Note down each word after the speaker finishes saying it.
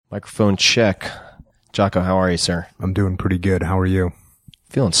Microphone check. Jocko, how are you, sir? I'm doing pretty good. How are you?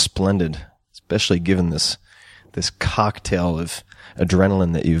 Feeling splendid, especially given this cocktail of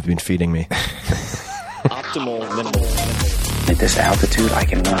adrenaline that you've been feeding me. Optimal minimal. At this altitude, I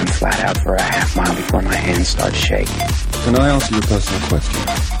can run flat out for a half mile before my hands start shaking. Can I answer your personal question?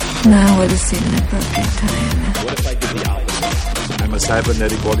 Now would seem an appropriate time. What if I did the opposite? I'm a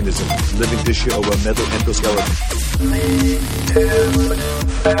cybernetic organism, living tissue over metal endoskeleton.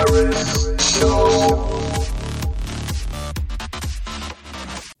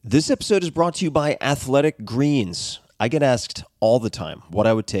 This episode is brought to you by Athletic Greens. I get asked all the time what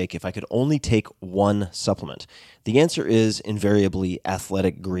I would take if I could only take one supplement. The answer is invariably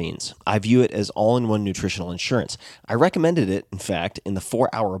Athletic Greens. I view it as all-in-one nutritional insurance. I recommended it, in fact, in the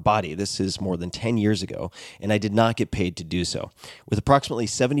 4-Hour Body. This is more than 10 years ago, and I did not get paid to do so. With approximately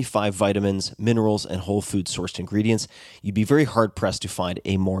 75 vitamins, minerals, and whole food sourced ingredients, you'd be very hard-pressed to find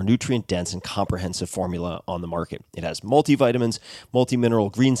a more nutrient-dense and comprehensive formula on the market. It has multivitamins,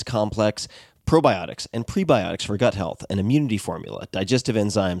 multi-mineral greens complex, probiotics and prebiotics for gut health, an immunity formula, digestive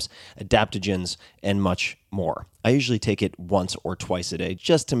enzymes, adaptogens, and much more. I usually take it once or twice a day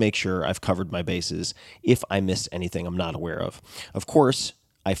just to make sure I've covered my bases if I missed anything I'm not aware of. Of course,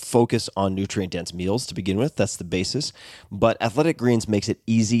 I focus on nutrient-dense meals to begin with. That's the basis. But Athletic Greens makes it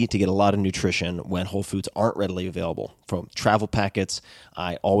easy to get a lot of nutrition when whole foods aren't readily available. From travel packets,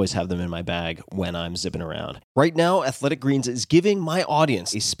 I always have them in my bag when I'm zipping around. Right now, Athletic Greens is giving my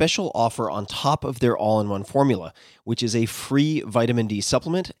audience a special offer on top of their all-in-one formula, which is a free vitamin D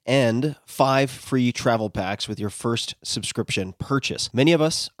supplement and 5 free travel packs with your first subscription purchase. Many of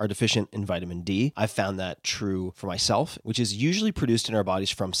us are deficient in vitamin D. I've found that true for myself, which is usually produced in our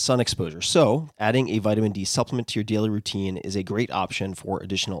bodies from sun exposure. So, adding a vitamin D supplement to your daily routine is a great option for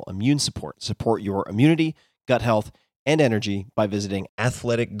additional immune support. Support your immunity, gut health, and energy by visiting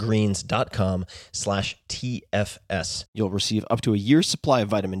athleticgreens.com/TFS. You'll receive up to a year's supply of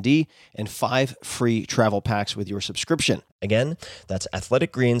vitamin D and 5 free travel packs with your subscription. Again, that's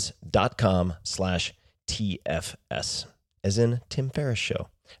athleticgreens.com/TFS, as in Tim Ferriss Show.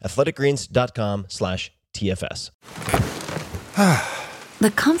 athleticgreens.com/TFS. The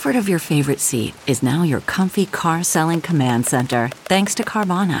comfort of your favorite seat is now your comfy car selling command center, thanks to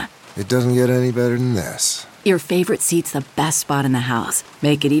Carvana. It doesn't get any better than this. Your favorite seat's the best spot in the house.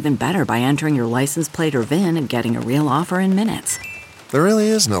 Make it even better by entering your license plate or VIN and getting a real offer in minutes. There really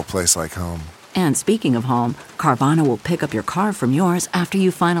is no place like home. And speaking of home, Carvana will pick up your car from yours after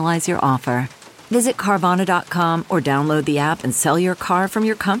you finalize your offer. Visit Carvana.com or download the app and sell your car from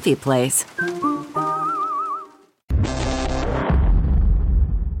your comfy place.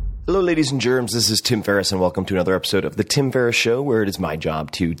 Hello, ladies and germs. This is Tim Ferriss, and welcome to another episode of The Tim Ferriss Show, where it is my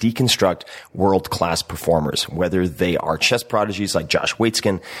job to deconstruct world-class performers, whether they are chess prodigies like Josh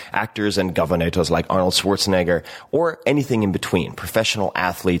Waitzkin, actors and governatos like Arnold Schwarzenegger, or anything in between, professional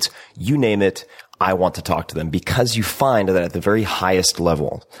athletes, you name it. I want to talk to them because you find that at the very highest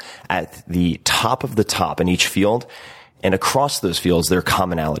level, at the top of the top in each field, and across those fields, there are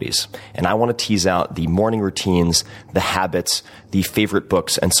commonalities. And I want to tease out the morning routines, the habits, the favorite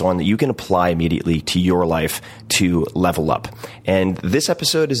books, and so on that you can apply immediately to your life to level up. And this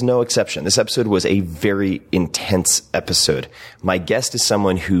episode is no exception. This episode was a very intense episode. My guest is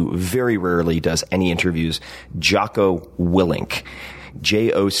someone who very rarely does any interviews, Jocko Willink.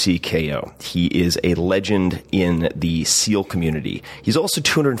 Jocko. He is a legend in the SEAL community. He's also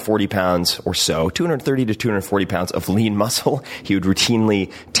 240 pounds or so, 230 to 240 pounds of lean muscle. He would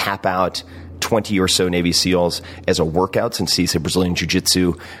routinely tap out 20 or so Navy SEALs as a workout, since he's a Brazilian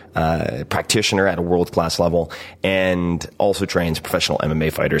Jiu-Jitsu practitioner at a world-class level, and also trains professional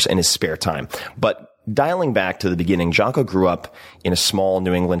MMA fighters in his spare time. But dialing back to the beginning, Jocko grew up in a small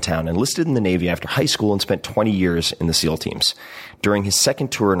New England town, enlisted in the Navy after high school, and spent 20 years in the SEAL teams. During his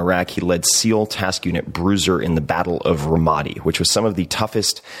second tour in Iraq, he led SEAL Task Unit Bruiser in the Battle of Ramadi, which was some of the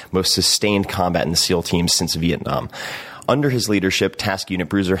toughest, most sustained combat in the SEAL teams since Vietnam. Under his leadership, Task Unit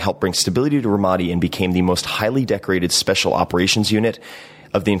Bruiser helped bring stability to Ramadi and became the most highly decorated special operations unit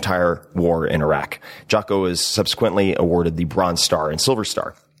of the entire war in Iraq. Jocko was subsequently awarded the Bronze Star and Silver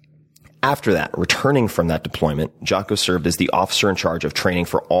Star. After that, returning from that deployment, Jocko served as the officer in charge of training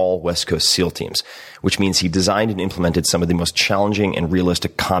for all West Coast SEAL teams, which means he designed and implemented some of the most challenging and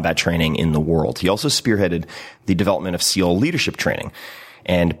realistic combat training in the world. He also spearheaded the development of SEAL leadership training.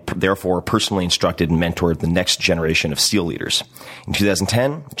 and therefore personally instructed and mentored the next generation of SEAL leaders. In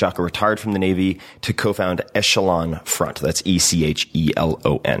 2010, Jocko retired from the Navy to co-found Echelon Front. That's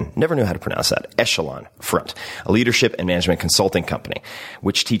Echelon. Never knew how to pronounce that. Echelon Front, a leadership and management consulting company,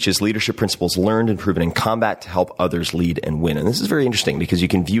 which teaches leadership principles learned and proven in combat to help others lead and win. And this is very interesting because you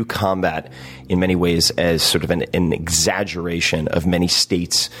can view combat in many ways as sort of an exaggeration of many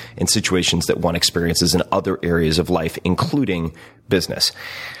states and situations that one experiences in other areas of life, including business.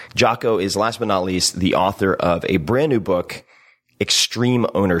 Jocko is, last but not least, the author of a brand new book, Extreme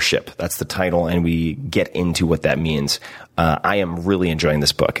Ownership. That's the title, and we get into what that means. I am really enjoying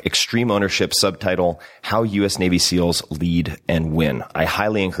this book. Extreme Ownership, subtitle, How U.S. Navy SEALs Lead and Win. I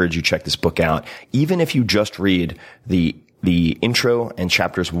highly encourage you to check this book out, even if you just read the intro and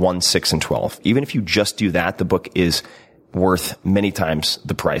chapters 1, 6, and 12. Even if you just do that, the book is worth many times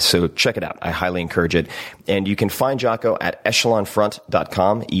the price. So check it out. I highly encourage it. And you can find Jocko at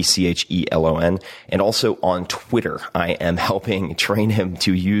echelonfront.com, Echelon, and also on Twitter. I am helping train him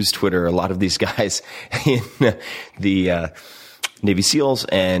to use Twitter. A lot of these guys in the Navy SEALs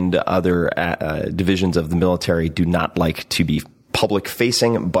and other divisions of the military do not like to be public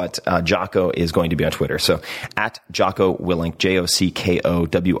facing, but Jocko is going to be on Twitter. So at Jocko Willink,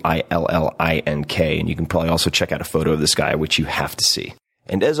 JOCKOWILLINK. And you can probably also check out a photo of this guy, which you have to see.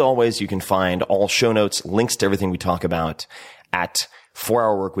 And as always, you can find all show notes, links to everything we talk about at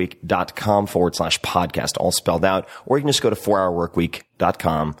 4hourworkweek.com/podcast, all spelled out. Or you can just go to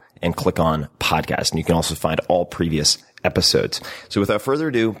 4hourworkweek.com and click on podcast. And you can also find all previous episodes. So without further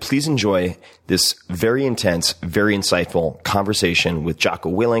ado, please enjoy this very intense, very insightful conversation with Jocko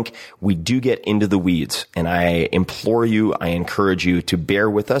Willink. We do get into the weeds, and I implore you, I encourage you to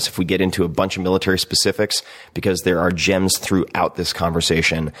bear with us if we get into a bunch of military specifics, because there are gems throughout this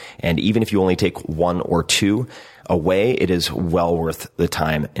conversation. And even if you only take one or two away, it is well worth the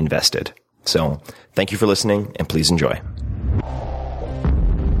time invested. So thank you for listening, and please enjoy.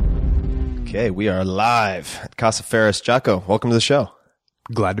 Okay, we are live at Casa Ferris. Jocko, welcome to the show.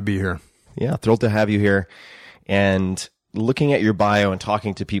 Glad to be here. Yeah, thrilled to have you here. And looking at your bio and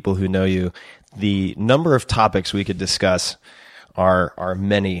talking to people who know you, the number of topics we could discuss are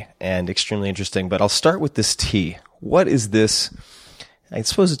many and extremely interesting. But I'll start with this tea. What is this? I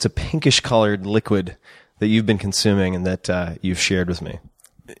suppose it's a pinkish colored liquid that you've been consuming and that you've shared with me.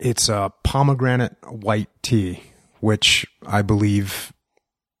 It's a pomegranate white tea, which I believe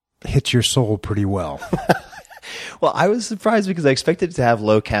hits your soul pretty well. Well, I was surprised because I expected it to have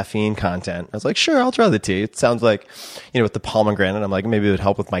low caffeine content. I was like, sure, I'll try the tea. It sounds like, with the pomegranate, I'm like, maybe it would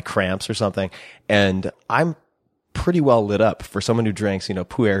help with my cramps or something. And I'm pretty well lit up for someone who drinks,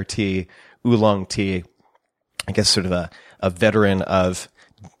 pu'er tea, oolong tea. I guess sort of a veteran of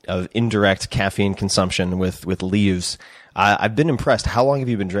indirect caffeine consumption with leaves. I've been impressed. How long have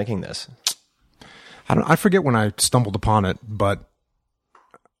you been drinking this? I forget when I stumbled upon it, but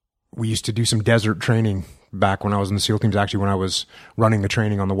we used to do some desert training back when I was in the SEAL teams, actually when I was running the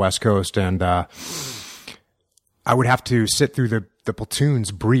training on the West Coast. And I would have to sit through the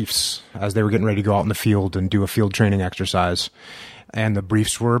platoon's briefs as they were getting ready to go out in the field and do a field training exercise. And the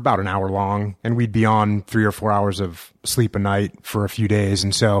briefs were about an hour long, and we'd be on 3 or 4 hours of sleep a night for a few days.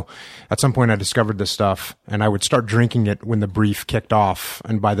 And so at some point I discovered this stuff, and I would start drinking it when the brief kicked off.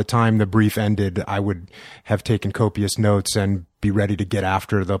 And by the time the brief ended, I would have taken copious notes and be ready to get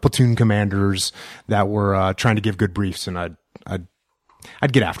after the platoon commanders that were trying to give good briefs, and I'd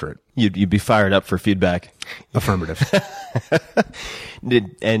get after it. You'd be fired up for feedback. Affirmative.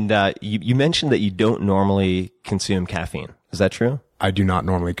 You mentioned that you don't normally consume caffeine. Is that true? I do not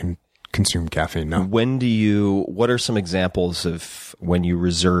normally consume caffeine, no. What are some examples of when you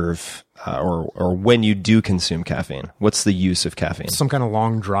reserve or when you do consume caffeine? What's the use of caffeine? Some kind of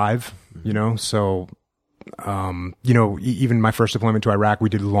long drive, so even my first deployment to Iraq, we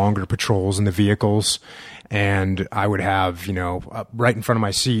did longer patrols in the vehicles, and I would have, right in front of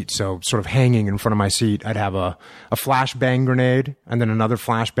my seat, so sort of hanging in front of my seat, I'd have a flashbang grenade, and then another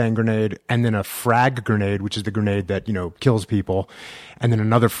flashbang grenade, and then a frag grenade, which is the grenade that, kills people, and then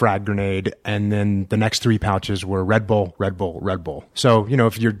another frag grenade, and then the next 3 pouches were Red Bull, Red Bull, Red Bull. So,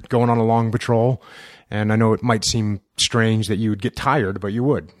 if you're going on a long patrol, and I know it might seem strange that you would get tired, but you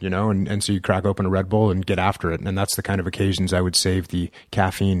would, and so you crack open a Red Bull and get after it. And that's the kind of occasions I would save the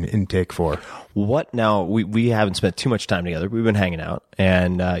caffeine intake for. What now? We haven't spent too much time together. We've been hanging out,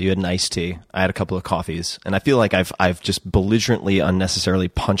 and you had an iced tea. I had a couple of coffees, and I feel like I've just belligerently, unnecessarily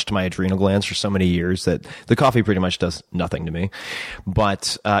punched my adrenal glands for so many years that the coffee pretty much does nothing to me.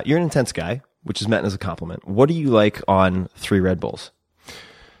 But you're an intense guy, which is meant as a compliment. What do you like on 3 Red Bulls?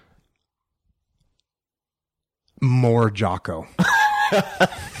 More Jocko.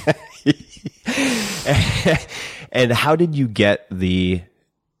 And how did you get the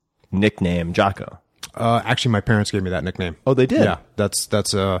nickname Jocko? Actually, my parents gave me that nickname. Oh, they did? Yeah,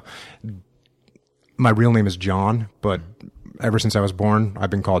 that's my real name is John, but ever since I was born,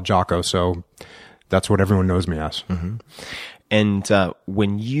 I've been called Jocko, so that's what everyone knows me as. Mm-hmm. And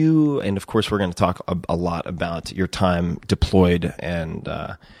when you, and of course we're going to talk a lot about your time deployed and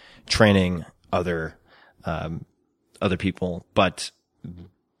training other people, but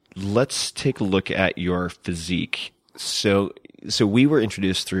let's take a look at your physique. So we were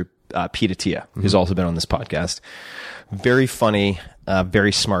introduced through Pete Attia, who's also been on this podcast. Very funny,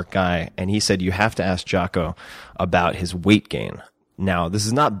 very smart guy, and he said you have to ask Jocko about his weight gain. Now, this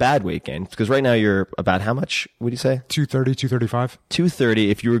is not bad weight gain, because right now you're about how much, would you say? 230, 235.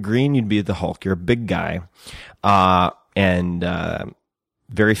 230. If you were green, you'd be the Hulk. You're a big guy, and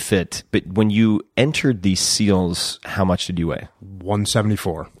very fit. But when you entered these SEALs, how much did you weigh?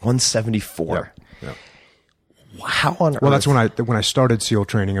 174. 174. Yep. How on earth? Well, that's when I started SEAL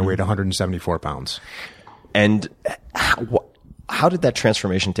training. I weighed 174 pounds. And how did that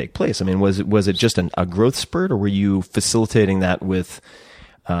transformation take place? I mean, was it just a growth spurt, or were you facilitating that with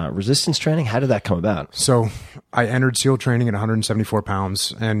resistance training? How did that come about? So I entered SEAL training at 174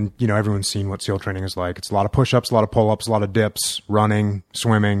 pounds, and everyone's seen what SEAL training is like. It's a lot of push-ups, a lot of pull-ups, a lot of dips, running,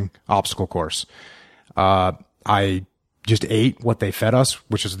 swimming, obstacle course. I just ate what they fed us,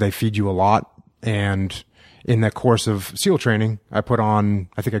 which is they feed you a lot. And in the course of SEAL training, I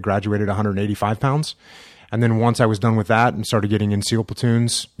think I graduated 185 pounds. And then once I was done with that and started getting in SEAL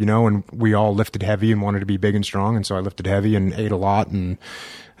platoons, and we all lifted heavy and wanted to be big and strong. And so I lifted heavy and ate a lot. And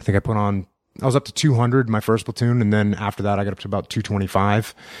I think I was up to 200 in my first platoon. And then after that, I got up to about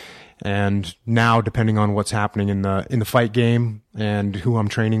 225. And now, depending on what's happening in the fight game and who I'm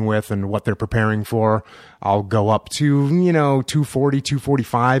training with and what they're preparing for, I'll go up to, 240,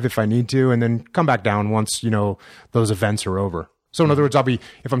 245 if I need to, and then come back down once, those events are over. So in other words,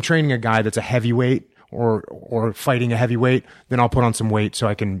 if I'm training a guy that's a heavyweight, or fighting a heavyweight, then I'll put on some weight so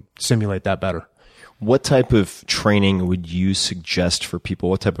I can simulate that better. What type of training would you suggest for people?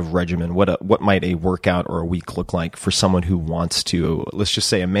 What type of regimen? What might a workout or a week look like for someone who wants to, let's just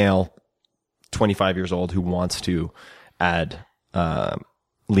say a male, 25 years old, who wants to add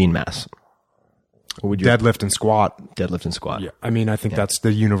lean mass? Would you deadlift and squat? Deadlift and squat. Yeah. I mean, I think that's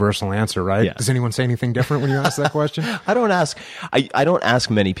the universal answer, right? Yeah. Does anyone say anything different when you ask that question? I don't ask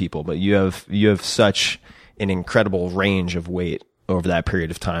many people, but you have such an incredible range of weight over that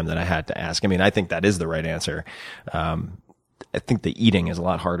period of time that I had to ask. I mean, I think that is the right answer. I think the eating is a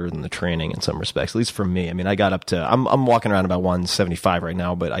lot harder than the training in some respects, at least for me. I mean, I got up to, I'm walking around about 175 right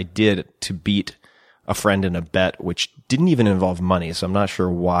now, but I did to beat a friend in a bet, which didn't even involve money. So I'm not sure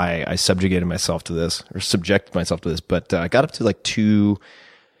why I subjected myself to this, but I got up to like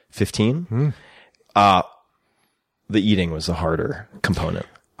 215. The eating was the harder component.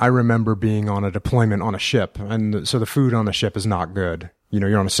 I remember being on a deployment on a ship, and so the food on the ship is not good.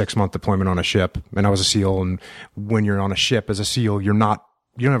 You're on a 6-month deployment on a ship, and I was a SEAL, and when you're on a ship as a SEAL, you don't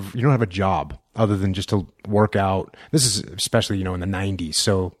have a job other than just to work out. This is especially, in the 90s.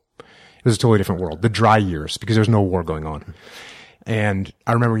 So it was a totally different world. The dry years, because there's no war going on. And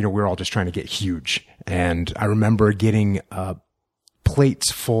I remember, we were all just trying to get huge. And I remember getting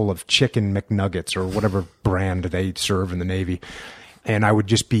plates full of chicken McNuggets or whatever brand they serve in the Navy. And I would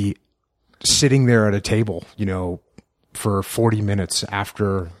just be sitting there at a table, for 40 minutes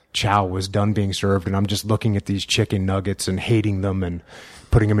after chow was done being served. And I'm just looking at these chicken nuggets and hating them and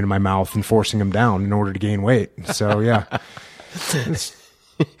putting them in my mouth and forcing them down in order to gain weight. So, yeah.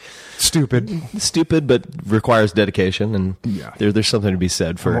 Stupid, but requires dedication, and there's something to be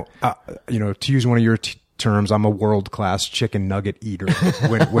said for to use one of your terms. I'm a world-class chicken nugget eater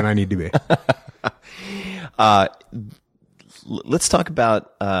when I need to be. Let's talk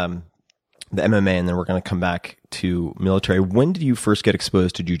about the MMA, and then we're going to come back to military. When did you first get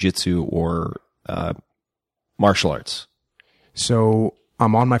exposed to jiu-jitsu or martial arts? So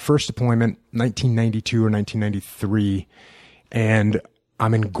I'm on my first deployment, 1992 or 1993, and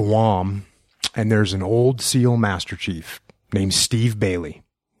I'm in Guam, and there's an old SEAL Master Chief named Steve Bailey,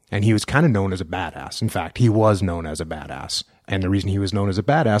 and he was kind of known as a badass. In fact, he was known as a badass, and the reason he was known as a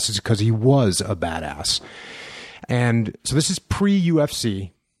badass is because he was a badass. And so this is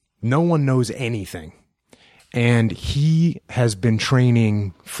pre-UFC. No one knows anything, and he has been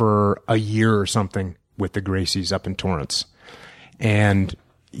training for a year or something with the Gracies up in Torrance, and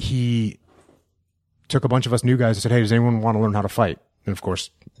he took a bunch of us new guys and said, "Hey, does anyone want to learn how to fight?" And of course,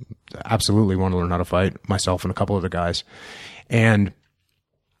 absolutely want to learn how to fight, myself and a couple of the guys. And,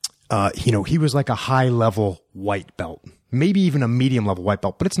 he was like a high level white belt. maybe even a medium level white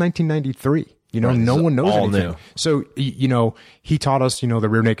belt, but it's 1993. You know, Right, no this is one knows all anything. new. So, you know, he taught us, you know, the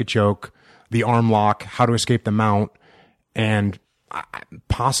rear naked choke, the arm lock, how to escape the mount, and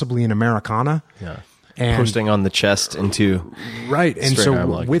possibly an Americana. Yeah. And Posting on the chest into right. And straight so arm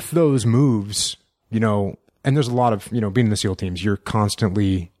lock. with those moves, you know, and there's a lot of, you know, being in the SEAL teams, you're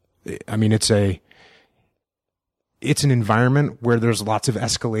constantly, I mean, it's an environment where there's lots of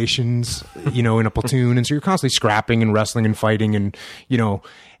escalations, you know, in a platoon. And so you're constantly scrapping and wrestling and fighting and, you know,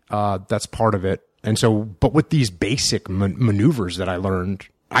 that's part of it. And so, but with these basic maneuvers that I learned,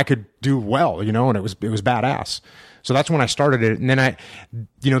 I could do well, you know, and it was badass. So that's when I started it. And then I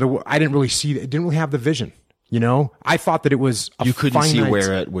didn't really see, it didn't really have the vision, you know, I thought that it was you couldn't see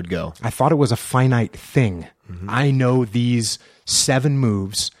where it would go. I thought it was a finite thing. I know these 7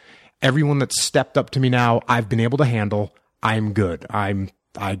 moves. Everyone that's stepped up to me now, I've been able to handle. I'm good. I'm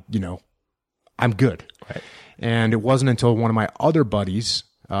good. Right. And it wasn't until one of my other buddies,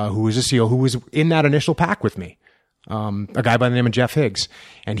 who was a SEAL, who was in that initial pack with me, a guy by the name of Jeff Higgs,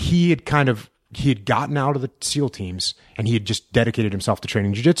 and he had gotten out of the SEAL teams and he had just dedicated himself to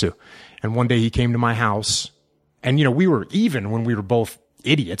training jiu-jitsu. And one day he came to my house, and, you know, we were even when we were both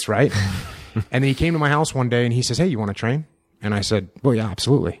idiots, right? And then he came to my house one day and he says, "Hey, you want to train?" And I said, "Well, yeah,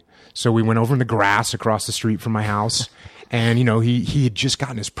 absolutely." So we went over in the grass across the street from my house, and, you know, he had just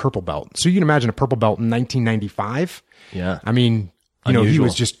gotten his purple belt. So you can imagine a purple belt in 1995. Yeah. I mean, you know, he Unusual.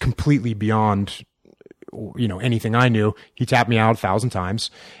 was just completely beyond, you know, anything I knew. He tapped me out 1,000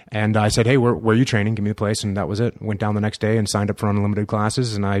 times, and I said, "Hey, where are you training? Give me the place." And that was it. Went down the next day and signed up for unlimited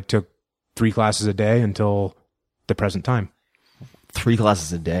classes, and I took 3 classes a day until the present time. 3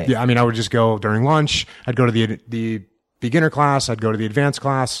 classes a day. Yeah, I mean, I would just go during lunch. I'd go to the beginner class. I'd go to the advanced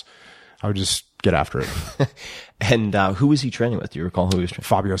class. I would just get after it. And who was he training with? Do you recall who he was training?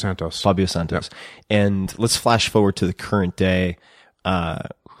 Fabio Santos. Fabio Santos. And let's flash forward to the current day.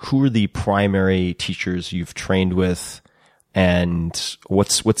 Who are the primary teachers you've trained with, and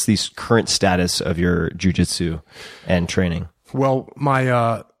what's the current status of your jiu-jitsu and training? Well,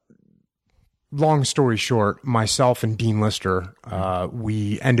 my long story short, myself and Dean Lister,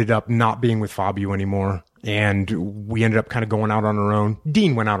 we ended up not being with Fabio anymore, and we ended up kind of going out on our own.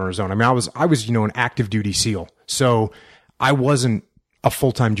 Dean went out on his own. I mean, I was, you know, an active duty SEAL, so I wasn't a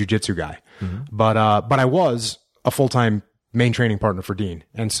full-time jiu-jitsu guy, but I was a full-time main training partner for Dean.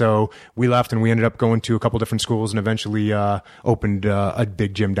 And so we left and we ended up going to a couple different schools and eventually opened a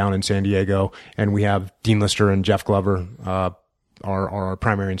big gym down in San Diego. And we have Dean Lister and Jeff Glover are our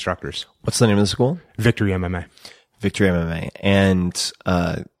primary instructors. What's the name of the school? Victory MMA. Victory MMA. And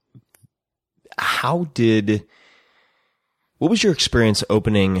what was your experience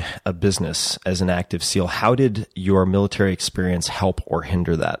opening a business as an active SEAL? How did your military experience help or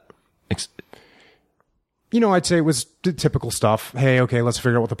hinder that? You know, I'd say it was the typical stuff. Hey, okay, let's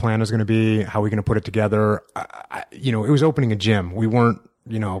figure out what the plan is going to be. How are we going to put it together? You know, it was opening a gym. We weren't,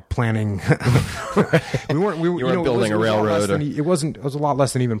 you know, planning. You weren't building a railroad. It was a lot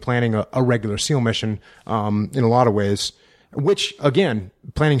less than even planning a regular SEAL mission. In a lot of ways, which again,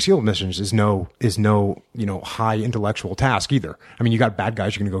 planning SEAL missions is no, you know, high intellectual task either. I mean, you got bad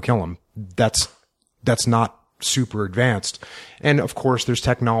guys, you're going to go kill them. That's not super advanced. And of course, there's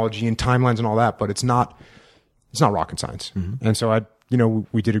technology and timelines and all that, but it's not rocket science. And so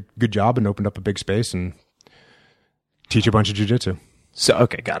we did a good job and opened up a big space and teach a bunch of jiu-jitsu. So,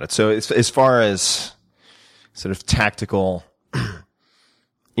 okay, got it. So as far as sort of tactical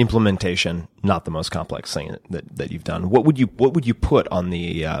implementation, not the most complex thing that you've done. What would you put on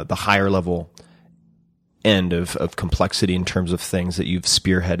the higher level end of complexity in terms of things that you've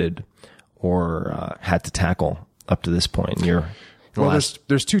spearheaded or had to tackle up to this point in your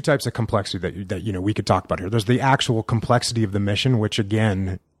there's 2 types of complexity that you know we could talk about here. There's the actual complexity of the mission, which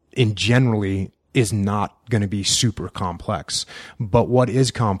again, in generally is not going to be super complex. But what is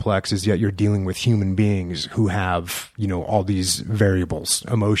complex is that you're dealing with human beings who have, you know, all these variables,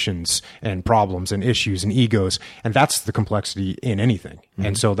 emotions and problems and issues and egos. And that's the complexity in anything.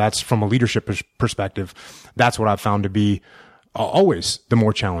 And so that's from a leadership perspective, that's what I've found to be always the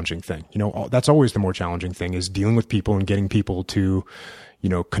more challenging thing. You know, that's always the more challenging thing, is dealing with people and getting people to, you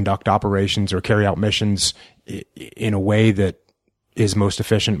know, conduct operations or carry out missions in a way that is most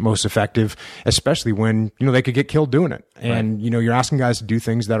efficient, most effective, especially when, you know, they could get killed doing it. And, right. You know, you're asking guys to do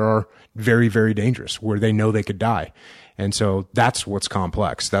things that are very, very dangerous, where they know they could die. And so that's what's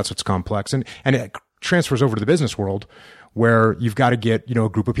complex. That's what's complex. And it transfers over to the business world, where you've got to get, you know, a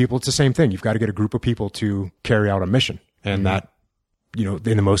group of people. It's the same thing. You've got to get a group of people to carry out a mission, and that, you know,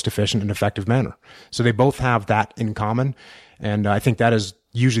 in the most efficient and effective manner. So they both have that in common. And I think that is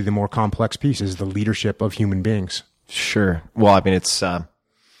usually the more complex piece, is the leadership of human beings. Sure. Well, I mean, it's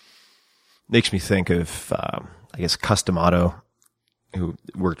makes me think of I guess Customato, who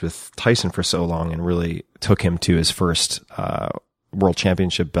worked with Tyson for so long and really took him to his first world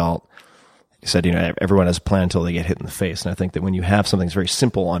championship belt. He said, everyone has a plan until they get hit in the face. And I think that when you have something that's very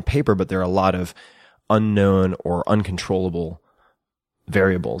simple on paper, but there are a lot of unknown or uncontrollable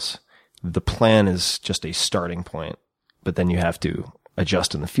variables, the plan is just a starting point, but then you have to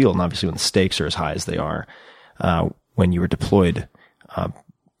adjust in the field. And obviously when the stakes are as high as they are, when you were deployed,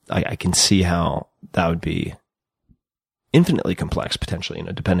 I can see how that would be infinitely complex potentially,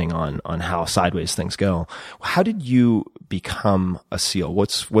 depending on how sideways things go. How did you become a SEAL?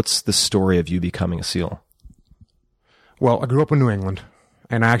 What's the story of you becoming a SEAL? Well, I grew up in New England,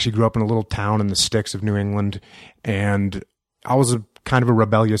 and I actually grew up in a little town in the sticks of New England, and I was a kind of a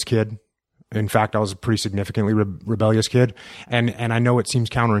rebellious kid. In fact, I was a pretty significantly rebellious kid, and I know it seems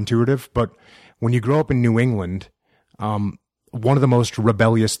counterintuitive, but when you grow up in New England, one of the most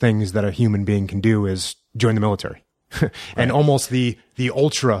rebellious things that a human being can do is join the military. And almost the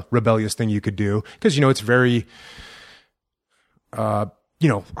ultra rebellious thing you could do, because it's very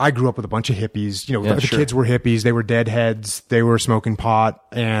I grew up with a bunch of hippies. The kids were hippies, they were deadheads, they were smoking pot,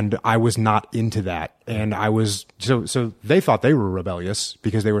 and I was not into that. And I was so they thought they were rebellious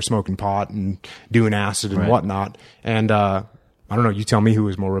because they were smoking pot and doing acid and whatnot. And I don't know, you tell me who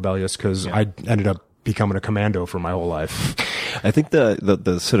was more rebellious, because I ended up becoming a commando for my whole life. I think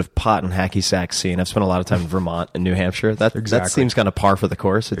the sort of pot and hacky sack scene, I've spent a lot of time in Vermont and New Hampshire. That seems kind of par for the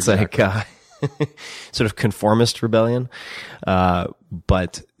course. It's like sort of conformist rebellion.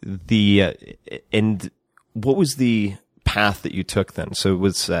 But and what was the path that you took then? So it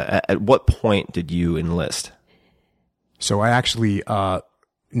was, at what point did you enlist? So I actually,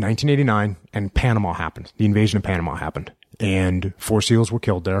 1989 and Panama happened. The invasion of Panama happened, and 4 SEALs were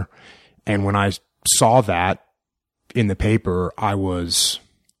killed there. And when I saw that in the paper, I was,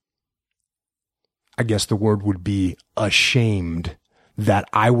 I guess the word would be ashamed that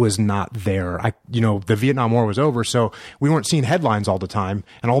I was not there. The Vietnam War was over, so we weren't seeing headlines all the time.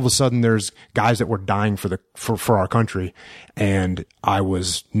 And all of a sudden there's guys that were dying for our country, and I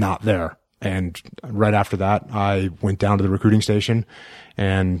was not there. And right after that, I went down to the recruiting station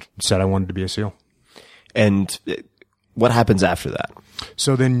and said I wanted to be a SEAL. And what happens after that?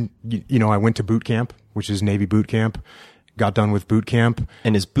 So then, I went to boot camp, which is Navy boot camp, got done with boot camp.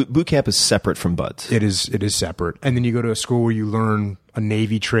 And is boot camp is separate from BUD/S? It is separate. And then you go to a school where you learn a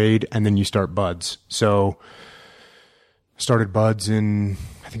Navy trade, and then you start BUD/S. So started BUD/S in,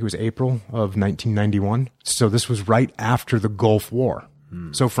 I think it was April of 1991. So this was right after the Gulf War.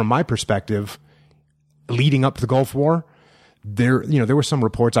 So from my perspective, leading up to the Gulf War, there were some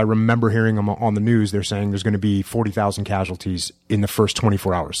reports, I remember hearing them on the news. They're saying there's going to be 40,000 casualties in the first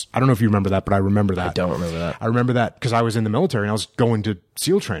 24 hours. I don't know if you remember that, but I remember that. I don't remember that. I remember that because I was in the military and I was going to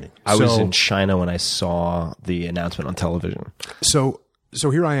SEAL training. I was in China when I saw the announcement on television. So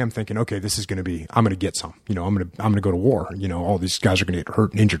here I am thinking, okay, this is going to be, I'm going to get some, I'm going to go to war. All these guys are going to get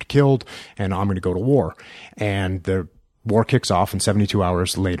hurt and injured, killed, and I'm going to go to war. And the war kicks off, and 72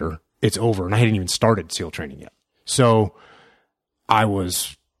 hours later, it's over. And I hadn't even started SEAL training yet. So I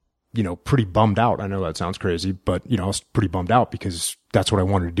was, pretty bummed out. I know that sounds crazy, but, I was pretty bummed out because that's what I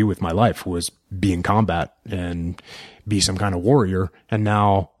wanted to do with my life, was be in combat and be some kind of warrior. And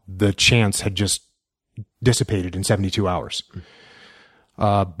now the chance had just dissipated in 72 hours.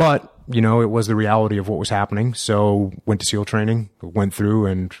 But, it was the reality of what was happening. So went to SEAL training, went through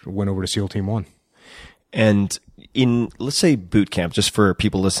and went over to SEAL Team 1. And in, let's say, boot camp, just for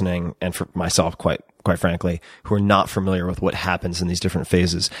people listening and for myself, quite frankly, who are not familiar with what happens in these different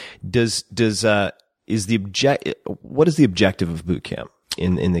phases, what is the objective of boot camp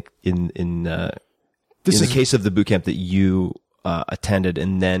in the case of the boot camp that you attended,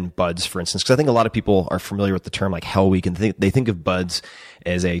 and then BUD/S, for instance? Because I think a lot of people are familiar with the term like Hell Week, and they think of BUD/S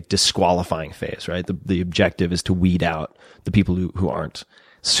as a disqualifying phase, right? The objective is to weed out the people who aren't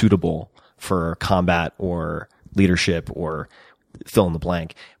suitable for combat or leadership or fill in the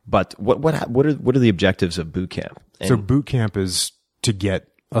blank. But what are the objectives of boot camp? So boot camp is to get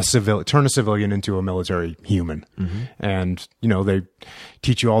turn a civilian into a military human. Mm-hmm. And, they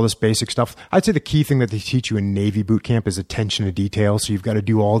teach you all this basic stuff. I'd say the key thing that they teach you in Navy boot camp is attention to detail. So you've got to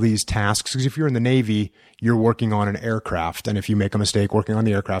do all these tasks, because if you're in the Navy, you're working on an aircraft. And if you make a mistake working on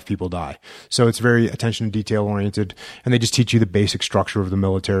the aircraft, people die. So it's very attention to detail oriented. And they just teach you the basic structure of the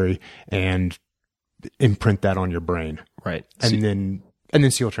military and imprint that on your brain. Right. And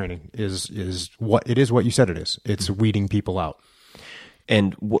then SEAL training is what you said it is. It's weeding people out.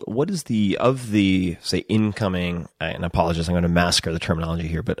 And what is of the, say, incoming, and I apologize, I'm going to massacre the terminology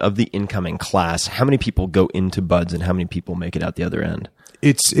here, but of the incoming class, how many people go into BUD/S and how many people make it out the other end?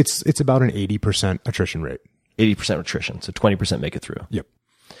 It's about an 80% attrition rate. 80% attrition, so 20% make it through. Yep.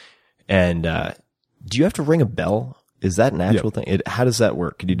 And do you have to ring a bell? Is that an actual thing? How does that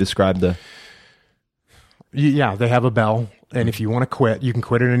work? Could you describe the... Yeah, they have a bell, and if you want to quit, you can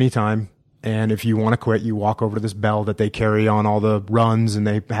quit at any time. And if you want to quit, you walk over to this bell that they carry on all the runs, and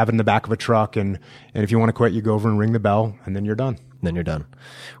they have it in the back of a truck. And if you want to quit, you go over and ring the bell, and then you're done. Then you're done.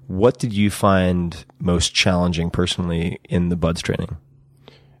 What did you find most challenging personally in the BUD/S training,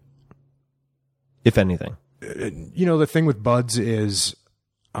 if anything? The thing with BUD/S is,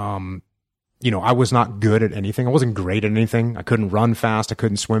 I was not good at anything. I wasn't great at anything. I couldn't run fast. I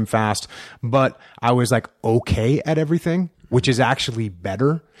couldn't swim fast, but I was like okay at everything, which is actually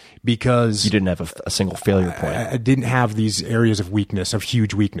better because you didn't have a single failure point. I didn't have these areas of weakness, of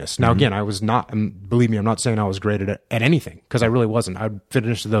huge weakness. Now, again, I was not, believe me, I'm not saying I was great at anything because I really wasn't. I'd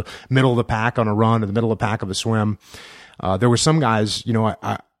finish the middle of the pack on a run or the middle of the pack of a swim. There were some guys,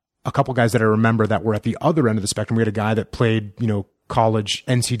 a couple guys that I remember that were at the other end of the spectrum. We had a guy that played, college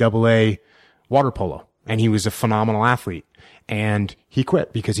NCAA water polo, and he was a phenomenal athlete. And he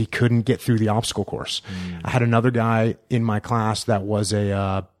quit because he couldn't get through the obstacle course. I had another guy in my class that was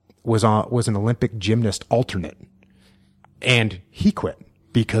was an Olympic gymnast alternate, and he quit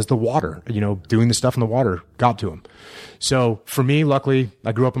because the water, doing the stuff in the water got to him. So for me, luckily,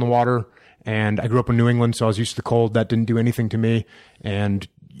 I grew up in the water, and I grew up in New England, so I was used to the cold. That didn't do anything to me. And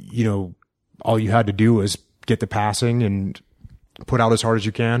all you had to do was get the passing and put out as hard as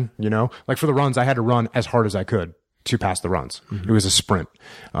you can. Like for the runs, I had to run as hard as I could to pass the runs. It was a sprint,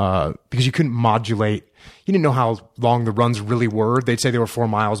 because you couldn't modulate. You didn't know how long the runs really were. They'd say they were 4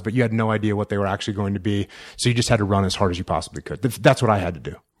 miles, but you had no idea what they were actually going to be. So you just had to run as hard as you possibly could. That's what I had to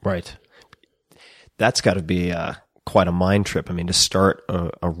do. Right. That's got to be quite a mind trip. I mean, to start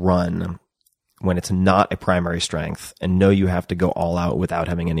a run when it's not a primary strength and know you have to go all out without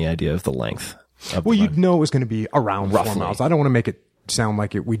having any idea of the length. Well, you'd know it was going to be around roughly 4 miles. I don't want to make it sound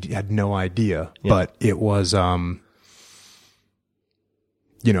like we had no idea, but it was, it'd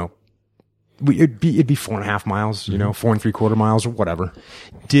be 4.5 miles, 4 3/4 miles or whatever.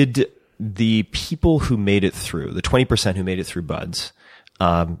 Did the people who made it through, the 20% who made it through BUD/S,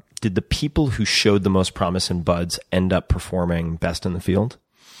 did the people who showed the most promise in BUD/S end up performing best in the field?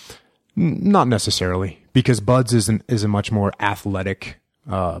 Not necessarily, because BUD/S is a much more athletic,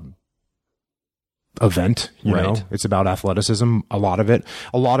 event, right. It's about athleticism. A lot of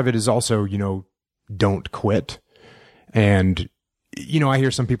it is also, don't quit. And, I hear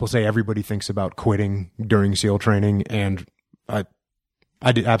some people say everybody thinks about quitting during SEAL training, and I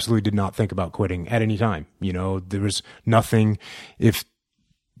absolutely did not think about quitting at any time. There was nothing. If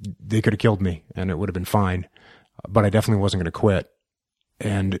they could have killed me and it would have been fine, but I definitely wasn't going to quit.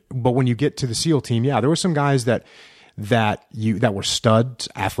 But when you get to the SEAL team, there were some guys that were studs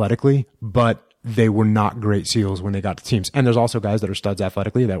athletically, but they were not great SEALs when they got to teams. And there's also guys that are studs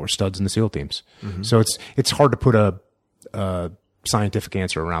athletically that were studs in the SEAL teams. So it's hard to put a scientific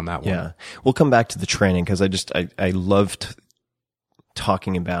answer around that one. Yeah. We'll come back to the training because I loved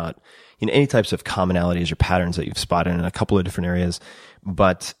talking about, any types of commonalities or patterns that you've spotted in a couple of different areas.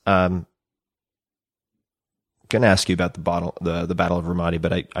 But, going to ask you about the Battle of Ramadi,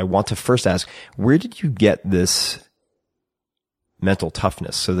 but I want to first ask, where did you get this mental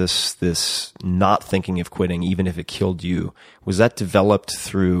toughness? So this not thinking of quitting, even if it killed you, was that developed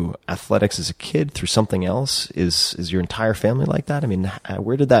through athletics as a kid, through something else? Is your entire family like that? I mean,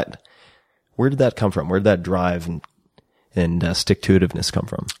 where did that come from? Where did that drive and stick-to-itiveness come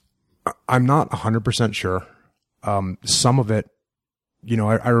from? I'm not 100% sure. Some of it,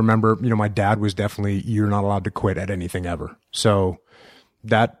 I remember, my dad was definitely, you're not allowed to quit at anything ever. So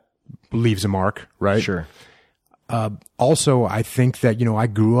that leaves a mark, right? Sure. Also, I think that, I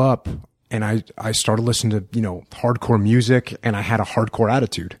grew up and I started listening to, hardcore music, and I had a hardcore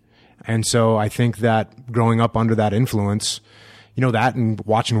attitude. And so I think that growing up under that influence, that and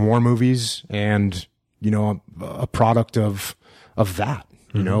watching war movies and, a product of that,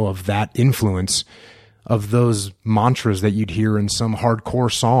 of that influence, of those mantras that you'd hear in some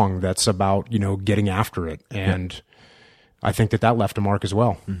hardcore song that's about, getting after it. And I think that left a mark as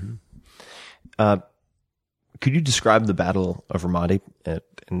well. Could you describe the Battle of Ramadi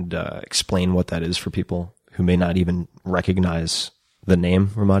and explain what that is for people who may not even recognize the name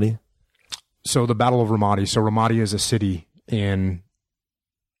Ramadi? So the Battle of Ramadi. So Ramadi is a city in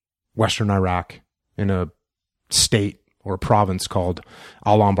western Iraq, in a state or a province called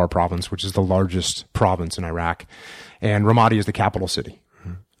Al-Anbar province, which is the largest province in Iraq. And Ramadi is the capital city.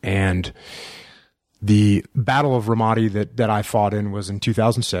 And the Battle of Ramadi that I fought in was in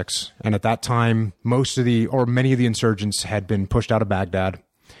 2006. And at that time, many of the insurgents had been pushed out of Baghdad.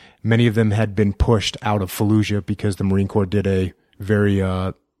 Many of them had been pushed out of Fallujah because the Marine Corps did a very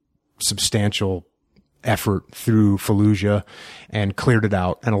substantial effort through Fallujah and cleared it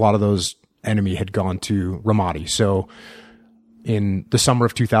out. And a lot of those enemy had gone to Ramadi. So in the summer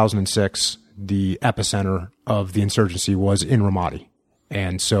of 2006, the epicenter of the insurgency was in Ramadi.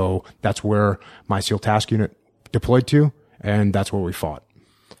 And so that's where my SEAL task unit deployed to, and that's where we fought.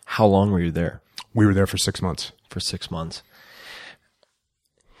 How long were you there? We were there for 6 months. For 6 months.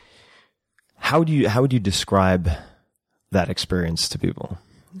 How would you describe that experience to people?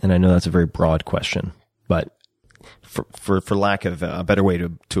 And I know that's a very broad question, but for lack of a better way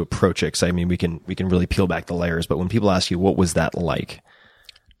to approach it, because I mean we can really peel back the layers. But when people ask you what was that like,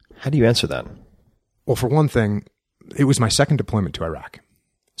 how do you answer that? Well, for one thing, it was my second deployment to Iraq.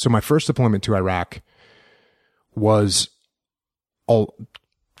 So my first deployment to Iraq was all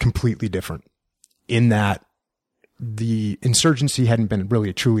completely different in that the insurgency hadn't been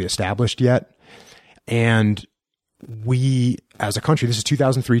really truly established yet. And we, as a country, this is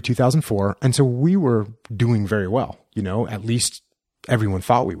 2003, 2004. And so we were doing very well, at least everyone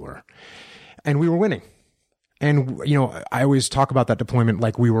thought we were. And we were winning. And, I always talk about that deployment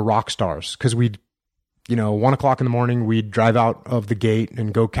like we were rock stars because we'd, 1 o'clock in the morning, we'd drive out of the gate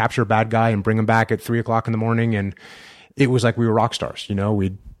and go capture a bad guy and bring him back at 3 o'clock in the morning. And it was like we were rock stars,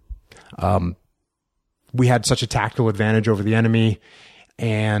 we had such a tactical advantage over the enemy,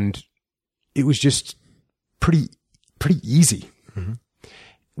 and it was just pretty easy. Mm-hmm.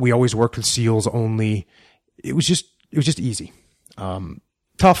 We always worked with SEALs only. It was just easy.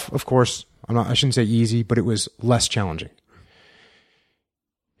 Tough, of course. I shouldn't say easy, but it was less challenging.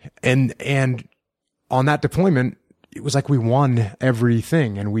 And on that deployment, it was like we won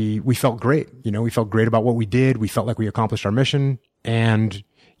everything, and we felt great. We felt great about what we did. We felt like we accomplished our mission. And,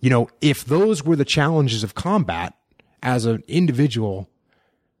 if those were the challenges of combat as an individual,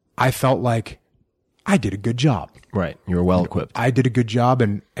 I felt like I did a good job. Right. You were well equipped. I did a good job,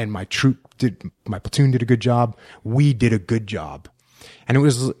 and my platoon did a good job. We did a good job. And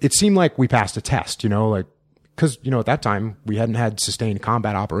it seemed like we passed a test, because, at that time we hadn't had sustained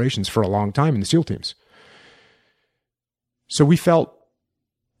combat operations for a long time in the SEAL teams. So we felt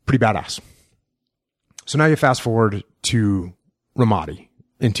pretty badass. So now you fast forward to Ramadi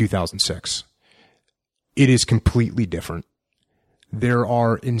in 2006. It is completely different. There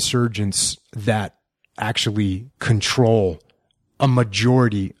are insurgents that actually control a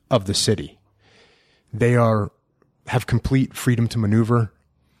majority of the city. They have complete freedom to maneuver.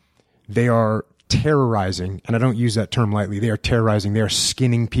 They are terrorizing, and I don't use that term lightly. They are terrorizing. They are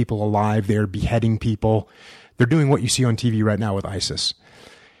skinning people alive. They are beheading people. They're doing what you see on TV right now with ISIS.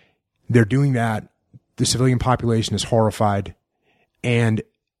 They're doing that. The civilian population is horrified, and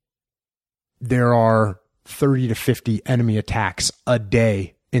there are 30 to 50 enemy attacks a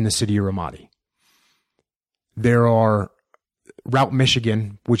day in the city of Ramadi. There are Route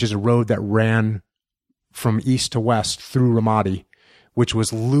Michigan, which is a road that ran from east to west through Ramadi, which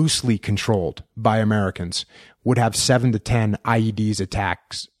was loosely controlled by Americans, would have 7 to 10 IED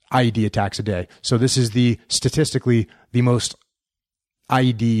attacks a day. So this is statistically the most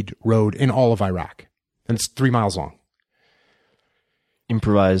IED'd road in all of Iraq. And it's 3 miles long.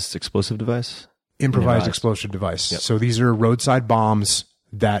 Improvised explosive device? Improvised explosive device. Yep. So these are roadside bombs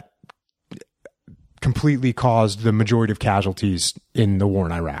that completely caused the majority of casualties in the war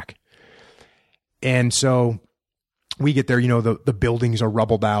in Iraq. And so we get there, the buildings are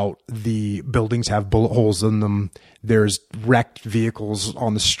rubbled out. The buildings have bullet holes in them. There's wrecked vehicles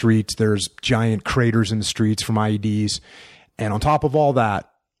on the streets. There's giant craters in the streets from IEDs. And on top of all that,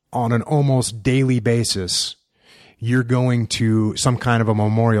 on an almost daily basis, you're going to some kind of a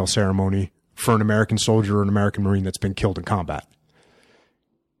memorial ceremony for an American soldier or an American Marine that's been killed in combat.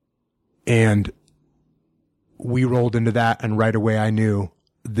 And we rolled into that, and right away I knew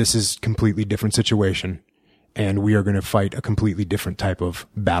this is a completely different situation, and we are going to fight a completely different type of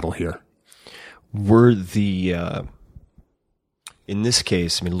battle here. Were in this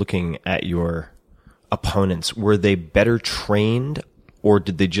case, looking at your opponents, were they better trained, or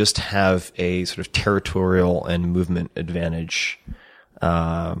did they just have a sort of territorial and movement advantage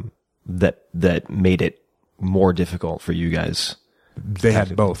that made it more difficult for you guys? They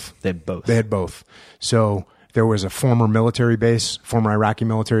had both. They had both. They had both. So there was a former military base, former Iraqi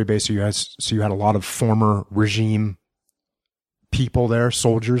military base. So you had a lot of former regime people there,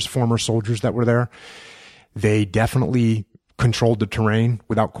 soldiers, former soldiers that were there. They definitely controlled the terrain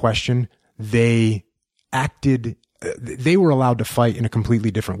without question. They were allowed to fight in a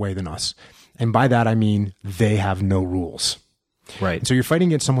completely different way than us. And by that, I mean, they have no rules. Right. And so you're fighting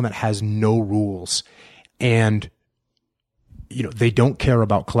against someone that has no rules, and, you know, they don't care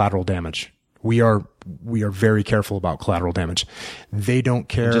about collateral damage. We are very careful about collateral damage. They don't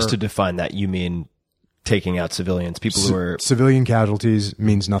care. And just to define that, you mean taking out civilians, people who are... Civilian casualties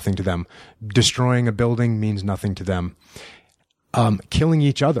means nothing to them. Destroying a building means nothing to them. Killing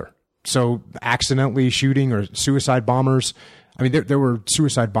each other. So accidentally shooting or suicide bombers. I mean, there were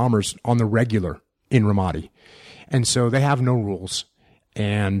suicide bombers on the regular in Ramadi. And so they have no rules.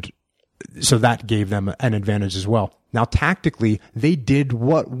 And so that gave them an advantage as well. Now, tactically, they did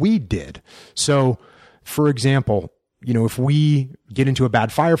what we did. So, for example, you know, if we get into a bad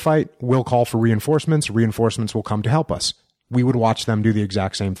firefight, we'll call for reinforcements. Reinforcements will come to help us. We would watch them do the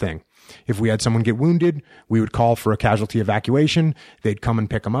exact same thing. If we had someone get wounded, we would call for a casualty evacuation. They'd come and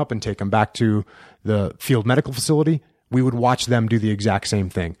pick them up and take them back to the field medical facility. We would watch them do the exact same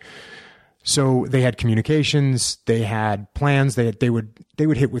thing. So they had communications, they had plans, they would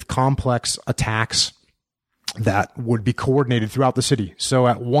hit with complex attacks that would be coordinated throughout the city. So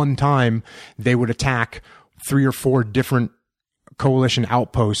at one time, they would attack 3 or 4 different coalition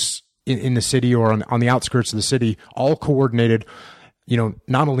outposts in the city or on the outskirts of the city, all coordinated, you know,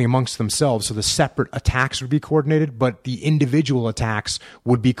 not only amongst themselves, so the separate attacks would be coordinated, but the individual attacks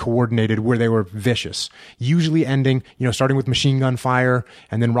would be coordinated where they were vicious, usually ending, you know, starting with machine gun fire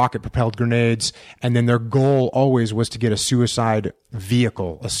and then rocket propelled grenades. And then their goal always was to get a suicide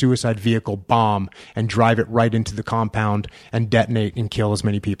vehicle bomb and drive it right into the compound and detonate and kill as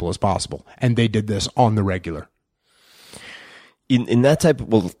many people as possible. And they did this on the regular. In that type of,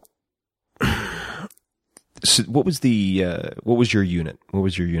 well, so what was your unit? What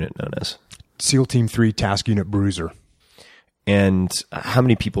was your unit known as? SEAL Team 3 Task Unit Bruiser. And how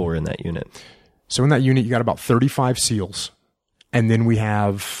many people were in that unit? So in that unit, you got about 35 SEALs. And then we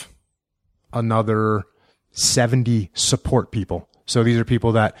have another 70 support people. So these are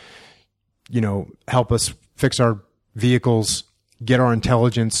people that, you know, help us fix our vehicles, get our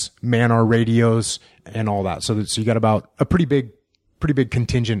intelligence, man our radios, and all that. So you got about a pretty big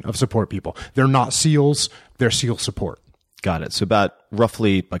contingent of support people. They're not SEALs, they're SEAL support. Got it. So about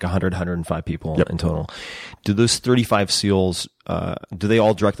roughly like 100, 105 people in total. Do those 35 SEALs, do they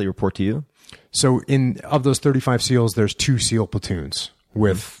all directly report to you? So of those 35 SEALs, there's 2 SEAL platoons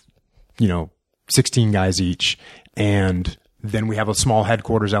with, you know, 16 guys each. And then we have a small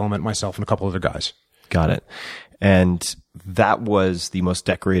headquarters element, myself and a couple other guys. Got it. And that was the most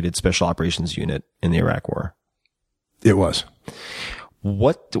decorated special operations unit in the Iraq War. It was.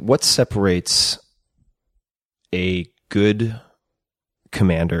 What separates a good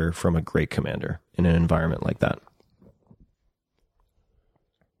commander from a great commander in an environment like that?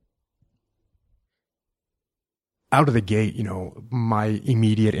 Out of the gate, you know, my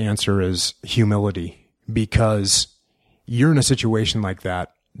immediate answer is humility, because you're in a situation like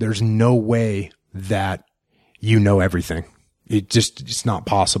that. There's no way that you know everything. It's not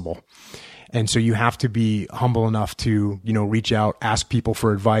possible. And so you have to be humble enough to, you know, reach out, ask people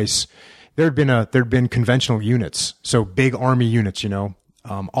for advice. There'd been conventional units, so big army units, you know,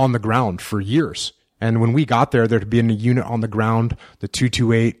 on the ground for years. And when we got there, there'd been a unit on the ground, the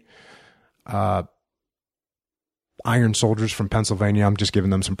 228, Iron Soldiers from Pennsylvania. I'm just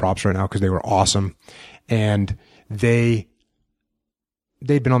giving them some props right now because they were awesome. And they'd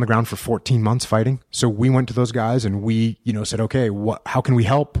been on the ground for 14 months fighting. So we went to those guys and we, you know, said, okay, how can we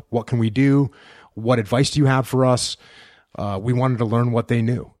help? What can we do? What advice do you have for us? We wanted to learn what they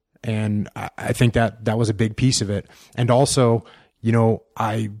knew. And I think that was a big piece of it. And also, you know,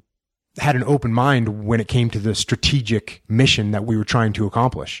 I had an open mind when it came to the strategic mission that we were trying to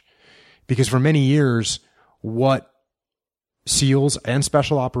accomplish. Because for many years, what SEALs and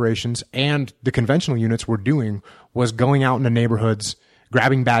special operations and the conventional units were doing was going out into neighborhoods,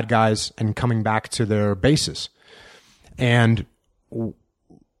 grabbing bad guys and coming back to their bases. And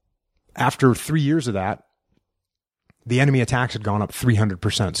after 3 years of that, the enemy attacks had gone up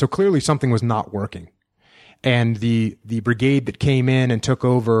 300%. So clearly something was not working. And the brigade that came in and took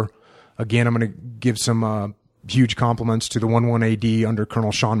over, again, I'm going to give some huge compliments to the 11 AD under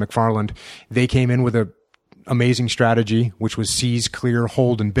Colonel Sean McFarland. They came in with a amazing strategy, which was seize, clear,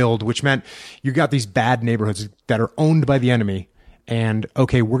 hold, and build, which meant you got these bad neighborhoods that are owned by the enemy. And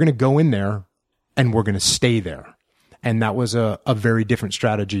okay, we're going to go in there and we're going to stay there. And that was a very different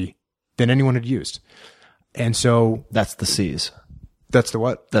strategy than anyone had used. And so that's the seize. That's the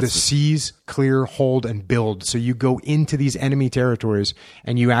what? That's the seize, clear, hold, and build. So you go into these enemy territories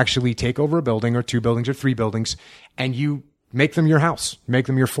and you actually take over a building or 2 buildings or 3 buildings and you make them your house, make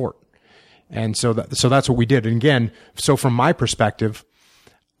them your fort. And so that's what we did. And again, so from my perspective,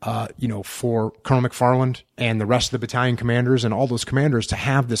 for Colonel McFarland and the rest of the battalion commanders and all those commanders to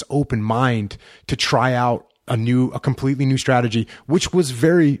have this open mind to try out a completely new strategy, which was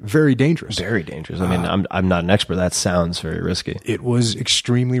very, very dangerous. Very dangerous. I mean, I'm not an expert. That sounds very risky. It was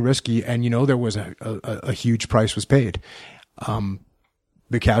extremely risky. And, there was a huge price was paid.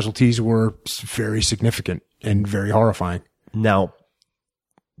 The casualties were very significant and very horrifying. Now,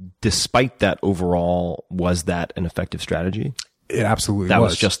 despite that overall, was that an effective strategy? It absolutely was. That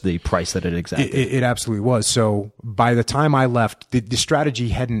was just the price that it exacted. It absolutely was. So by the time I left, the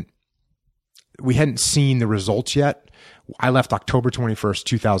strategy we hadn't seen the results yet. I left October 21st,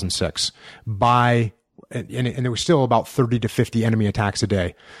 2006. And there were still about 30 to 50 enemy attacks a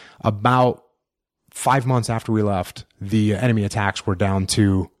day. About 5 months after we left, the enemy attacks were down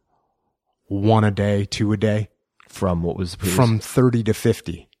to 1 a day, 2 a day. From what was the previous? From 30 to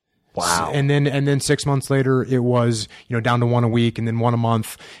 50. Wow. And then 6 months later, it was, down to 1 a week and then 1 a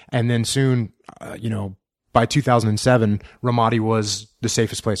month. And then soon, by 2007, Ramadi was the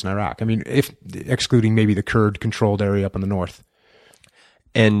safest place in Iraq. I mean, if excluding maybe the Kurd controlled area up in the north.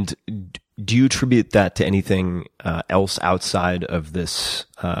 And do you attribute that to anything else outside of this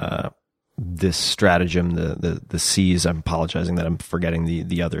this stratagem, the seize? I'm apologizing that I'm forgetting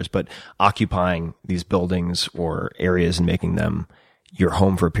the others, but occupying these buildings or areas and making them your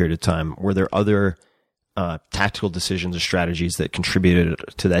home for a period of time. Were there other tactical decisions or strategies that contributed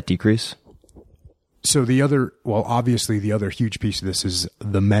to that decrease? So obviously the other huge piece of this is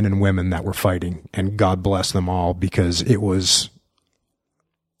the men and women that were fighting, and God bless them all, because it was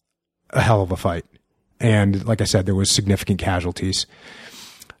a hell of a fight. And like I said, there was significant casualties.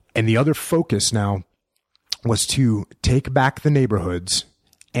 And the other focus now was to take back the neighborhoods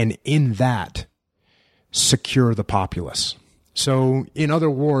and in that secure the populace. So in other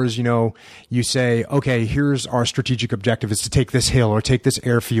wars, you say, okay, here's our strategic objective is to take this hill or take this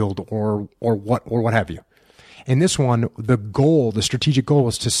airfield or what have you. In this one, the strategic goal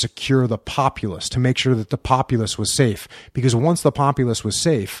was to secure the populace, to make sure that the populace was safe. Because once the populace was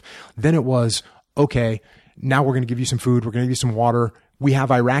safe, then it was, okay, now we're going to give you some food, we're going to give you some water. We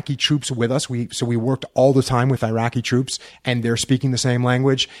have Iraqi troops with us. So we worked all the time with Iraqi troops and they're speaking the same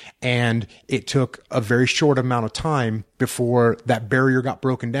language. And it took a very short amount of time before that barrier got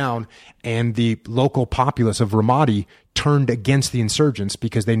broken down and the local populace of Ramadi turned against the insurgents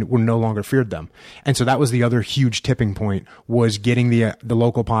because they were no longer feared them. And so that was the other huge tipping point, was getting the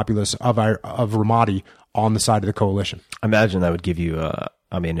local populace of Ramadi on the side of the coalition. I imagine that would give you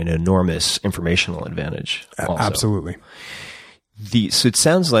an enormous informational advantage. Also. Absolutely. So it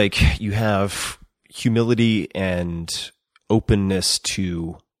sounds like you have humility and openness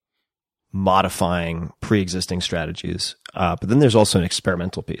to modifying pre-existing strategies. But then there's also an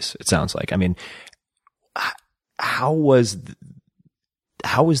experimental piece, it sounds like. I mean, how was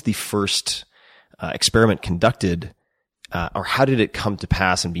the first experiment conducted, or how did it come to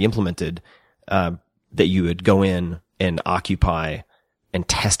pass and be implemented, that you would go in and occupy and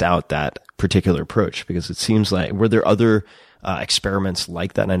test out that particular approach? Because it seems like, were there other experiments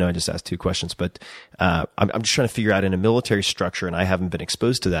like that? And I know I just asked 2 questions, but I'm just trying to figure out, in a military structure, and I haven't been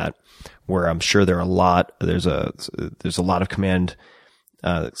exposed to that, where I'm sure there's a lot of command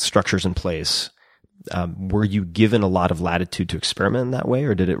structures in place. Were you given a lot of latitude to experiment in that way,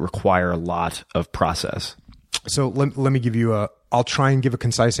 or did it require a lot of process? So let me give you I'll try and give a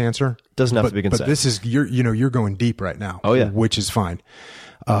concise answer. Doesn't have to be concise. But this is, you're going deep right now. Oh yeah. Which is fine.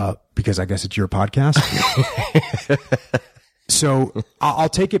 Because I guess it's your podcast. So I'll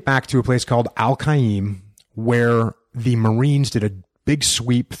take it back to a place called Al-Qaim, where the Marines did a big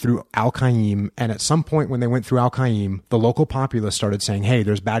sweep through Al-Qaim. And at some point when they went through Al-Qaim, the local populace started saying, hey,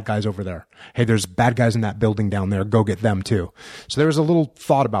 there's bad guys over there. Hey, there's bad guys in that building down there. Go get them too. So there was a little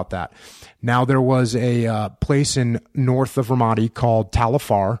thought about that. Now there was a place in north of Ramadi called Tal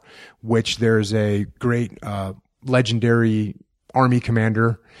Afar, which there's a great legendary army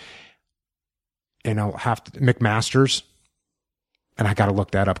commander, and McMaster's. And I got to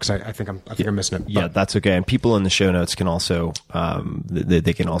look that up because I think I'm missing it. Yeah, that's okay. And people in the show notes can also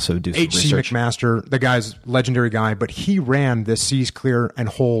they can also do some H.C. research. McMaster, the guy's legendary guy, but he ran this seize, clear, and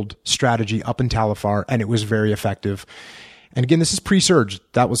hold strategy up in Tal Afar, and it was very effective. And again, this is pre-surge.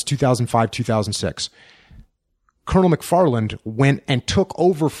 That was 2005, 2006. Colonel McFarland went and took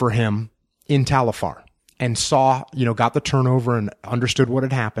over for him in Tal Afar and saw, got the turnover and understood what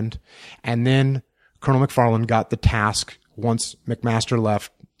had happened. And then Colonel McFarland got the task once McMaster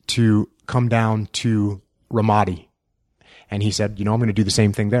left to come down to Ramadi. And he said, I'm going to do the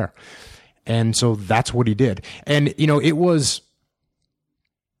same thing there. And so that's what he did. And, it was,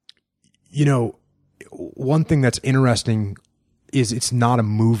 one thing that's interesting is it's not a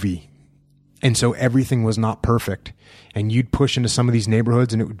movie. And so everything was not perfect. And you'd push into some of these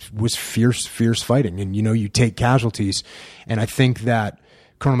neighborhoods and it was fierce fighting. And, you take casualties. And I think that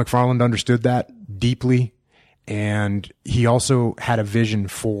Colonel McFarland understood that deeply. And he also had a vision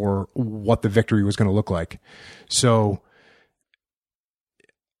for what the victory was going to look like. So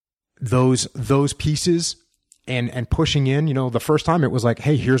those pieces and pushing in, the first time it was like,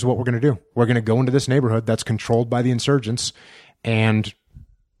 hey, here's what we're going to do. We're going to go into this neighborhood that's controlled by the insurgents and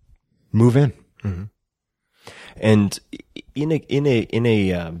move in. Mm-hmm. And in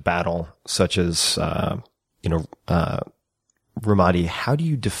a battle such as, Ramadi, how do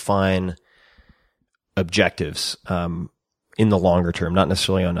you define objectives, in the longer term, not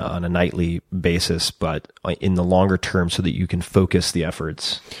necessarily on a nightly basis, but in the longer term so that you can focus the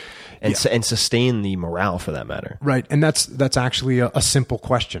efforts and sustain the morale for that matter? Right. And that's actually a simple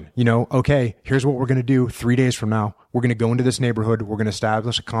question. Okay, here's what we're going to do 3 days from now. We're going to go into this neighborhood. We're going to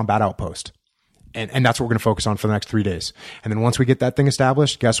establish a combat outpost. And that's what we're going to focus on for the next 3 days. And then once we get that thing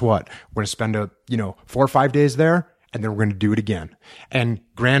established, guess what? We're going to spend 4 or 5 days there. And then we're going to do it again. And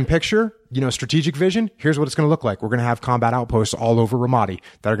grand picture, strategic vision, here's what it's going to look like. We're going to have combat outposts all over Ramadi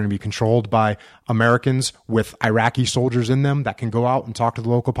that are going to be controlled by Americans with Iraqi soldiers in them that can go out and talk to the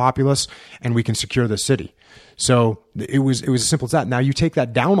local populace, and we can secure the city. So it was as simple as that. Now you take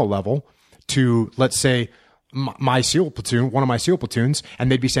that down a level to, let's say, my SEAL platoon, one of my SEAL platoons, and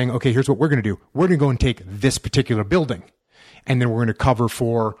they'd be saying, okay, here's what we're going to do. We're going to go and take this particular building, and then we're going to cover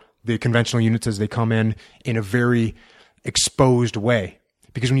for the conventional units as they come in a very exposed way.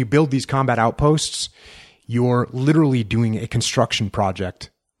 Because when you build these combat outposts, you're literally doing a construction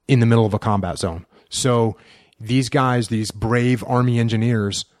project in the middle of a combat zone. So these guys, these brave Army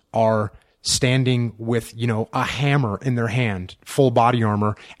engineers, are standing with, a hammer in their hand, full body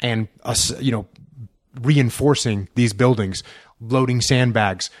armor, and, reinforcing these buildings, loading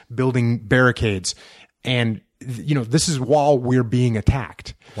sandbags, building barricades. And this is while we're being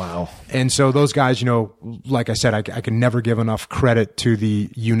attacked. Wow. And so those guys, like I said, I can never give enough credit to the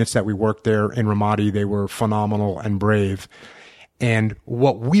units that we worked there in Ramadi. They were phenomenal and brave. And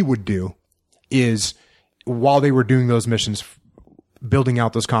what we would do is, while they were doing those missions, building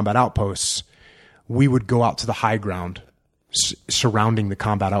out those combat outposts, we would go out to the high ground surrounding the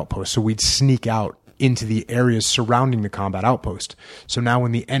combat outpost. So we'd sneak out into the areas surrounding the combat outpost. So now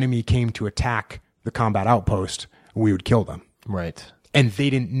when the enemy came to attack the combat outpost, we would kill them. Right. And they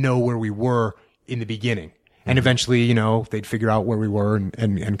didn't know where we were in the beginning. And eventually, they'd figure out where we were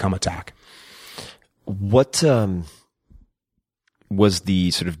and come attack. What was the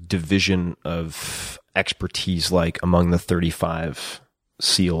sort of division of expertise like among the 35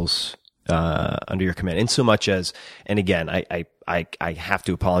 SEALs under your command? In so much as, and again, I have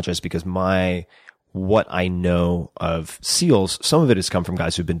to apologize because what I know of SEALs, some of it has come from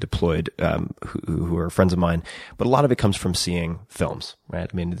guys who've been deployed, who are friends of mine, but a lot of it comes from seeing films, right?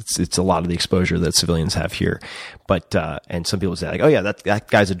 I mean, it's a lot of the exposure that civilians have here. But, and some people say like, oh yeah, that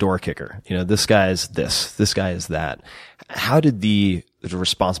guy's a door kicker. This guy is this guy is that. How did the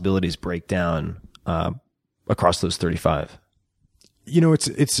responsibilities break down, across those 35?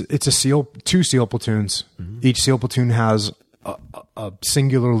 It's a SEAL, 2 SEAL platoons. Mm-hmm. Each SEAL platoon has a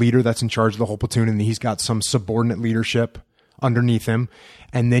singular leader that's in charge of the whole platoon, and he's got some subordinate leadership underneath him.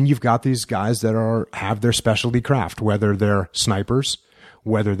 And then you've got these guys that have their specialty craft, whether they're snipers,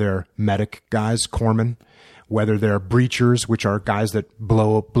 whether they're medic guys, corpsmen, whether they're breachers, which are guys that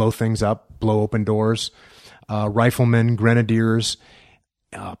blow things up, blow open doors, riflemen, grenadiers,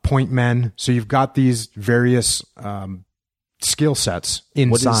 point men. So you've got these various skill sets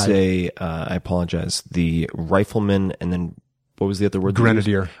inside. What is I apologize, the rifleman, and then what was the other word?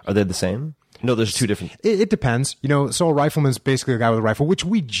 Grenadier. Are they the same? No, there's 2 different. It depends. So a rifleman's basically a guy with a rifle, which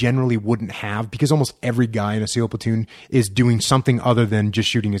we generally wouldn't have because almost every guy in a SEAL platoon is doing something other than just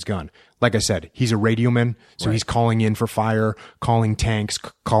shooting his gun. Like I said, he's a radioman, so right. He's calling in for fire, calling tanks,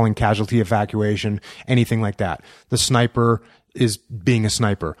 calling casualty evacuation, anything like that. The sniper is being a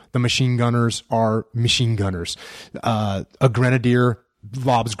sniper. The machine gunners are machine gunners. A grenadier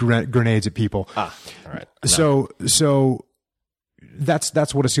lobs grenades at people. All right. So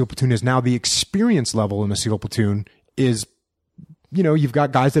that's what a SEAL platoon is. Now the experience level in a SEAL platoon is, you've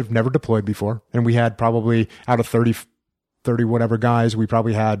got guys that have never deployed before, and we had probably out of 30 whatever guys, we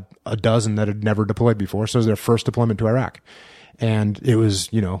probably had a dozen that had never deployed before. So it was their first deployment to Iraq. And it was,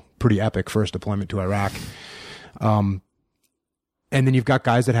 pretty epic first deployment to Iraq. And then you've got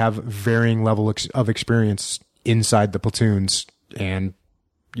guys that have varying level of experience inside the platoons. And,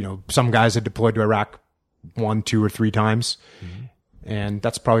 some guys had deployed to Iraq 1, 2, or 3 times. Mm-hmm. And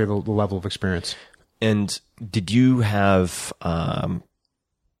that's probably the level of experience. And did you have,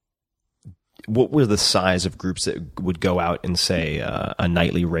 what were the size of groups that would go out and say a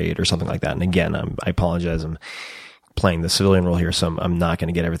nightly raid or something like that? And again, I apologize. I'm playing the civilian role here, so I'm not going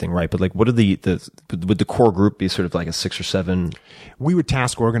to get everything right. But like, what are would the core group be sort of like a 6 or 7? We would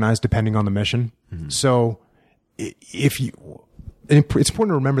task organize depending on the mission. Mm-hmm. So it's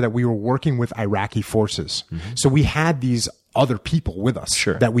important to remember that we were working with Iraqi forces. Mm-hmm. So we had these other people with us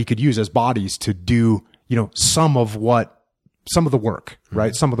that we could use as bodies to do, some of the work, mm-hmm.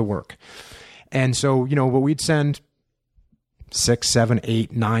 right? Some of the work. And so, but we'd send 6, 7,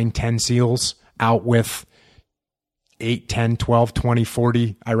 8, 9, 10 SEALs out with 8, 10, 12, 20,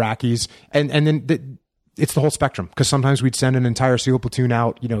 40 Iraqis. And then it's the whole spectrum, because sometimes we'd send an entire SEAL platoon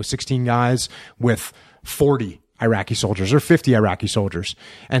out, 16 guys with 40 Iraqi soldiers or 50 Iraqi soldiers.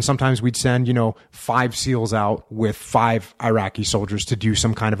 And sometimes we'd send, 5 SEALs out with 5 Iraqi soldiers to do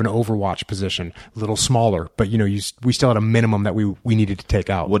some kind of an overwatch position, a little smaller, but we still had a minimum that we needed to take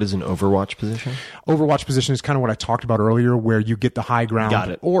out. What is an overwatch position? Overwatch position is kind of what I talked about earlier, where you get the high ground. Got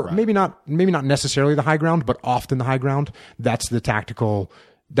it. Or right. maybe not necessarily the high ground, but often the high ground. That's the tactical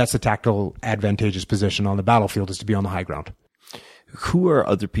advantageous position on the battlefield, is to be on the high ground. Who are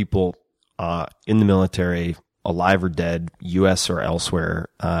other people in the military, alive or dead, U.S. or elsewhere,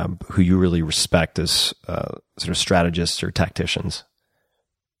 who you really respect as sort of strategists or tacticians?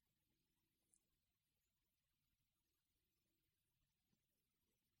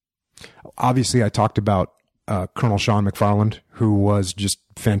 Obviously, I talked about Colonel Sean McFarland, who was just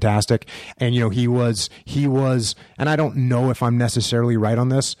fantastic. And, he was, and I don't know if I'm necessarily right on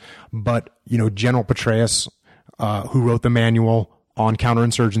this, but, General Petraeus, who wrote the manual on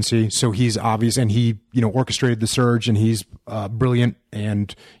counterinsurgency. So he's obvious, and he, orchestrated the surge, and he's brilliant.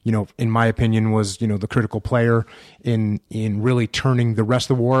 And, in my opinion, was, the critical player in really turning the rest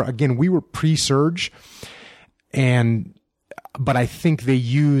of the war. Again, we were pre-surge, but I think they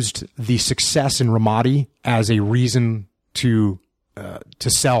used the success in Ramadi as a reason to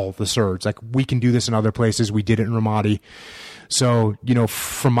sell the surge. Like, we can do this in other places. We did it in Ramadi. So,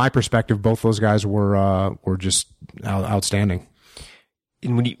 from my perspective, both those guys were just outstanding.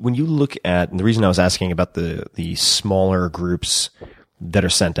 And when you look at, and the reason I was asking about the smaller groups that are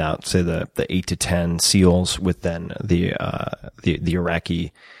sent out, say the 8 to 10 SEALs with then the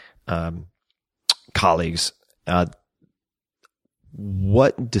Iraqi colleagues,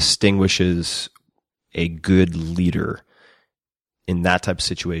 what distinguishes a good leader in that type of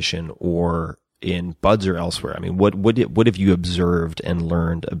situation, or in BUDS or elsewhere? I mean, what have you observed and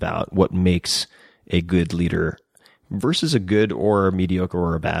learned about what makes a good leader versus a good or a mediocre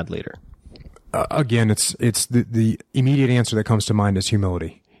or a bad leader? Again, it's the immediate answer that comes to mind is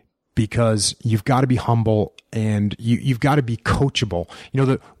humility, because you've got to be humble, and you've got to be coachable.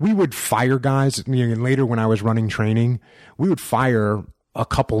 We would fire guys, and later when I was running training, we would fire a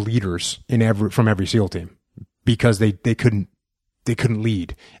couple leaders from every SEAL team because they couldn't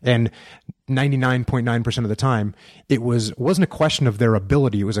lead. And 99.9% of the time, it wasn't a question of their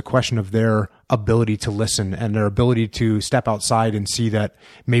ability. It was a question of their ability to listen and their ability to step outside and see that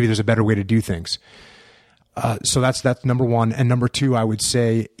maybe there's a better way to do things. So that's number one. And number two, I would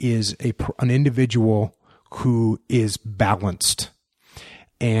say, is an individual who is balanced.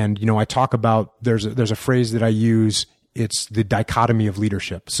 And, I talk about, there's a phrase that I use. It's the dichotomy of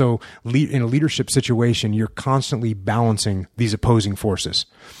leadership. So in a leadership situation, you're constantly balancing these opposing forces.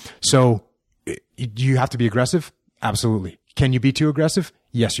 So do you have to be aggressive? Absolutely. Can you be too aggressive?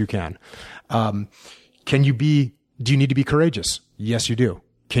 Yes, you can. Do you need to be courageous? Yes, you do.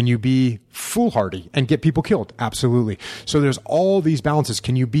 Can you be foolhardy and get people killed? Absolutely. So there's all these balances.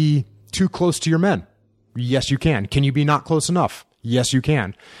 Can you be too close to your men? Yes, you can. Can you be not close enough? Yes, you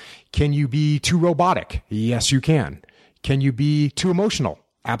can. Can you be too robotic? Yes, you can. Can you be too emotional?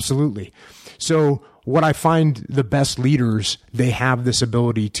 Absolutely. So what I find, the best leaders, they have this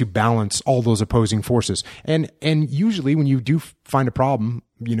ability to balance all those opposing forces. And usually when you do find a problem,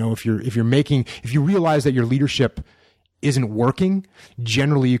 if you realize that your leadership isn't working,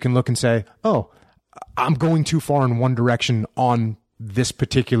 generally you can look and say, oh, I'm going too far in one direction on this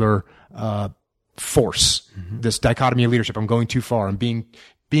particular force, this dichotomy of leadership. I'm going too far. I'm being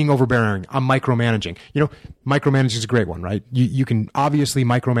overbearing. I'm micromanaging. Micromanaging is a great one, right? You can obviously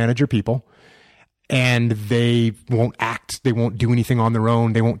micromanage your people, and they won't act. They won't do anything on their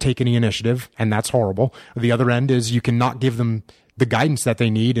own. They won't take any initiative, and that's horrible. The other end is you can not give them the guidance that they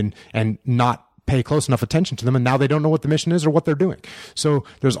need and not pay close enough attention to them, and now they don't know what the mission is or what they're doing. So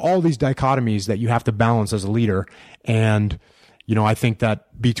there's all these dichotomies that you have to balance as a leader. And, I think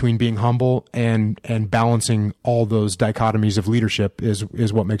that between being humble and balancing all those dichotomies of leadership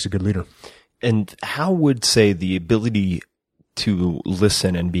is what makes a good leader. And how would, say, the ability to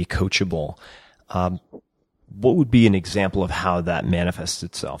listen and be coachable, what would be an example of how that manifests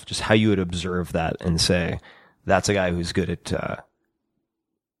itself? Just how you would observe that and say, that's a guy who's good at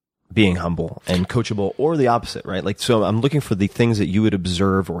being humble and coachable, or the opposite, right? Like, so I'm looking for the things that you would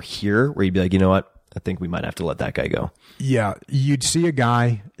observe or hear where you'd be like, you know what? I think we might have to let that guy go. Yeah. You'd see a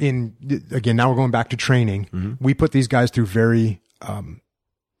guy again, now we're going back to training. Mm-hmm. We put these guys through very,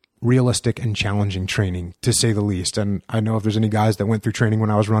 realistic and challenging training, to say the least. And I know if there's any guys that went through training when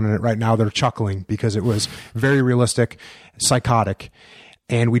I was running it right now, they're chuckling because it was very realistic, psychotic.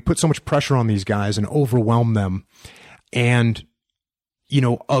 And we put so much pressure on these guys and overwhelm them. And,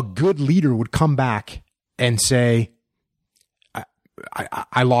 a good leader would come back and say,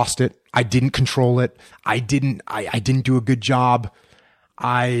 I lost it. I didn't control it. I didn't do a good job.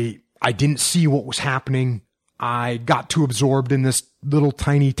 I didn't see what was happening. I got too absorbed in this little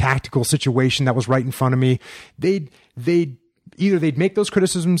tiny tactical situation that was right in front of me. They'd make those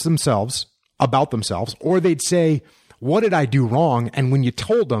criticisms about themselves, or they'd say, what did I do wrong? And when you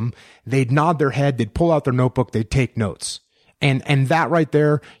told them, they'd nod their head, they'd pull out their notebook, they'd take notes. And that right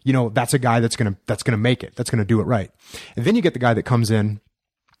there, that's a guy that's going to make it. That's going to do it right. And then you get the guy that comes in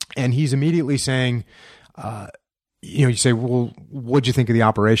and he's immediately saying, you say, well, what'd you think of the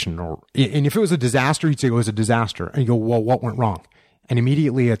operation? And if it was a disaster, you'd say it was a disaster. And you go, well, what went wrong? And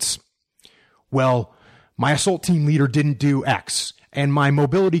immediately it's, well, my assault team leader didn't do X, and my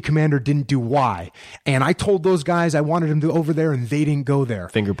mobility commander didn't do Y. And I told those guys I wanted them to go over there, and they didn't go there.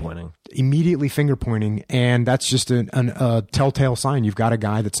 Finger pointing. Immediately finger pointing. And that's just a telltale sign. You've got a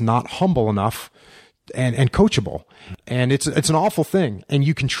guy that's not humble enough and coachable. And it's an awful thing. And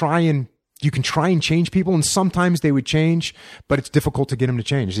you can try and change people, and sometimes they would change, but it's difficult to get them to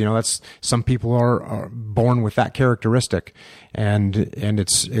change. Some people are born with that characteristic, and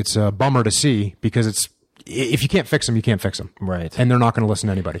it's a bummer to see, because if you can't fix them, you can't fix them. Right. And they're not going to listen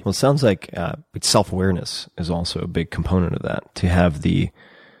to anybody. Well, it sounds like self-awareness is also a big component of that, to have the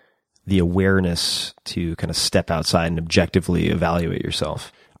awareness to kind of step outside and objectively evaluate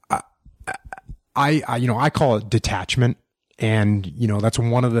yourself. I call it detachment. And, that's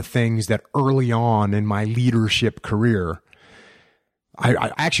one of the things that early on in my leadership career,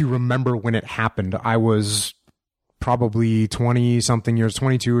 I actually remember when it happened. I was probably 20-something years,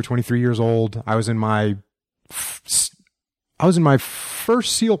 22 or 23 years old. I was in my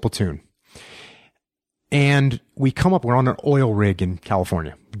first SEAL platoon. And we're on an oil rig in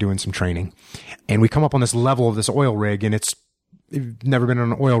California doing some training. And we come up on this level of this oil rig, and you've never been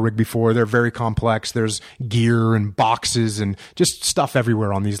on an oil rig before. They're very complex. There's gear and boxes and just stuff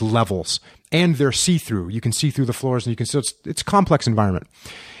everywhere on these levels. And they're see-through. You can see through the floors, and it's a complex environment.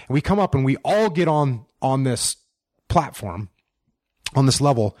 And we come up and we all get on this platform, on this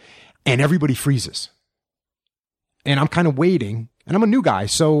level, and everybody freezes. And I'm kind of waiting, and I'm a new guy,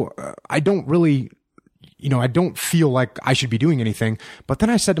 so I don't really, I don't feel like I should be doing anything. But then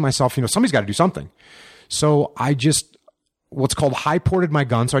I said to myself, somebody's got to do something. So I just, what's called high-ported my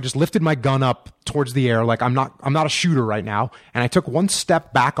gun. So I just lifted my gun up towards the air, like I'm not a shooter right now. And I took one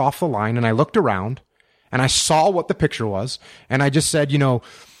step back off the line, and I looked around, and I saw what the picture was. And I just said,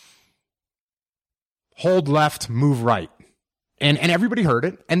 hold left, move right. And everybody heard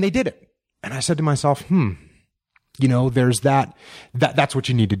it, and they did it. And I said to myself, there's that's what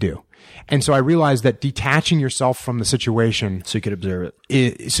you need to do. And so I realized that detaching yourself from the situation, so you could observe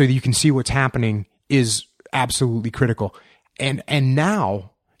it, so that you can see what's happening, is absolutely critical. And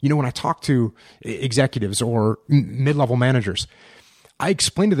now, when I talk to executives or mid-level managers, I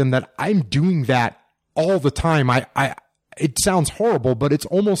explain to them that I'm doing that all the time. It sounds horrible, but it's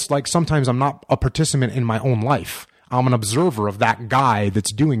almost like sometimes I'm not a participant in my own life. I'm an observer of that guy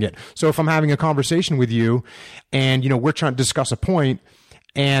that's doing it. So if I'm having a conversation with you and, we're trying to discuss a point,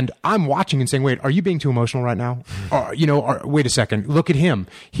 and I'm watching and saying, wait, are you being too emotional right now? Or wait a second, look at him.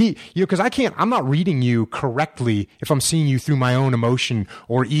 Because I'm not reading you correctly if I'm seeing you through my own emotion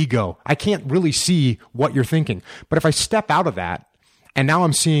or ego. I can't really see what you're thinking. But if I step out of that, and now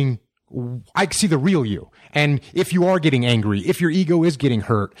I see the real you. And if you are getting angry, if your ego is getting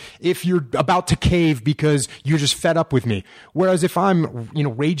hurt, if you're about to cave because you're just fed up with me. Whereas if I'm,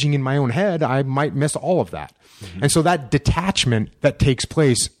 raging in my own head, I might miss all of that. Mm-hmm. And so that detachment that takes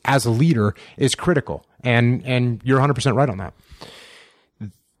place as a leader is critical. And you're 100% right on that.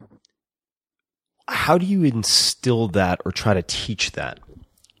 How do you instill that or try to teach that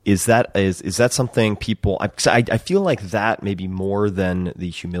Is that something people, I feel like that maybe more than the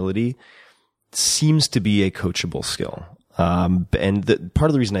humility seems to be a coachable skill. And part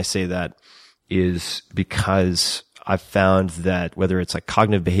of the reason I say that is because I've found that whether it's like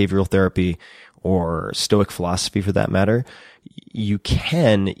cognitive behavioral therapy or Stoic philosophy for that matter, you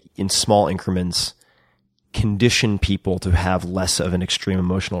can, in small increments, condition people to have less of an extreme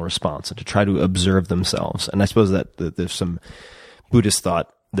emotional response and to try to observe themselves. And I suppose that there's some Buddhist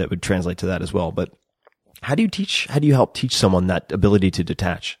thought that would translate to that as well. But how do you help teach someone that ability to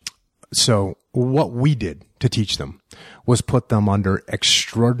detach? So what we did to teach them was put them under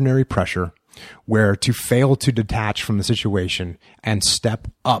extraordinary pressure where to fail to detach from the situation and step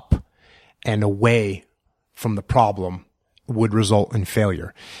up and away from the problem would result in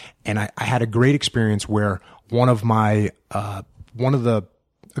failure. And I had a great experience where a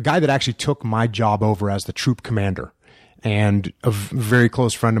guy that actually took my job over as the troop commander and a very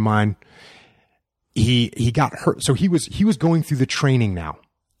close friend of mine, he got hurt. So he was going through the training now,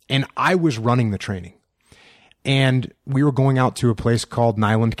 and I was running the training. And we were going out to a place called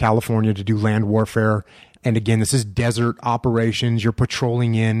Nyland, California to do land warfare. And again, this is desert operations. You're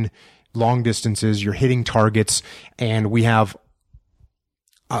patrolling in long distances, you're hitting targets, and we have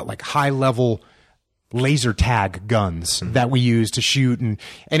like high level laser tag guns that we use to shoot. And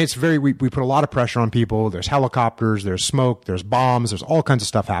it's we put a lot of pressure on people. There's helicopters, there's smoke, there's bombs, there's all kinds of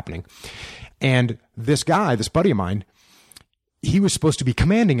stuff happening. And this guy, this buddy of mine, he was supposed to be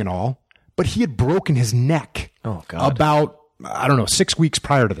commanding and all, but he had broken his neck. Oh God. About, I don't know, 6 weeks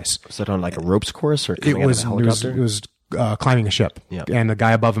prior to this. Was that on like a ropes course or it was climbing a ship, Yep. and the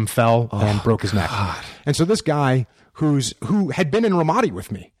guy above him fell and broke his neck. And so this guy who had been in Ramadi with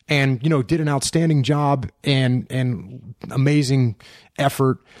me and, did an outstanding job and amazing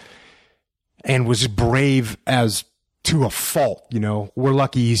effort and was brave as to a fault, we're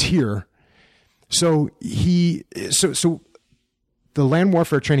lucky he's here. So so the land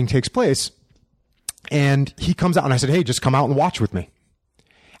warfare training takes place and he comes out and I said, hey, just come out and watch with me.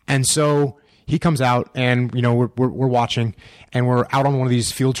 And so he comes out and, we're watching and we're out on one of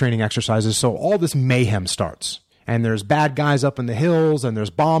these field training exercises. So all this mayhem starts and there's bad guys up in the hills and there's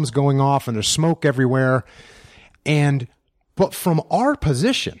bombs going off and there's smoke everywhere. But from our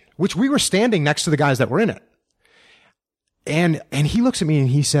position, which we were standing next to the guys that were in it. And he looks at me and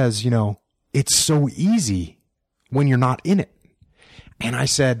he says, it's so easy when you're not in it. And I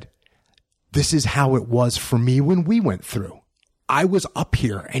said, this is how it was for me when we went through. I was up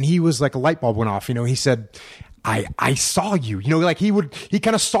here and he was like a light bulb went off. He said, I saw you, he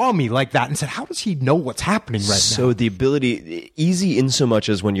kind of saw me like that and said, how does he know what's happening right now? So the ability, easy in so much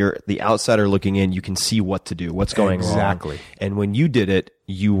as when you're the outsider looking in, you can see what to do, what's going wrong. Exactly. And when you did it,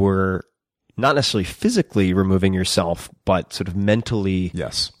 you were not necessarily physically removing yourself, but sort of mentally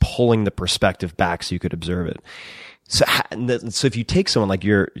pulling the perspective back so you could observe it. So if you take someone like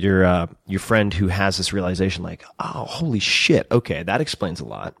your friend who has this realization like, oh, holy shit, okay, that explains a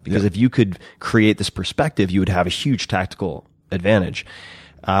lot. Because if you could create this perspective, you would have a huge tactical advantage.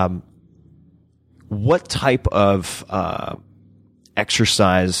 What type of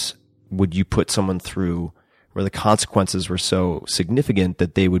exercise would you put someone through where the consequences were so significant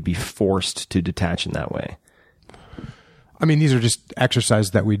that they would be forced to detach in that way? I mean, these are just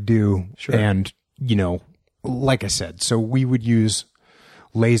exercises that we do. Sure. And, like I said, so we would use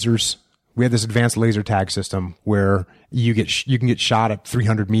lasers. We had this advanced laser tag system where you can get shot at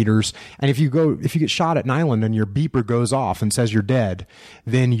 300 meters. And if you get shot at Nyland and your beeper goes off and says you're dead,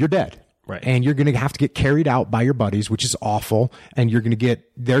 then you're dead. Right. And you're going to have to get carried out by your buddies, which is awful. And they're going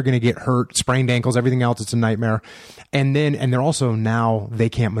to get hurt, sprained ankles, everything else. It's a nightmare. And they're also now they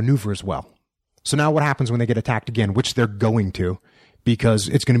can't maneuver as well. So now what happens when they get attacked again, which they're going to, because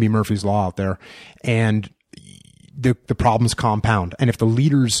it's going to be Murphy's Law out there. And the problems compound. And if the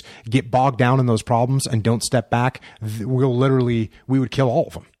leaders get bogged down in those problems and don't step back, we would kill all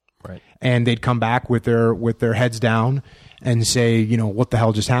of them. Right. And they'd come back with their heads down and say, what the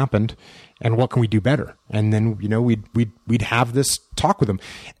hell just happened and what can we do better? And then, we'd have this talk with them.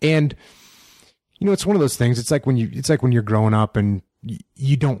 And, it's one of those things. It's like when you're growing up and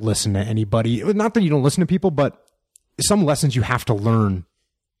you don't listen to anybody. Not that you don't listen to people, but some lessons you have to learn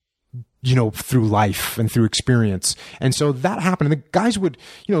through life and through experience. And so that happened. And the guys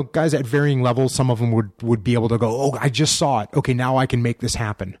guys at varying levels, some of them would be able to go, oh, I just saw it. Okay, now I can make this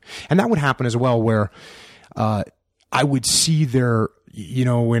happen. And that would happen as well where, I would see their,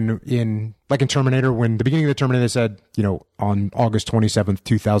 in Terminator, when the beginning of the Terminator, they said, on August 27th,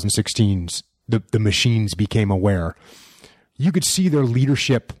 2016, the machines became aware. You could see their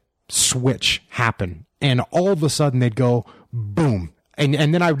leadership switch happen. And all of a sudden they'd go, boom. And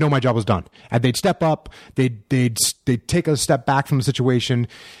then I would know my job was done. And they'd step up, they'd take a step back from the situation,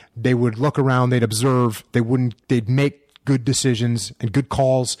 they would look around, they'd observe, they'd make good decisions and good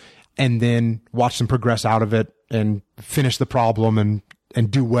calls, and then watch them progress out of it and finish the problem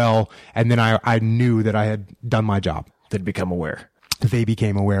and do well. And then I knew that I had done my job. They'd become aware. They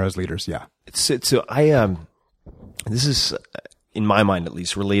became aware as leaders. Yeah. So this is, in my mind at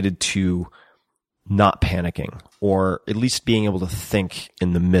least, related to not panicking, or at least being able to think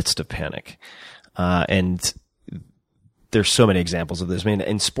in the midst of panic. And there's so many examples of this. I mean,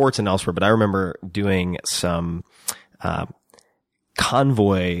 in sports and elsewhere, but I remember doing some,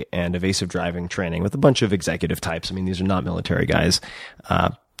 convoy and evasive driving training with a bunch of executive types. I mean, these are not military guys,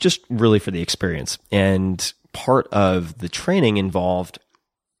 just really for the experience. And part of the training involved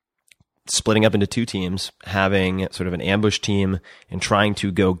splitting up into two teams, having sort of an ambush team and trying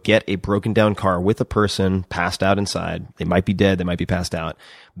to go get a broken down car with a person passed out inside. They might be dead. They might be passed out,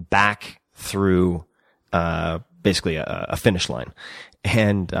 back through, basically a finish line.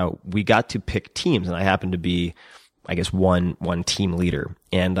 And, we got to pick teams, and I happened to be, I guess, one team leader.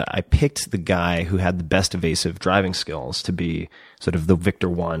 And I picked the guy who had the best evasive driving skills to be sort of the Victor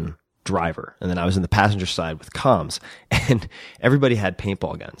 1 driver. And then I was in the passenger side with comms, and everybody had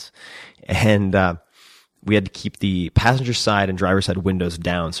paintball guns. And, we had to keep the passenger side and driver side windows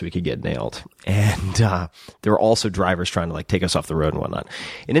down so we could get nailed. And, there were also drivers trying to like take us off the road and whatnot.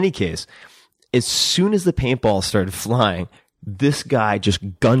 In any case, as soon as the paintball started flying, this guy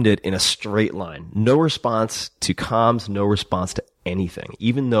just gunned it in a straight line. No response to comms, no response to anything,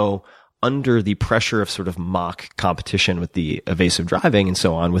 even though under the pressure of sort of mock competition with the evasive driving and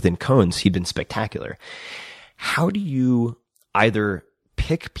so on within cones, he'd been spectacular. How do you either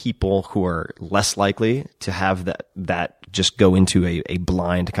pick people who are less likely to have that just go into a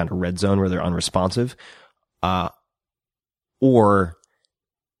blind kind of red zone where they're unresponsive, or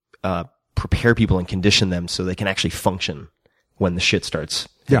prepare people and condition them so they can actually function when the shit starts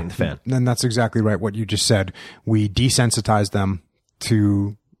hitting the fan? And that's exactly right. What you just said. We desensitize them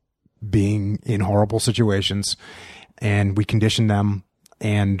to being in horrible situations, and we condition them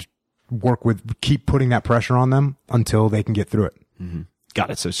and keep putting that pressure on them until they can get through it. Mm-hmm. Got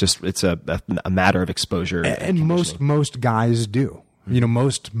it. So it's a matter of exposure. And most guys do. Mm-hmm. You know,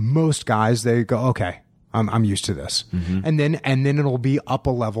 most guys, they go, okay, I'm used to this. Mm-hmm. And then it'll be up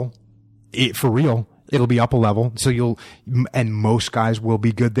a level. For real, it'll be up a level. So and most guys will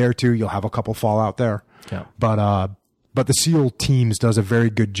be good there too. You'll have a couple fall out there. Yeah. But the SEAL teams does a very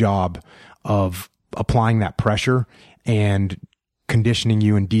good job of applying that pressure and conditioning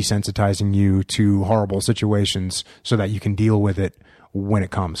you and desensitizing you to horrible situations so that you can deal with it when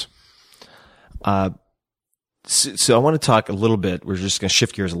it comes. So I want to talk a little bit. We're just going to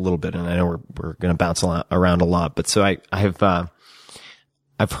shift gears a little bit, and I know we're going to bounce around a lot. But so I've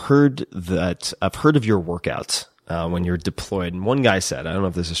heard of your workouts when you're deployed. And one guy said, I don't know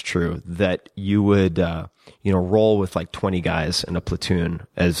if this is true, that you would roll with like 20 guys in a platoon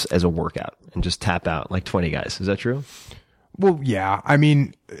as a workout and just tap out like 20 guys. Is that true? Well, yeah. I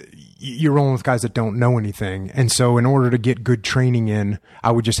mean, you're rolling with guys that don't know anything. And so in order to get good training in,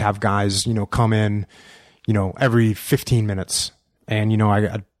 I would just have guys, come in, every 15 minutes. And,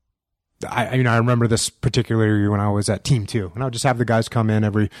 I remember this particularly when I was at Team 2. And I would just have the guys come in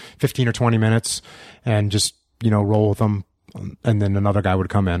every 15 or 20 minutes and just, roll with them. And then another guy would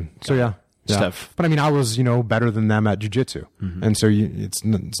come in. So, yeah. Stuff. But I mean, I was, better than them at jiu-jitsu. Mm-hmm. And so it's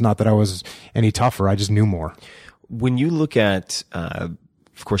not that I was any tougher. I just knew more. When you look at, of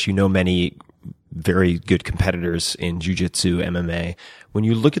course, many very good competitors in jiu-jitsu, MMA. When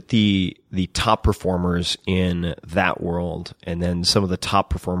you look at the top performers in that world, and then some of the top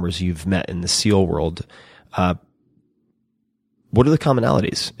performers you've met in the SEAL world, what are the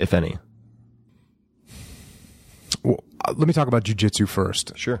commonalities, if any? Well, let me talk about jiu-jitsu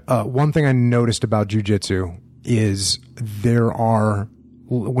first. Sure. One thing I noticed about jiu-jitsu is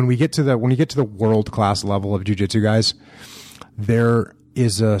when you get to the world class level of jiu-jitsu guys, there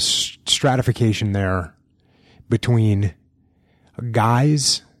is a stratification there between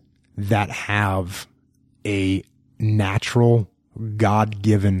guys that have a natural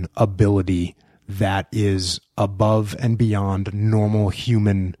God-given ability that is above and beyond normal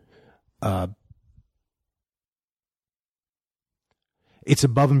human, it's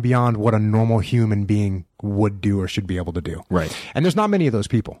above and beyond what a normal human being would do or should be able to do. Right. And there's not many of those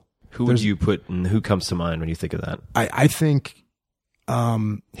people. Who would you put, and who comes to mind when you think of that? I think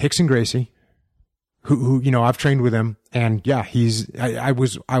Rickson Gracie, who I've trained with him, and yeah, I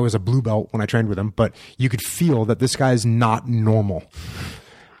was a blue belt when I trained with him, but you could feel that this guy is not normal.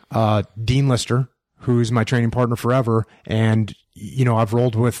 Dean Lister, who's my training partner forever, and I've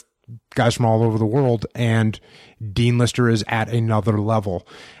rolled with guys from all over the world, and Dean Lister is at another level.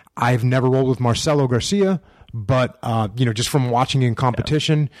 I've never rolled with Marcelo Garcia, but, just from watching in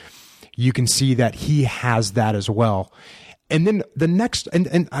competition, you can see that he has that as well. And then the next,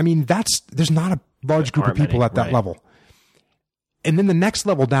 and I mean, there's not a large group of people at that level. And then the next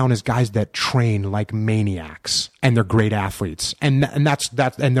level down is guys that train like maniacs, and they're great athletes. And that's,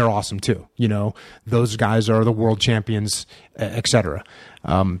 and they're awesome too. Those guys are the world champions, et cetera.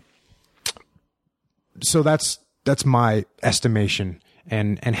 So that's my estimation.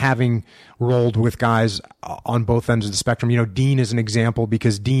 And having rolled with guys on both ends of the spectrum, Dean is an example,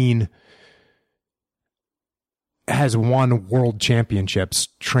 because Dean has won world championships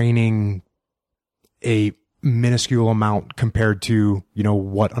training a minuscule amount compared to,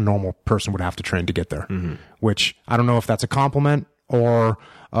 what a normal person would have to train to get there, which I don't know if that's a compliment or,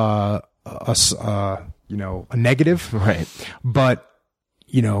 a negative. Right. But,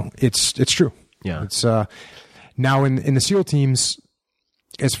 it's true. Yeah. It's, now in the SEAL teams,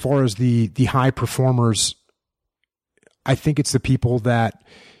 as far as the high performers, I think it's the people that,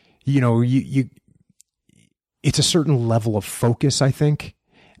 it's a certain level of focus, I think.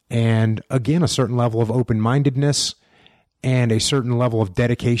 And again, a certain level of open-mindedness and a certain level of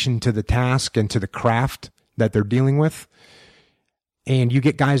dedication to the task and to the craft that they're dealing with. And you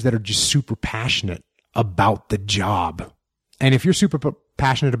get guys that are just super passionate about the job. And if you're super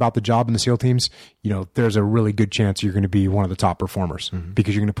passionate about the job in the SEAL teams, there's a really good chance you're going to be one of the top performers,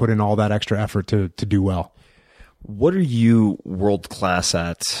 because you're going to put in all that extra effort to do well. What are you world class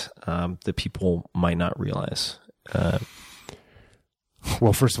at that people might not realize?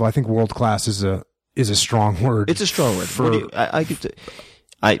 Well, first of all, I think world class is a strong word. It's a strong word. Sorry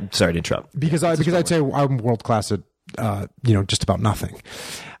to interrupt. Because I'd say I'm world class at just about nothing.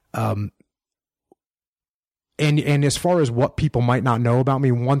 And as far as what people might not know about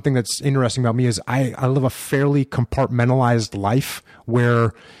me, one thing that's interesting about me is I live a fairly compartmentalized life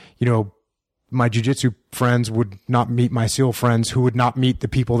where, my jiu-jitsu friends would not meet my SEAL friends, who would not meet the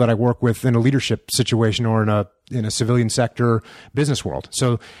people that I work with in a leadership situation or in a civilian sector business world.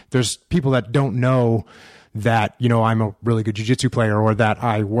 So there's people that don't know that, I'm a really good jiu-jitsu player, or that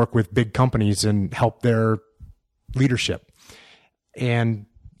I work with big companies and help their leadership. And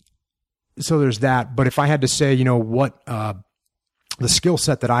so there's that. But if I had to say, what the skill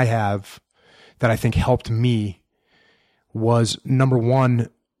set that I have that I think helped me was, number one,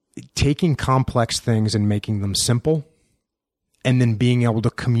 taking complex things and making them simple, and then being able to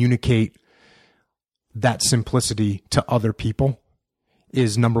communicate that simplicity to other people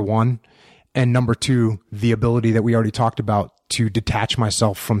is number one. And number two, the ability that we already talked about to detach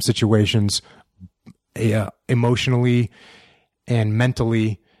myself from situations emotionally and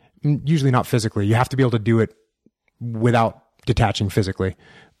mentally, usually not physically. You have to be able to do it without detaching physically.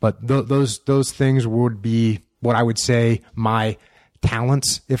 But those things would be what I would say my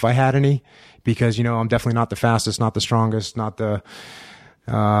talents, if I had any, because, I'm definitely not the fastest, not the strongest, not the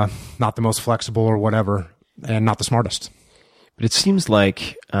most flexible or whatever, and not the smartest. But it seems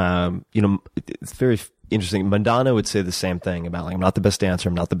like, it's very interesting. Madonna would say the same thing about, like, I'm not the best dancer,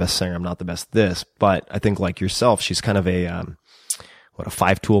 I'm not the best singer, I'm not the best this, but I think, like yourself, she's kind of a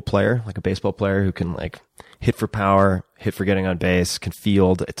 5-tool player, like a baseball player who can, like, hit for power, hit for getting on base, can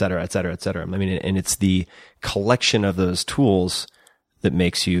field, et cetera, et cetera, et cetera. I mean, and it's the collection of those tools that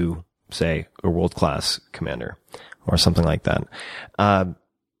makes you, say, a world-class commander or something like that.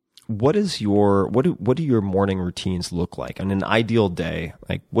 What do your morning routines look like? On an ideal day,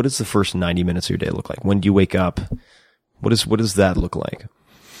 like, what does the first 90 minutes of your day look like? When do you wake up? What does that look like?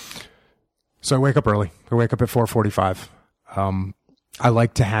 So I wake up early. I wake up at 4:45. I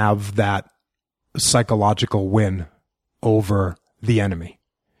like to have that psychological win over the enemy.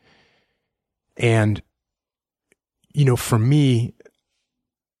 And, for me,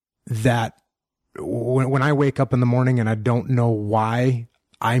 that when I wake up in the morning and I don't know why,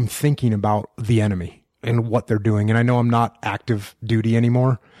 I'm thinking about the enemy and what they're doing. And I know I'm not active duty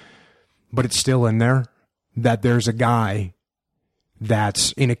anymore, but it's still in there that there's a guy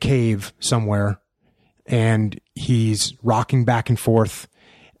that's in a cave somewhere, and he's rocking back and forth,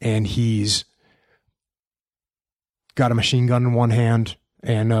 and he's got a machine gun in one hand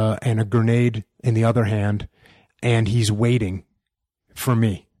and a grenade in the other hand, and he's waiting for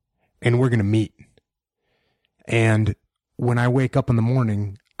me, and we're going to meet. And when I wake up in the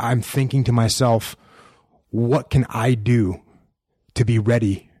morning, I'm thinking to myself, what can I do to be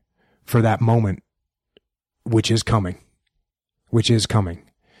ready for that moment, which is coming.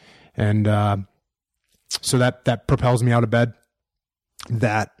 And so that propels me out of bed.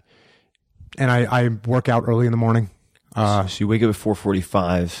 And I work out early in the morning. So you wake up at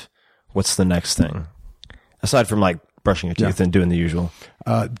 4:45. What's the next thing? Aside from like brushing your teeth and doing the usual.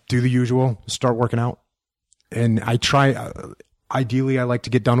 Do the usual, start working out. And I try, ideally I like to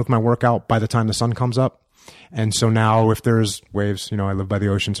get done with my workout by the time the sun comes up. And so now if there's waves, you know, I live by the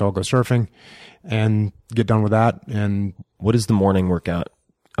ocean, so I'll go surfing and get done with that. And what is the morning workout?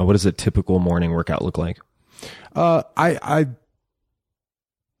 What does a typical morning workout look like? I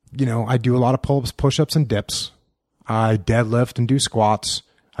do a lot of pull-ups, push-ups, and dips. I deadlift and do squats.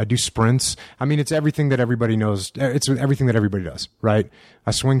 I do sprints. I mean, it's everything that everybody knows. It's everything that everybody does, right?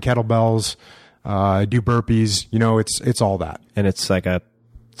 I swing kettlebells. I do burpees. You know, it's all that. And it's like a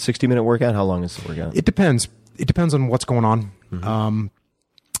 60-minute workout? How long is the workout? It depends. It depends on what's going on. Mm-hmm.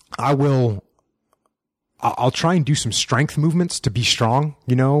 I'll try and do some strength movements to be strong,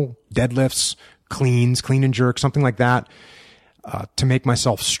 you know, deadlifts, clean and jerk, something like that, to make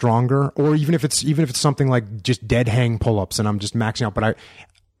myself stronger. Or even if it's something like just dead hang pull-ups and I'm just maxing out, but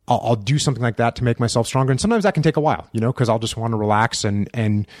I'll do something like that to make myself stronger. And sometimes that can take a while, you know, cause I'll just want to relax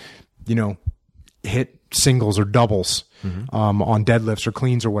and, you know, hit singles or doubles, on deadlifts or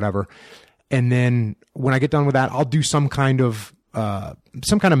cleans or whatever. And then when I get done with that, I'll do some kind of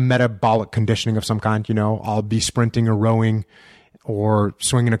metabolic conditioning of some kind. You know, I'll be sprinting or rowing or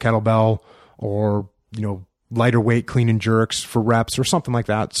swinging a kettlebell or, you know, lighter weight clean and jerks for reps or something like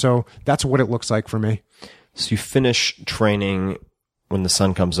that. So that's what it looks like for me. So you finish training when the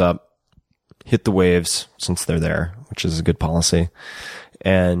sun comes up, hit the waves since they're there, which is a good policy.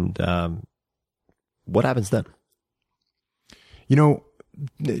 And, what happens then? You know,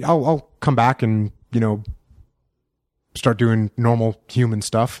 I'll come back and, you know, start doing normal human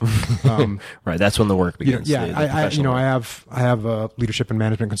stuff. Right. That's when the work begins. You know, I have a leadership and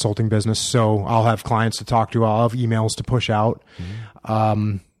management consulting business. So I'll have clients to talk to. I'll have emails to push out.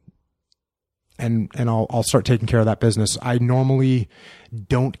 And I'll start taking care of that business. I normally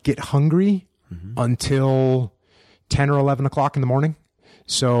don't get hungry until 10 or 11 o'clock in the morning.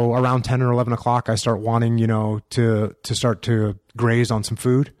 So around 10 or 11 o'clock, I start wanting, you know, to start to graze on some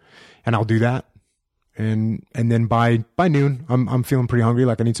food, and I'll do that. And then by noon, I'm feeling pretty hungry,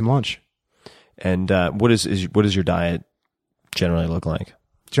 like I need some lunch. And what does your diet generally look like?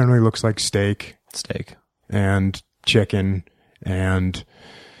 Generally looks like steak and chicken and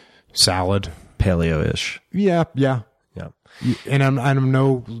salad, paleo-ish. Yeah. And I'm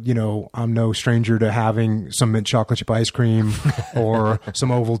no stranger to having some mint chocolate chip ice cream or some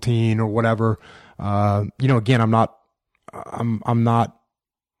Ovaltine or whatever. You know, again, I'm not,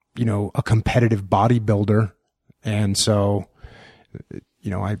 you know, a competitive bodybuilder. And so, you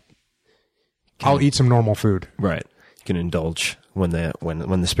know, I'll eat some normal food. Right. You can indulge when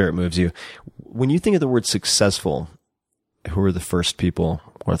the spirit moves you. When you think of the word successful, who are the first people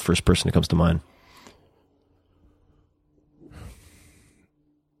or the first person that comes to mind?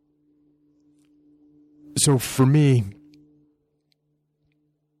 So for me,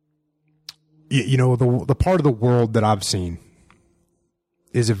 you know, the part of the world that I've seen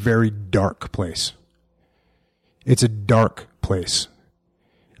is a very dark place. It's a dark place.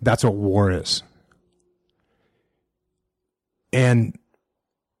 That's what war is. And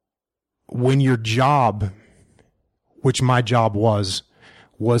when your job, which my job was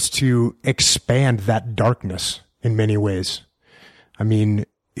to expand that darkness in many ways. I mean,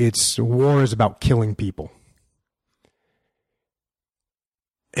 war is about killing people.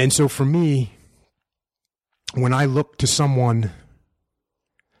 And so for me, when I look to someone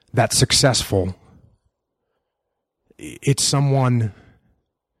that's successful, it's someone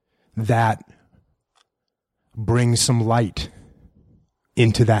that brings some light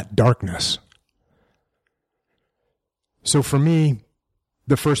into that darkness. So for me,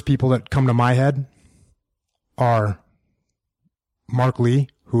 the first people that come to my head are Mark Lee,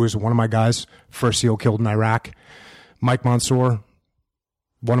 who is one of my guys, first SEAL killed in Iraq. Mike Mansour,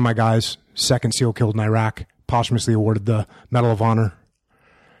 one of my guys, second SEAL killed in Iraq, posthumously awarded the Medal of Honor.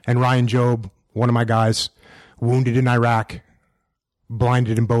 And Ryan Jobe, one of my guys, wounded in Iraq,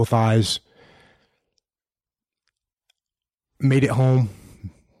 blinded in both eyes, made it home,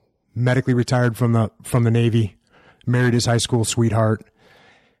 medically retired from the Navy, married his high school sweetheart,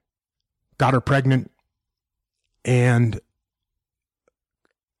 got her pregnant, and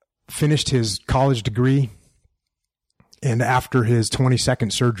finished his college degree. And after his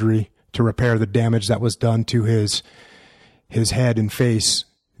 22nd surgery to repair the damage that was done to his head and face,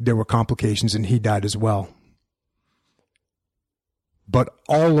 there were complications and he died as well. But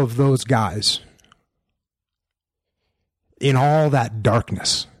all of those guys, in all that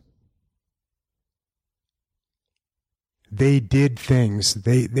darkness, they did things.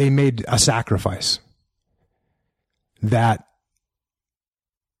 They made a sacrifice. that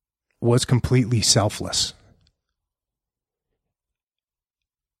was completely selfless.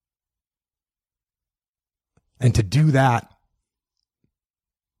 And to do that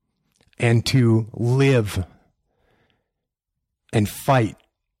and to live and fight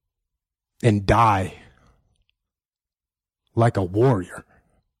and die like a warrior,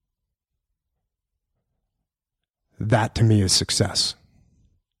 that to me is success.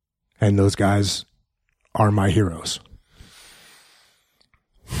 And those guys are my heroes.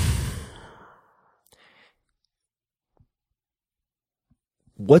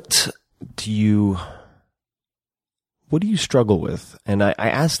 What do you struggle with? And I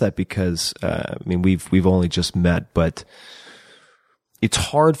ask that because, we've only just met, but it's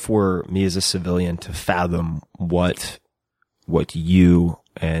hard for me as a civilian to fathom what you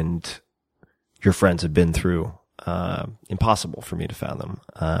and your friends have been through. Impossible for me to fathom.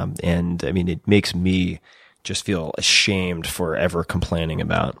 It makes me just feel ashamed for ever complaining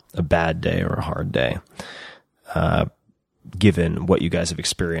about a bad day or a hard day, given what you guys have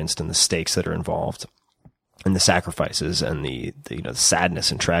experienced and the stakes that are involved and the sacrifices and the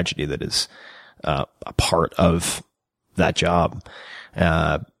sadness and tragedy that is a part of that job.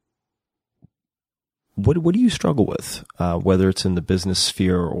 What do you struggle with, whether it's in the business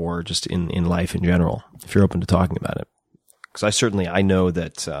sphere or just in life in general, if you're open to talking about it? Because I know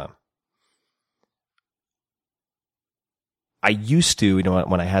that I used to,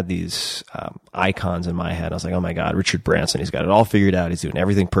 when I had these icons in my head, I was like, oh my God, Richard Branson, he's got it all figured out. He's doing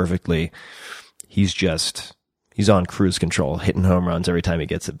everything perfectly. He's on cruise control, hitting home runs every time he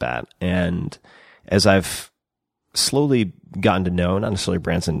gets at bat. And as I've slowly gotten to know, not necessarily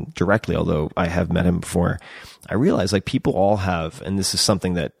Branson directly, although I have met him before, I realize people all have, and this is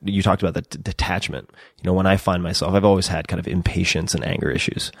something that you talked about, the detachment. When I find myself, I've always had kind of impatience and anger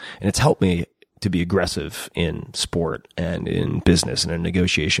issues, and it's helped me to be aggressive in sport and in business and in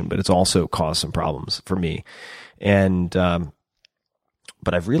negotiation, but it's also caused some problems for me. And,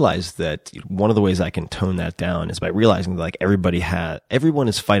 but I've realized that one of the ways I can tone that down is by realizing that everyone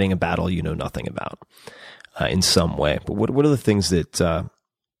is fighting a battle you know nothing about. In some way. But what are the things that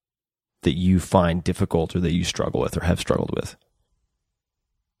that you find difficult or that you struggle with or have struggled with?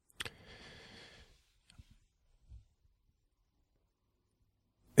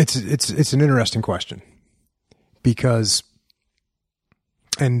 It's an interesting question, because,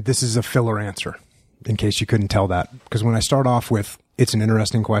 and this is a filler answer in case you couldn't tell that, because when I start off with it's an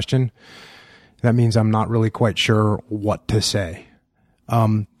interesting question, that means I'm not really quite sure what to say.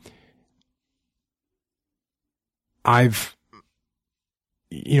 I've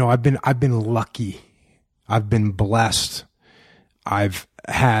been lucky. I've been blessed. I've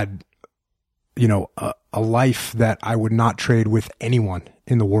had, a life that I would not trade with anyone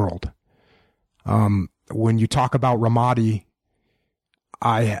in the world. When you talk about Ramadi,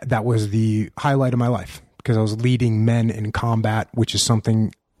 that was the highlight of my life, because I was leading men in combat, which was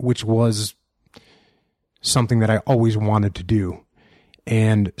something that I always wanted to do.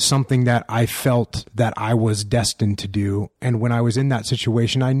 And something that I felt that I was destined to do. And when I was in that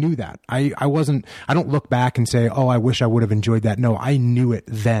situation, I knew that. I don't look back and say, oh, I wish I would have enjoyed that. No, I knew it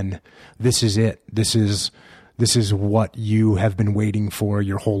then. This is it. This is what you have been waiting for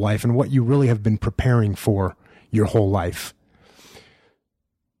your whole life, and what you really have been preparing for your whole life.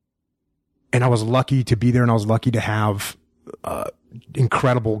 And I was lucky to be there, and I was lucky to have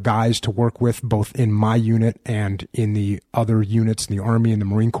incredible guys to work with, both in my unit and in the other units in the Army and the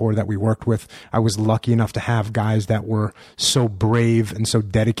Marine Corps that we worked with. I was lucky enough to have guys that were so brave and so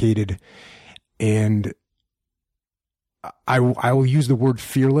dedicated. And I will use the word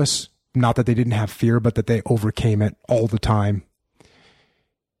fearless, not that they didn't have fear, but that they overcame it all the time.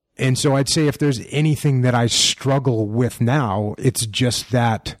 And so I'd say if there's anything that I struggle with now, it's just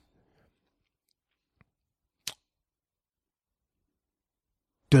that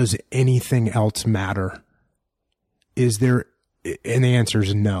does anything else matter? Is there, and the answer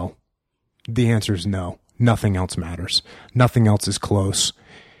is no. The answer is no. Nothing else matters. Nothing else is close.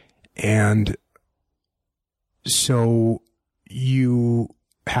 And so you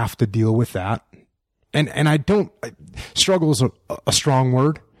have to deal with that. And struggle is a strong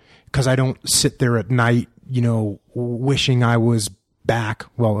word, because I don't sit there at night, wishing I was back.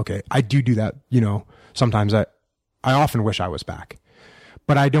 Well, okay, I do that, sometimes I often wish I was back.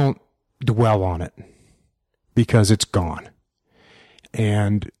 But I don't dwell on it, because it's gone.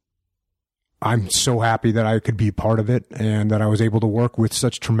 And I'm so happy that I could be part of it, and that I was able to work with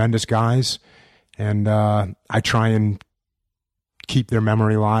such tremendous guys. And I try and keep their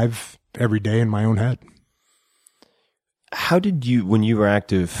memory alive every day in my own head. How did you, when you were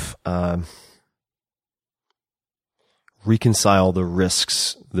active, reconcile the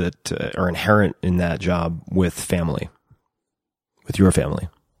risks that are inherent in that job with family, with your family?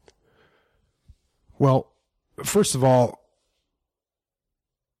 Well, first of all,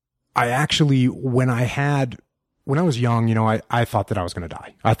 I actually, when I was young, you know, I thought that I was going to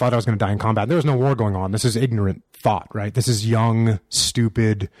die. I thought I was going to die in combat. There was no war going on. This is ignorant thought, right? This is young,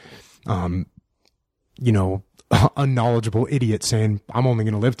 stupid, you know, unknowledgeable idiot saying, I'm only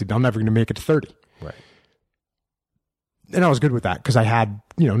going to live I'm never going to make it to 30. Right. And I was good with that because I had,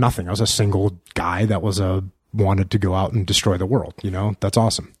 you know, nothing. I was a single guy that wanted to go out and destroy the world. You know, that's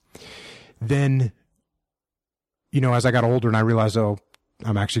awesome. Then, you know, as I got older and I realized, oh,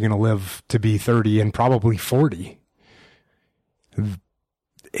 I'm actually going to live to be 30 and probably 40.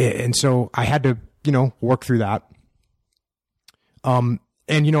 And so I had to, you know, work through that. And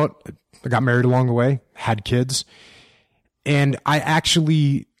you know what? I got married along the way, had kids. And I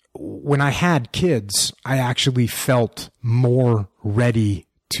actually, when I had kids, I actually felt more ready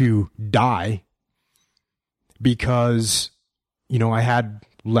to die because, you know, I had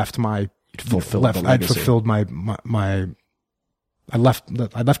left I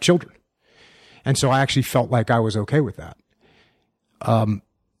left children. And so I actually felt like I was okay with that.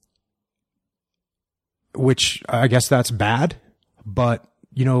 Which I guess that's bad, but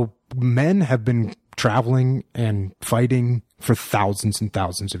you know, men have been traveling and fighting for thousands and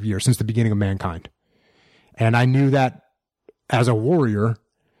thousands of years since the beginning of mankind. And I knew that as a warrior,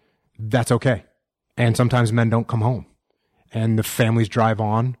 that's okay. And sometimes men don't come home and the families drive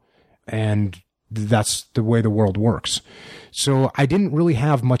on, and that's the way the world works. So I didn't really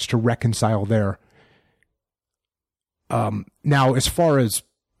have much to reconcile there. Now, as far as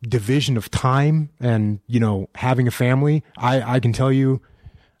division of time and, you know, having a family, I can tell you,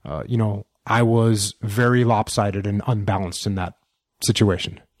 you know, I was very lopsided and unbalanced in that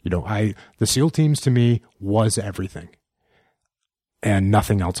situation. You know, the SEAL teams to me was everything and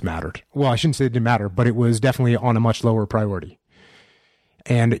nothing else mattered. Well, I shouldn't say it didn't matter, but it was definitely on a much lower priority.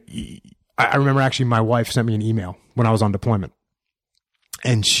 And I remember actually my wife sent me an email when I was on deployment,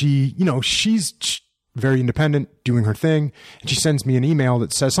 and she, you know, she's very independent, doing her thing. And she sends me an email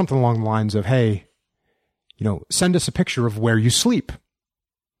that says something along the lines of, hey, you know, send us a picture of where you sleep.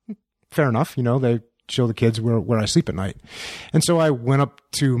 Fair enough. You know, they show the kids where I sleep at night. And so I went up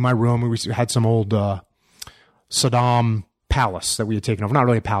to my room, and we had some old, Saddam palace that we had taken over. Not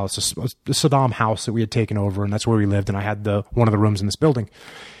really a palace, a Saddam house that we had taken over. And that's where we lived. And I had one of the rooms in this building.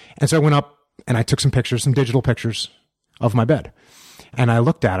 And so I went up and I took some pictures, some digital pictures of my bed. And I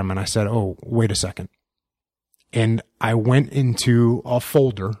looked at them and I said, oh, wait a second. And I went into a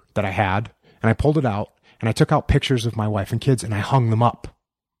folder that I had and I pulled it out and I took out pictures of my wife and kids and I hung them up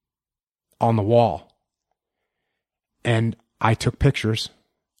on the wall. And I took pictures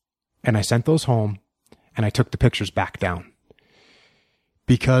and I sent those home and I took the pictures back down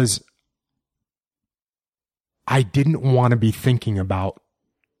because I didn't want to be thinking about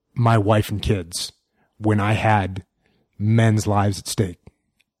my wife and kids when I had men's lives at stake.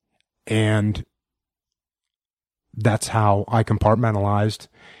 And that's how I compartmentalized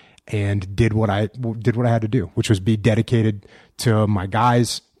and did what I had to do, which was be dedicated to my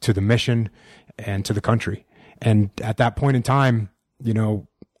guys, to the mission, and to the country. And at that point in time, you know,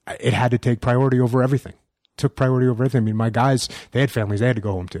 it had to take priority over everything. Took priority over everything. I mean, my guys, they had families they had to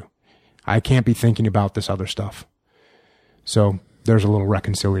go home to. I can't be thinking about this other stuff. So there's a little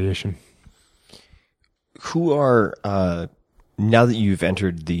reconciliation. Who are, now that you've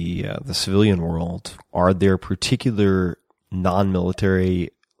entered the civilian world, are there particular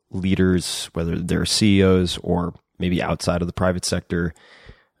non-military leaders, whether they're CEOs or maybe outside of the private sector,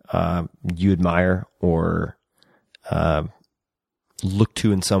 you admire or look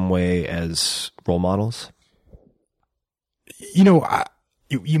to in some way as role models? You know,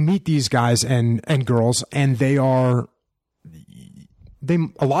 you meet these guys and girls, and a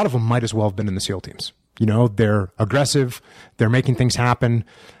lot of them might as well have been in the SEAL teams. You know, they're aggressive, they're making things happen.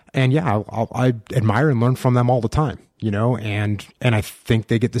 And yeah, I admire and learn from them all the time, you know, and I think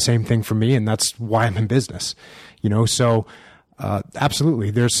they get the same thing from me, and that's why I'm in business, you know. So, absolutely.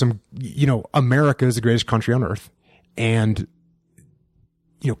 There's some, you know, America is the greatest country on earth, and,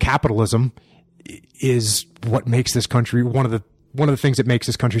 you know, capitalism is what makes this country one of the things that makes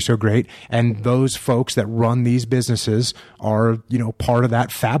this country so great. And those folks that run these businesses are, you know, part of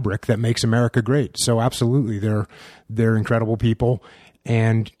that fabric that makes America great. So absolutely, they're incredible people,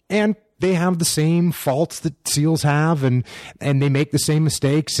 and they have the same faults that SEALs have, and they make the same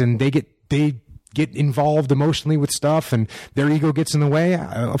mistakes, and they get involved emotionally with stuff, and their ego gets in the way.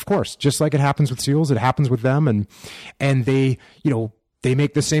 Of course, just like it happens with SEALs, it happens with them, and they, you know, they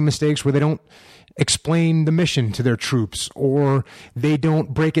make the same mistakes where they don't, explain the mission to their troops, or they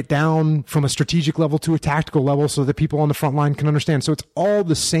don't break it down from a strategic level to a tactical level so that people on the front line can understand. So it's all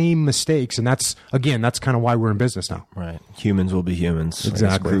the same mistakes. And that's kind of why we're in business now. Right. Humans will be humans.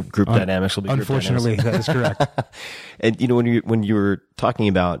 Exactly. Group dynamics will be unfortunately, group dynamics. that is correct. And, when you were talking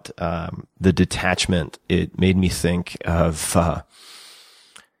about the detachment, it made me think of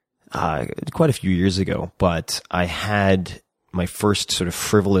quite a few years ago, but I had my first sort of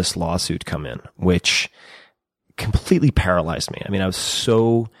frivolous lawsuit come in, which completely paralyzed me. I mean, I was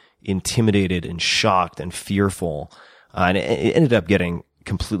so intimidated and shocked and fearful, and it ended up getting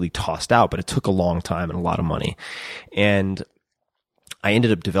completely tossed out, but it took a long time and a lot of money. And I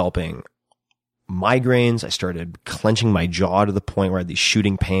ended up developing migraines. I started clenching my jaw to the point where I had these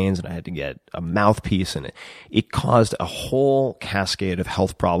shooting pains, and I had to get a mouthpiece, and it caused a whole cascade of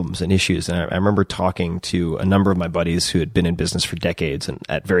health problems and issues. And I remember talking to a number of my buddies who had been in business for decades and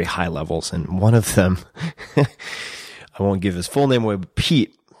at very high levels. And one of them, I won't give his full name away, but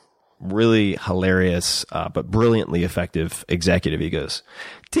Pete, really hilarious, but brilliantly effective executive. He goes,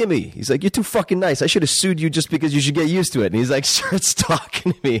 Timmy, he's like, you're too fucking nice. I should have sued you just because you should get used to it. And he's like, starts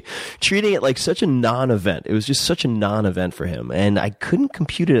talking to me, treating it like such a non-event. It was just such a non-event for him. And I couldn't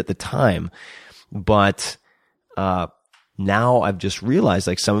compute it at the time. But, now I've just realized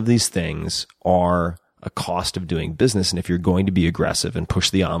like some of these things are a cost of doing business. And if you're going to be aggressive and push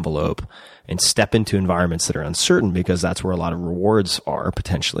the envelope and step into environments that are uncertain, because that's where a lot of rewards are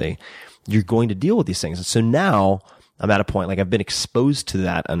potentially, you're going to deal with these things. And so now I'm at a point, like I've been exposed to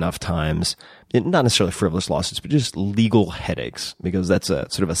that enough times, not necessarily frivolous lawsuits, but just legal headaches, because that's a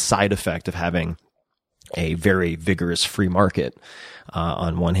sort of a side effect of having a very vigorous free market.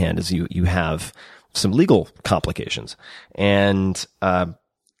 On one hand, is you have some legal complications. And,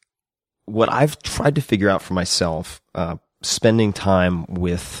 what I've tried to figure out for myself, spending time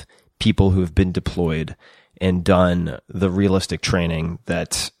with people who have been deployed and done the realistic training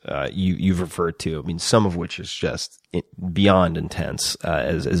that you've referred to. I mean, some of which is just beyond intense,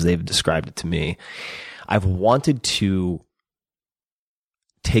 as they've described it to me. I've wanted to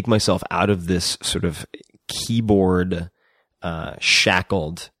take myself out of this sort of keyboard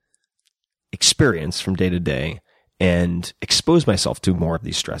shackled experience from day to day and expose myself to more of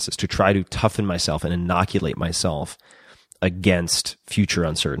these stresses, to try to toughen myself and inoculate myself against future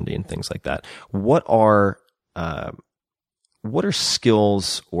uncertainty and things like that. What are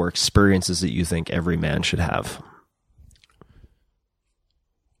skills or experiences that you think every man should have?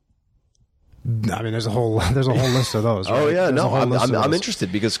 I mean, there's a whole list of those. Right? Oh yeah, there's no, I'm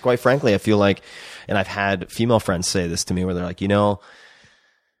interested because quite frankly, I feel like, and I've had female friends say this to me where they're like,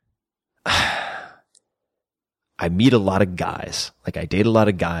 I meet a lot of guys, like I date a lot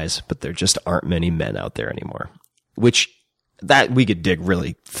of guys, but there just aren't many men out there anymore. Which that we could dig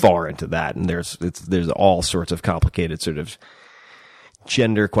really far into that, and there's all sorts of complicated sort of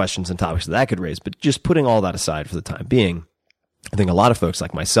gender questions and topics that could raise. But just putting all that aside for the time being, I think a lot of folks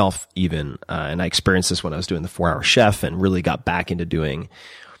like myself, even, and I experienced this when I was doing the 4-Hour Chef and really got back into doing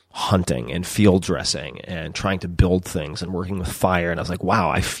hunting and field dressing and trying to build things and working with fire. And I was like, wow,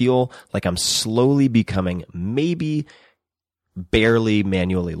 I feel like I'm slowly becoming maybe barely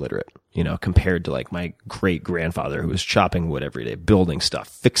manually literate, compared to like my great grandfather who was chopping wood every day, building stuff,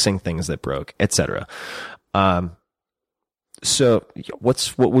 fixing things that broke, etc. So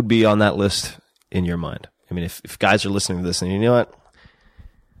what would be on that list in your mind? I mean, if guys are listening to this and you know what?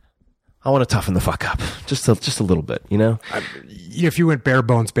 I want to toughen the fuck up just a little bit, If you went bare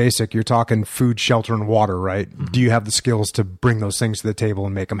bones basic, you're talking food, shelter, and water, right? Mm-hmm. Do you have the skills to bring those things to the table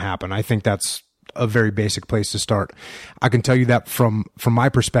and make them happen? I think that's a very basic place to start. I can tell you that from my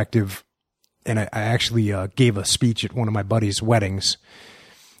perspective, and I actually gave a speech at one of my buddies' weddings,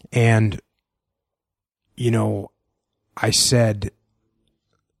 and I said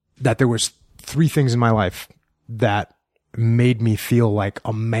that there was 3 things in my life that made me feel like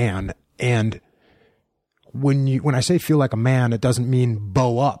a man. And when I say feel like a man, it doesn't mean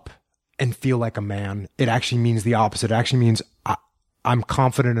bow up and feel like a man. It actually means the opposite. It actually means I'm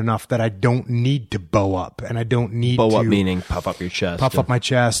confident enough that I don't need to bow up, and I don't need bow up meaning puff up your chest, puff up my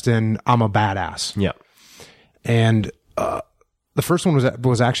chest, and I'm a badass. Yeah. And the first one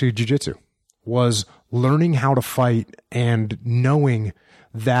was actually jiu-jitsu, was learning how to fight and knowing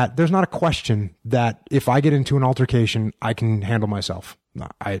that there's not a question that if I get into an altercation, I can handle myself.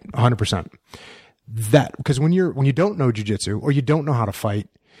 100%. That, because when you don't know jiu-jitsu or you don't know how to fight,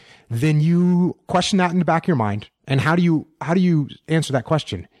 then you question that in the back of your mind. And how do you answer that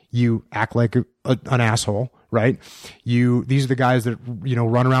question? You act like an asshole, right? These are the guys that,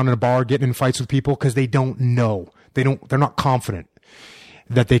 run around in a bar getting in fights with people because they don't know. They're not confident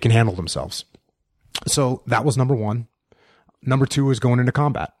that they can handle themselves. So that was number one. Number two was going into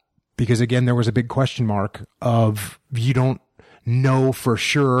combat, because again, there was a big question mark of you don't know for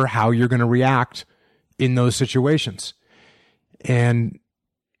sure how you're going to react in those situations. And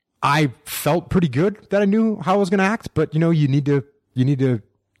I felt pretty good that I knew how I was going to act, but you need to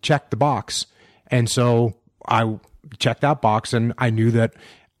check the box. And so I checked that box, and I knew that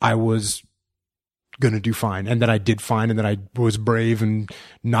I was going to do fine, and that I did fine, and that I was brave and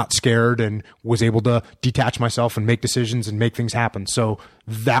not scared and was able to detach myself and make decisions and make things happen. So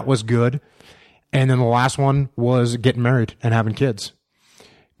that was good. And then the last one was getting married and having kids,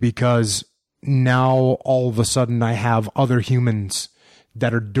 because now all of a sudden I have other humans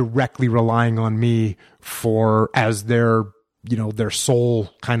that are directly relying on me as their sole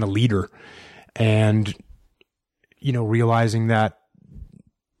kind of leader, and, realizing that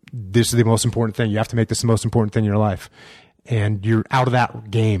this is the most important thing. You have to make this the most important thing in your life. And you're out of that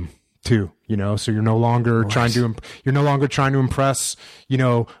game too, so you're no longer trying to impress,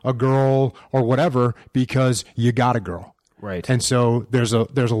 a girl or whatever, because you got a girl. Right. And so there's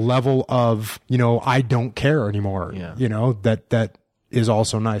a level of, I don't care anymore, that is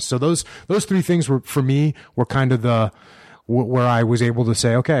also nice. So those three things were, for me, were kind of where I was able to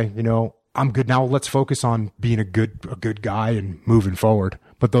say, okay, I'm good now. Let's focus on being a good guy and moving forward.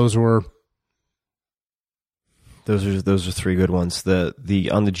 But those are three good ones. The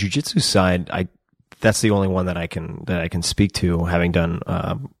on the jiu-jitsu side, that's the only one that I can speak to, having done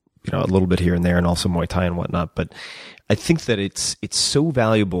a little bit here and there, and also Muay Thai and whatnot. But I think that it's so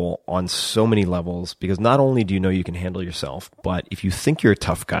valuable on so many levels, because not only do you know you can handle yourself, but if you think you're a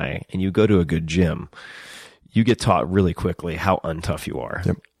tough guy and you go to a good gym, you get taught really quickly how untough you are.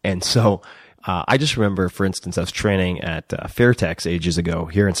 Yep. And so I just remember, for instance, I was training at Fairtex ages ago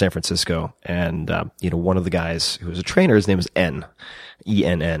here in San Francisco, and one of the guys who was a trainer, his name was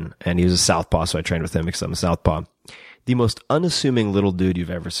E-N-N, and he was a southpaw, so I trained with him because I'm a southpaw. The most unassuming little dude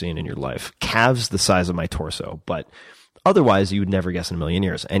you've ever seen in your life. Calves the size of my torso, but otherwise you would never guess in a million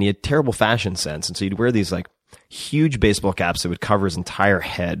years. And he had terrible fashion sense, and so he'd wear these huge baseball caps that would cover his entire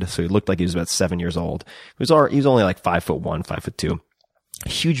head, so he looked like he was about 7 years old. He was only like 5'1", 5'2".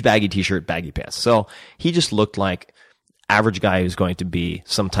 Huge baggy t-shirt, baggy pants. So he just looked like average guy who's going to be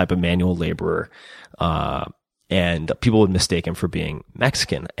some type of manual laborer. And people would mistake him for being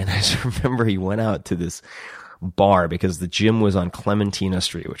Mexican. And I just remember he went out to this bar, because the gym was on Clementina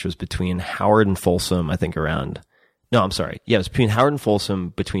Street, which was between Howard and Folsom, I think it was between Howard and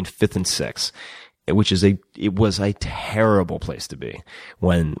Folsom, between 5th and 6th, which is it was a terrible place to be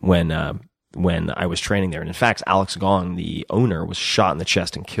when I was training there. And in fact, Alex Gong, the owner, was shot in the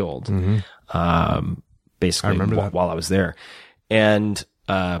chest and killed, basically while I was there. And,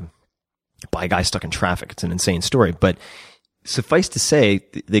 by a guy stuck in traffic. It's an insane story. But suffice to say,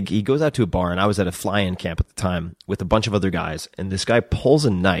 he goes out to a bar, and I was at a fly-in camp at the time with a bunch of other guys, and this guy pulls a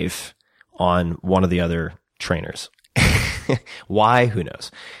knife on one of the other trainers. Why? Who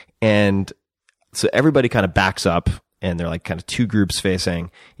knows? And so everybody kind of backs up, and they're like kind of two groups facing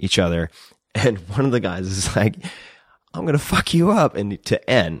each other. And one of the guys is like, I'm going to fuck you up. And to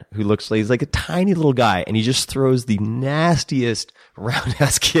N, who looks like he's like a tiny little guy, and he just throws the nastiest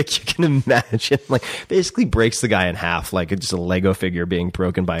roundhouse kick you can imagine. Like, basically breaks the guy in half, like just a Lego figure being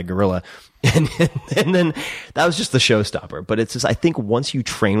broken by a gorilla. And then that was just the showstopper. But it's just, I think once you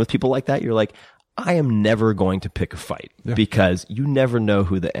train with people like that, you're like, I am never going to pick a fight, because you never know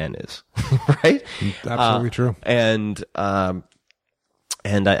who the N is, right? Absolutely true. And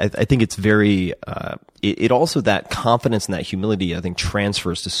I think it's very, it also, that confidence and that humility, I think,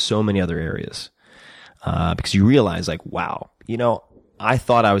 transfers to so many other areas. Because you realize, like, wow, I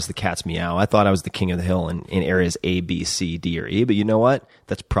thought I was the cat's meow. I thought I was the king of the hill in areas A, B, C, D, or E. But you know what?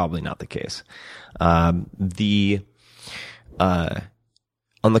 That's probably not the case.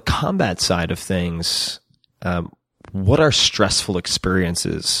 On the combat side of things, what are stressful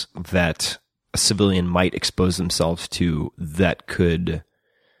experiences that a civilian might expose themselves to that could,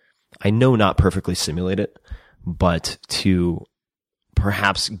 I know, not perfectly simulate it, but to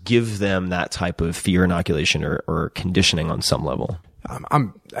perhaps give them that type of fear inoculation or conditioning on some level?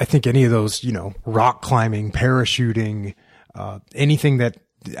 I think any of those, rock climbing, parachuting, anything that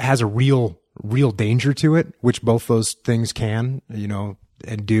has a real danger to it, which both those things can,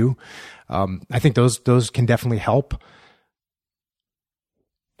 and do. I think those can definitely help.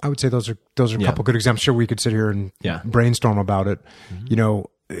 I would say those are a couple good examples. Sure, we could sit here and brainstorm about it,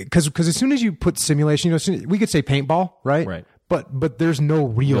 because as soon as you put simulation, we could say paintball, right? Right. But there's no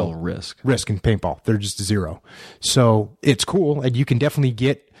real risk in paintball. They're just zero. So it's cool, and you can definitely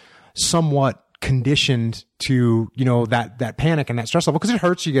get somewhat conditioned to, that panic and that stress level, because it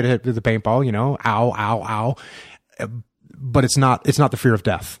hurts. You get hit with the paintball, ow, ow, ow. But it's not the fear of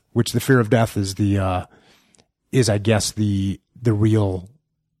death, which the fear of death is I guess the real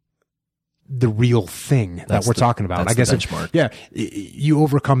thing that we're talking about. I guess benchmark. You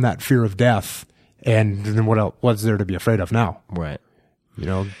overcome that fear of death, and then what else? What's there to be afraid of now? Right.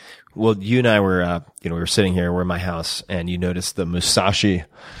 Well, you and I were, we were sitting here, we're in my house, and you noticed the Musashi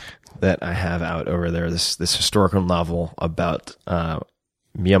that I have out over there, this historical novel about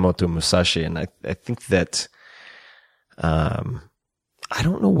Miyamoto Musashi. And I think that, I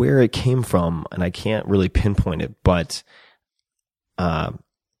don't know where it came from, and I can't really pinpoint it, but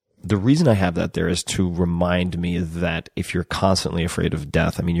the reason I have that there is to remind me that if you're constantly afraid of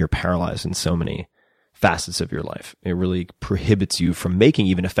death, I mean, you're paralyzed in so many facets of your life. It really prohibits you from making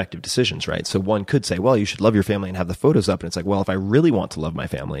even effective decisions, right? So one could say, well, you should love your family and have the photos up. And it's like, well, if I really want to love my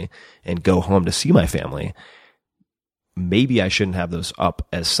family and go home to see my family, maybe I shouldn't have those up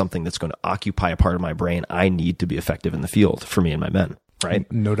as something that's going to occupy a part of my brain I need to be effective in the field for me and my men, right?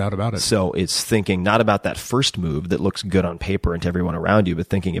 No doubt about it. So it's thinking not about that first move that looks good on paper and to everyone around you, but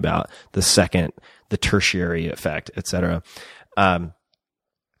thinking about the second, the tertiary effect, et cetera.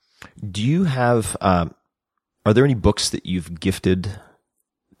 Do you have, are there any books that you've gifted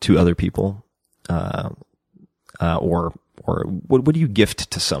to other people? Or what do you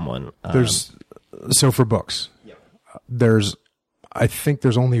gift to someone? So for books, I think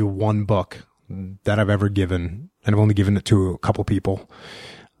there's only one book that I've ever given, and I've only given it to a couple people.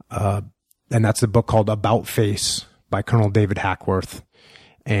 And that's a book called About Face by Colonel David Hackworth.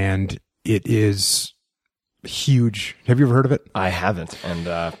 And it is huge. Have you ever heard of it? I haven't. And,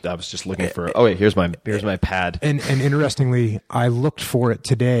 I was just looking for, oh wait, here's my pad. And interestingly, I looked for it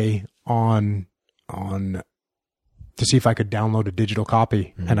today on to see if I could download a digital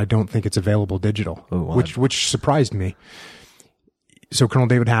copy, and I don't think it's available digital, which surprised me. So Colonel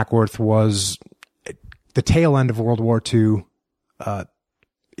David Hackworth was the tail end of World War II.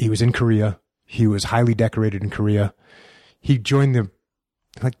 He was in Korea. He was highly decorated in Korea. He joined the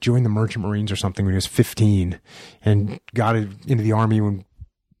Merchant Marines or something when he was 15, and got into the Army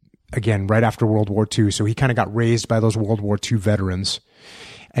right after World War II. So he kind of got raised by those World War II veterans.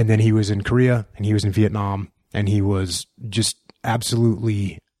 And then he was in Korea, and he was in Vietnam, and he was just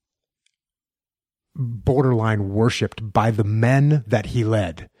absolutely borderline worshipped by the men that he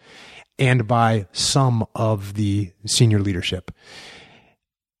led and by some of the senior leadership.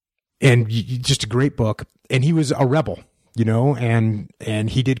 And just a great book. And he was a rebel, and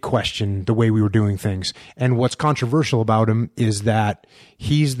he did question the way we were doing things. And what's controversial about him is that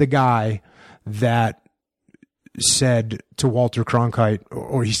he's the guy that said to Walter Cronkite,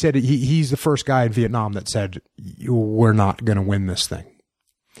 or he said he's the first guy in Vietnam that said, we're not going to win this thing.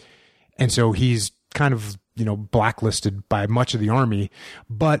 And so he's kind of, blacklisted by much of the Army.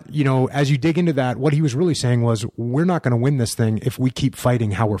 But, as you dig into that, what he was really saying was, we're not going to win this thing if we keep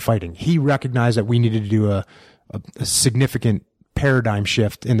fighting how we're fighting. He recognized that we needed to do a significant paradigm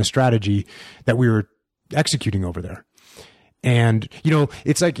shift in the strategy that we were executing over there. And,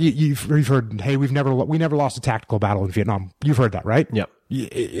 it's like you've heard, hey, we never lost a tactical battle in Vietnam. You've heard that, right? Yep.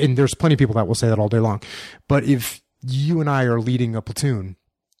 And there's plenty of people that will say that all day long. But if you and I are leading a platoon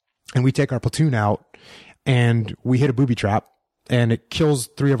and we take our platoon out and we hit a booby trap and it kills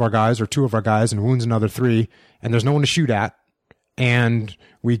 3 of our guys or 2 of our guys and wounds another 3, and there's no one to shoot at, and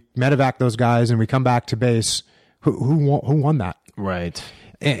we medevac those guys and we come back to base, who won that? Right.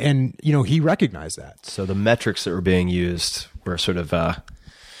 And he recognized that. So the metrics that were being used were sort of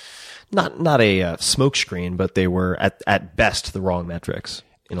not a smoke screen, but they were at best the wrong metrics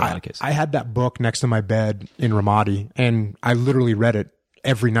in a lot of cases. I had that book next to my bed in Ramadi, and I literally read it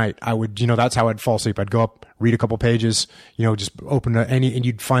every night. I would, that's how I'd fall asleep. I'd go up, read a couple pages, just open and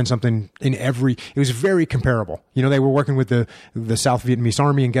you'd find something in every. It was very comparable. They were working with the South Vietnamese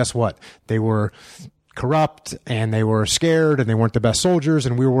Army, and guess what? They were corrupt, and they were scared, and they weren't the best soldiers.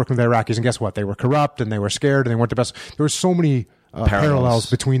 And we were working with the Iraqis, and guess what? They were corrupt, and they were scared, and they weren't the best. There were so many parallels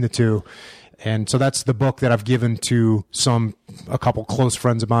between the two. And so that's the book that I've given to a couple close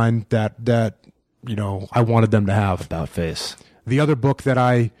friends of mine that I wanted them to have. About Face. The other book that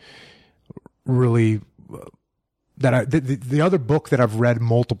the other book that I've read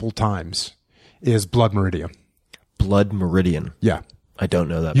multiple times is Blood Meridian. Blood Meridian. Yeah. I don't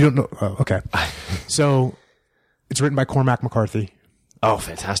know that. You don't know? Oh, okay. So it's written by Cormac McCarthy. Oh,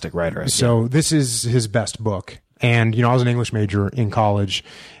 fantastic writer. So this is his best book. And, I was an English major in college.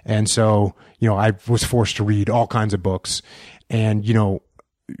 And so, I was forced to read all kinds of books. And,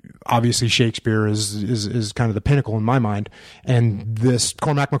 obviously Shakespeare is kind of the pinnacle in my mind. And this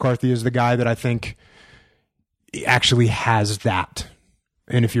Cormac McCarthy is the guy that I think actually has that.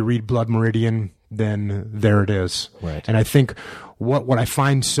 And if you read Blood Meridian, then there it is. Right. And I think what I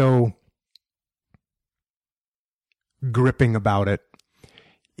find so gripping about it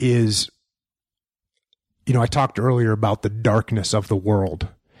is, you know, I talked earlier about the darkness of the world.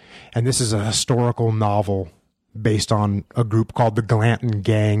 And this is a historical novel based on a group called the Gallatin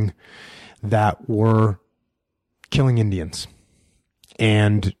Gang that were killing Indians.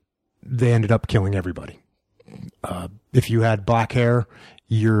 And they ended up killing everybody. If you had black hair,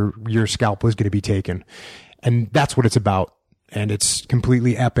 your scalp was going to be taken. And that's what it's about. And it's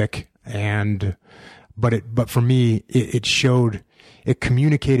completely epic. But for me, it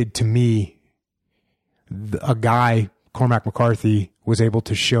communicated to me, a guy, Cormac McCarthy, was able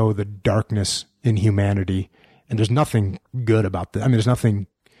to show the darkness in humanity. And there's nothing good about that. I mean, there's nothing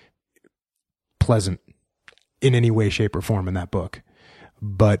pleasant in any way, shape, or form in that book.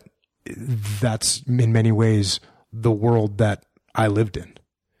 But that's in many ways the world that I lived in.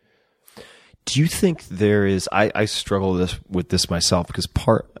 Do you think there is? I struggle with this myself, because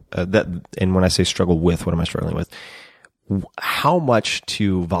and when I say struggle with, what am I struggling with? How much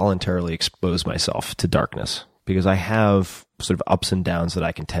to voluntarily expose myself to darkness? Because I have sort of ups and downs that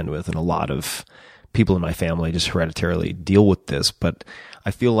I contend with, and a lot of people in my family just hereditarily deal with this. But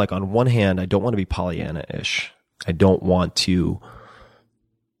I feel like on one hand, I don't want to be Pollyanna-ish. I don't want to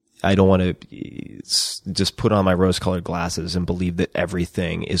just put on my rose-colored glasses and believe that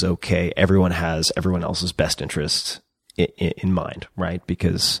everything is okay. Everyone has everyone else's best interests in mind, right?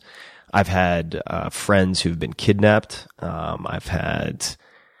 Because I've had friends who've been kidnapped. I've had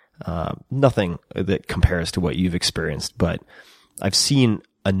nothing that compares to what you've experienced, but I've seen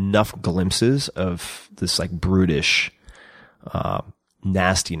enough glimpses of this like brutish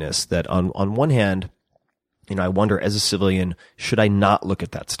nastiness that on one hand, you know, I wonder, as a civilian, should I not look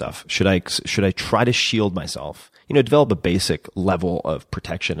at that stuff? Should I try to shield myself? You know, develop a basic level of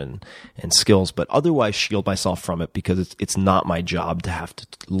protection and skills, but otherwise shield myself from it, because it's not my job to have to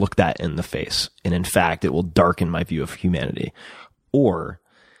look that in the face. And in fact, it will darken my view of humanity. Or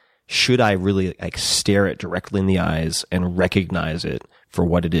should I really like stare it directly in the eyes and recognize it for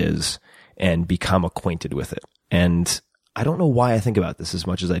what it is and become acquainted with it? And I don't know why I think about this as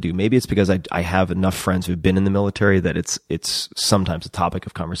much as I do. Maybe it's because I have enough friends who've been in the military that it's sometimes a topic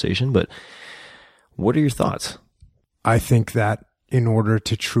of conversation. But what are your thoughts? I think that in order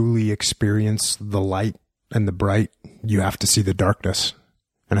to truly experience the light and the bright, you have to see the darkness.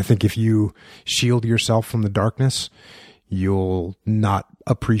 And I think if you shield yourself from the darkness, you'll not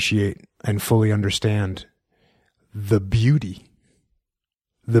appreciate and fully understand the beauty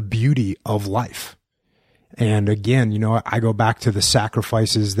of life. And again, you know, I go back to the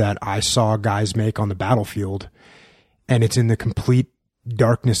sacrifices that I saw guys make on the battlefield, and it's in the complete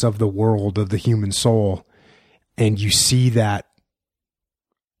darkness of the world, of the human soul. And you see that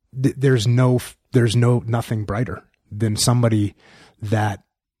there's nothing brighter than somebody that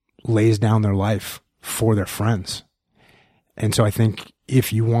lays down their life for their friends. And so I think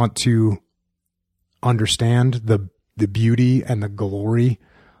if you want to understand the beauty and the glory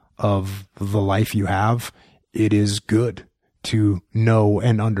of the life you have, it is good to know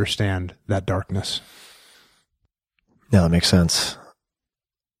and understand that darkness. Yeah, that makes sense.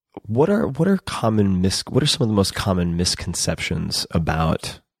 What are some of the most common misconceptions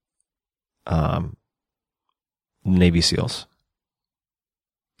about Navy SEALs?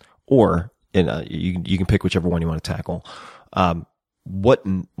 Or you can pick whichever one you want to tackle.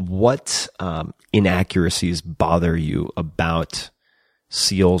 What inaccuracies bother you about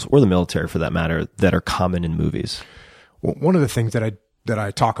SEALs, or the military for that matter, that are common in movies? Well, one of the things that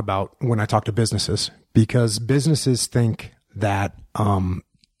I talk about when I talk to businesses, because businesses think that, you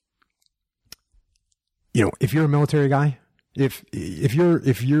know, if you're a military guy, if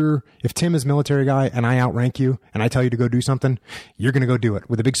Tim is a military guy and I outrank you and I tell you to go do something, you're going to go do it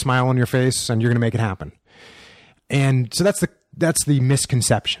with a big smile on your face and you're going to make it happen. And so that's the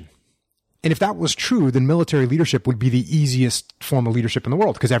misconception. And if that was true, then military leadership would be the easiest form of leadership in the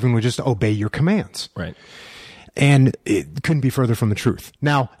world, because everyone would just obey your commands. Right. And it couldn't be further from the truth.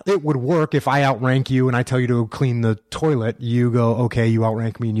 Now, it would work if I outrank you and I tell you to clean the toilet, you go, okay, you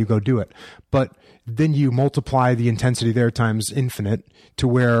outrank me and you go do it. But then you multiply the intensity there times infinite to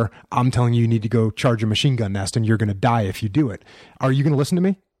where I'm telling you need to go charge a machine gun nest and you're going to die if you do it. Are you going to listen to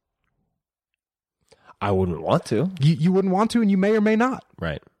me? I wouldn't want to. You wouldn't want to, and you may or may not.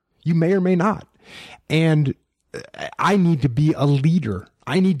 Right. You may or may not. And I need to be a leader.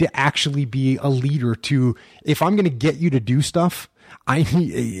 I need to actually be a leader if I'm going to get you to do stuff,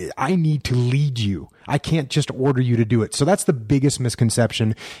 I need to lead you. I can't just order you to do it. So that's the biggest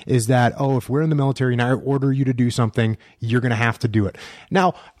misconception, is that, oh, if we're in the military and I order you to do something, you're going to have to do it.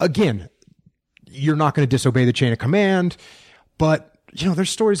 Now, again, you're not going to disobey the chain of command, but there's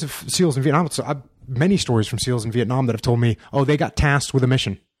stories of SEALs in Vietnam. Many stories from SEALs in Vietnam that have told me, oh, they got tasked with a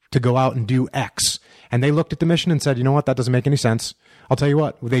mission to go out and do X. And they looked at the mission and said, you know what? That doesn't make any sense. I'll tell you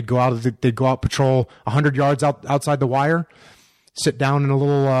what, they'd go out patrol 100 yards outside the wire, sit down in a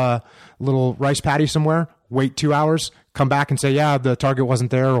little rice paddy somewhere, wait 2 hours, come back and say, yeah, the target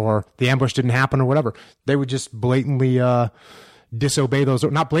wasn't there, or the ambush didn't happen, or whatever. They would just blatantly disobey those.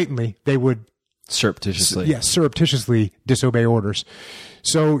 Not blatantly, they would surreptitiously disobey orders.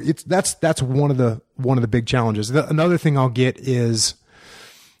 So that's one of the big challenges. Another thing I'll get is,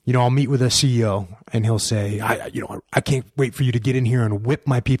 I'll meet with a CEO and he'll say, I can't wait for you to get in here and whip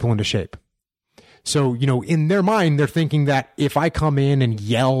my people into shape. So, in their mind, they're thinking that if I come in and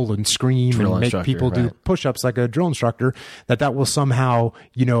yell and scream and make people do push-ups like a drill instructor, that will somehow,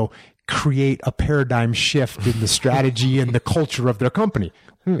 create a paradigm shift in the strategy and the culture of their company.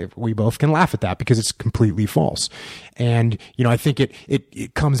 We both can laugh at that because it's completely false. And, I think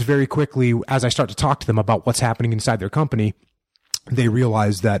it comes very quickly as I start to talk to them about what's happening inside their company. They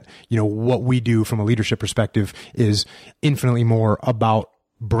realize that, what we do from a leadership perspective is infinitely more about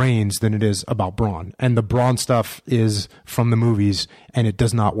brains than it is about brawn. And the brawn stuff is from the movies, and it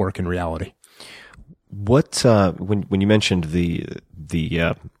does not work in reality. What, when you mentioned the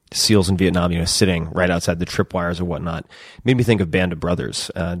SEALs in Vietnam, sitting right outside the tripwires or whatnot, made me think of Band of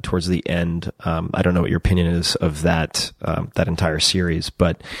Brothers, towards the end. I don't know what your opinion is of that entire series,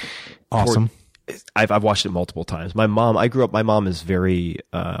 but awesome. I've watched it multiple times. My mom is very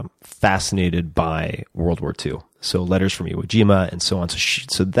fascinated by World War II. So Letters from Iwo Jima and so on.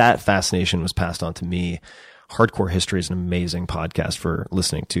 So that fascination was passed on to me. Hardcore History is an amazing podcast for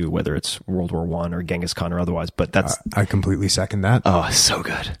listening to, whether it's World War I or Genghis Khan or otherwise. But I completely second that. Oh, so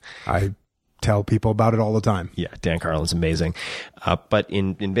good. I tell people about it all the time. Yeah, Dan Carlin's amazing. But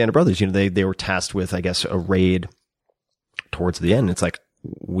in Band of Brothers, they were tasked with, I guess, a raid towards the end. It's like,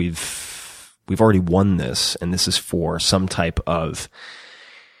 we've already won this, and this is for some type of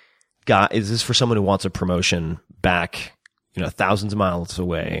guy. Is this for someone who wants a promotion back, thousands of miles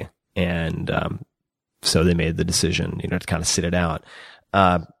away? And so they made the decision, to kind of sit it out.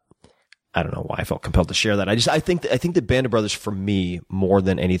 I don't know why I felt compelled to share that. I think that Band of Brothers, for me, more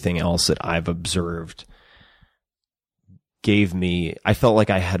than anything else that I've observed, I felt like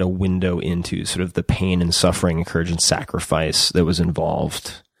I had a window into sort of the pain and suffering and courage and sacrifice that was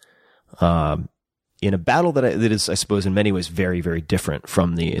involved in a battle that is, I suppose, in many ways very, very different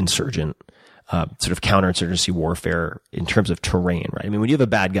from the insurgent, sort of counterinsurgency warfare in terms of terrain, right? I mean, when you have a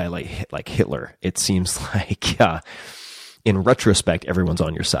bad guy like Hitler, it seems like, in retrospect, everyone's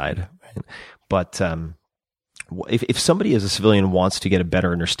on your side. Right? But if somebody as a civilian wants to get a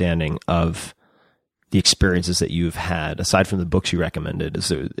better understanding of the experiences that you've had, aside from the books you recommended,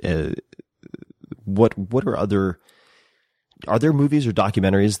 what are there movies or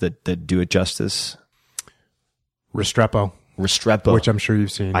documentaries that do it justice? Restrepo, which I'm sure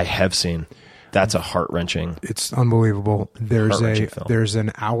you've seen. I have seen. That's a heart-wrenching. It's unbelievable. There's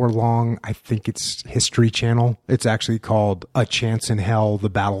an hour-long, I think it's History Channel. It's actually called A Chance in Hell: The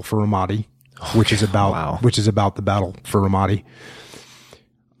Battle for Ramadi, which is about the battle for Ramadi.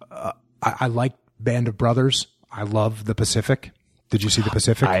 I like Band of Brothers. I love The Pacific. Did you see The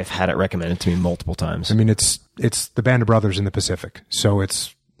Pacific? I've had it recommended to me multiple times. I mean, it's the Band of Brothers in the Pacific, so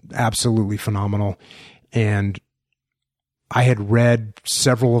it's absolutely phenomenal. And I had read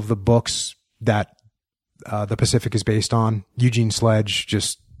several of the books that the Pacific is based on. Eugene Sledge,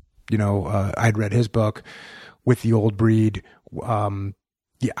 I'd read his book, With the Old Breed.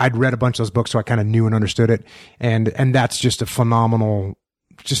 I'd read a bunch of those books, so I kind of knew and understood it. And that's just a phenomenal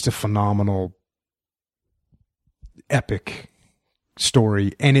epic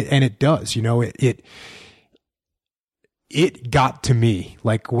story. And it does, it got to me.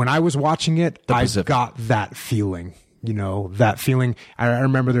 Like when I was watching it, I got that feeling. That feeling. I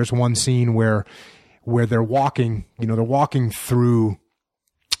remember there's one scene where they're walking through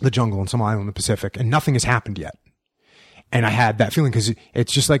the jungle in some island in the Pacific, and nothing has happened yet. And I had that feeling because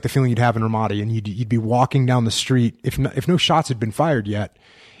it's just like the feeling you'd have in Ramadi, and you'd be walking down the street. If no shots had been fired yet,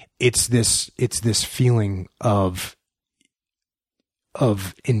 it's this feeling of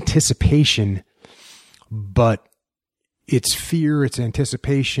anticipation, but it's fear, it's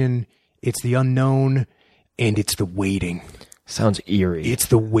anticipation, it's the unknown. And it's the waiting. Sounds eerie. It's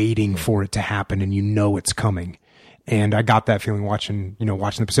the waiting for it to happen, and it's coming. And I got that feeling watching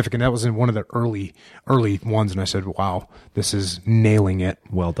the Pacific. And that was in one of the early ones. And I said, wow, this is nailing it.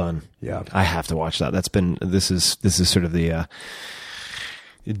 Well done. Yeah. I have to watch that. This is sort of the,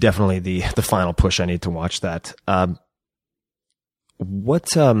 definitely the final push. I need to watch that.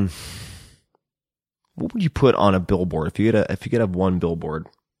 What would you put on a billboard? If you could have one billboard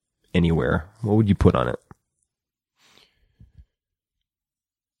anywhere, what would you put on it?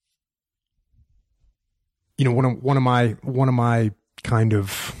 One of my kind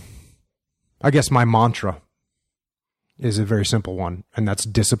of, I guess my mantra is a very simple one, and that's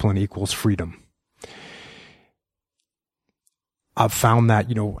discipline equals freedom. I've found that,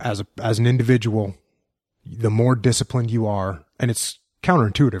 as an individual, the more disciplined you are, and it's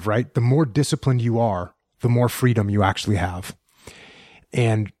counterintuitive, right? The more disciplined you are, the more freedom you actually have.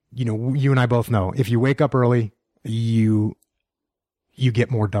 And, you and I both know, if you wake up early, you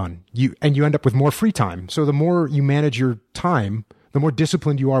get more done. You end up with more free time. So the more you manage your time, the more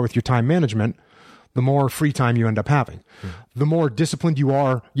disciplined you are with your time management, the more free time you end up having. The more disciplined you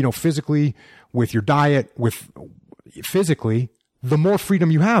are, physically with your diet, physically, the more freedom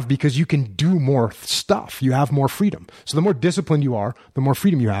you have because you can do more stuff. You have more freedom. So the more disciplined you are, the more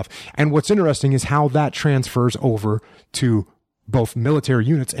freedom you have. And what's interesting is how that transfers over to both military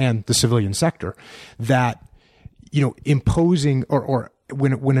units and the civilian sector. That, imposing or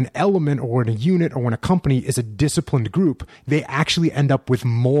when an element or when a unit or when a company is a disciplined group, they actually end up with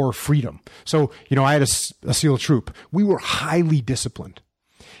more freedom. So, I had a SEAL troop. We were highly disciplined.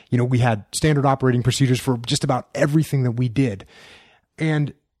 We had standard operating procedures for just about everything that we did.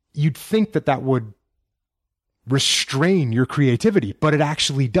 And you'd think that would restrain your creativity, but it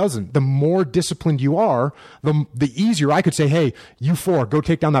actually doesn't. The more disciplined you are, the easier I could say, hey, you four, go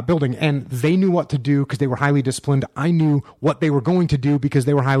take down that building. And they knew what to do because they were highly disciplined. I knew what they were going to do because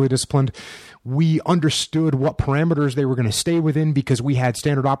they were highly disciplined. We understood what parameters they were going to stay within because we had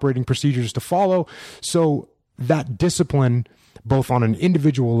standard operating procedures to follow. So that discipline, both on an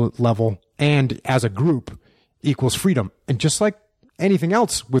individual level and as a group, equals freedom. And just like anything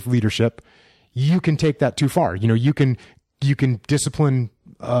else with leadership, you can take that too far. You can discipline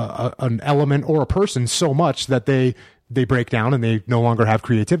an element or a person so much that they break down and they no longer have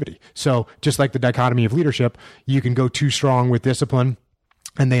creativity. So just like the dichotomy of leadership, you can go too strong with discipline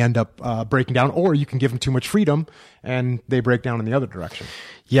and they end up breaking down, or you can give them too much freedom and they break down in the other direction.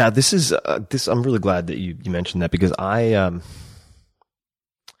 Yeah, this is I'm really glad that you mentioned that because I've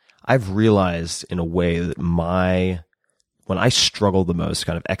realized in a way that when I struggle the most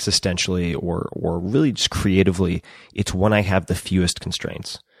kind of existentially or really just creatively, it's when I have the fewest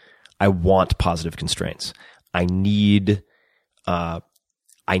constraints. I want positive constraints. I need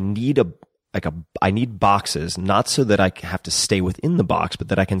boxes, not so that I have to stay within the box, but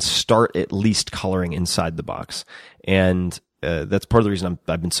that I can start at least coloring inside the box. And that's part of the reason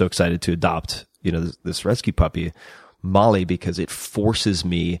I've been so excited to adopt, this rescue puppy, Molly, because it forces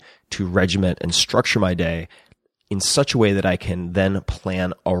me to regiment and structure my day in such a way that I can then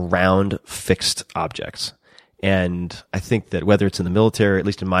plan around fixed objects. And I think that whether it's in the military, at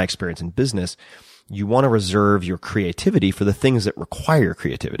least in my experience in business, you want to reserve your creativity for the things that require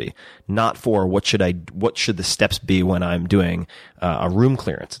creativity, not for what should the steps be when I'm doing a room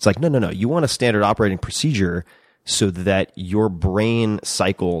clearance. It's like, no. You want a standard operating procedure so that your brain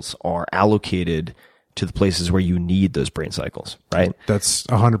cycles are allocated to the places where you need those brain cycles, right? That's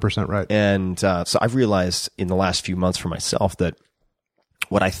 100% right. And so I've realized in the last few months for myself that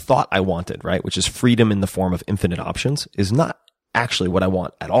what I thought I wanted, right, which is freedom in the form of infinite options, is not actually what I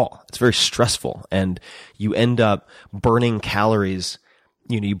want at all. It's very stressful, and you end up burning calories.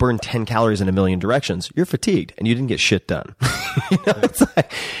 You burn 10 calories in a million directions. You're fatigued, and you didn't get shit done.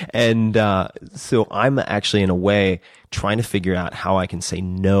 So I'm actually in a way trying to figure out how I can say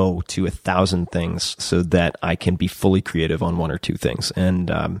no to 1,000 things so that I can be fully creative on one or two things. And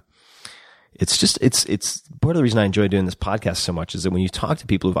it's part of the reason I enjoy doing this podcast so much is that when you talk to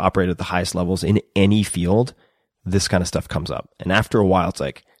people who've operated at the highest levels in any field, this kind of stuff comes up. And after a while, it's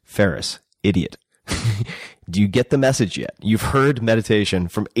like, Ferriss, idiot. Do you get the message yet? You've heard meditation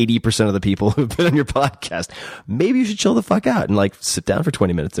from 80% of the people who've been on your podcast. Maybe you should chill the fuck out and sit down for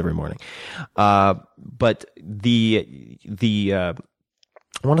 20 minutes every morning. But I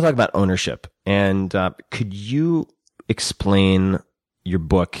want to talk about ownership. And could you explain your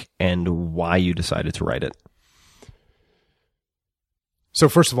book and why you decided to write it? So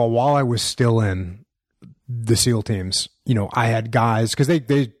first of all, while I was still in the SEAL teams, I had guys, because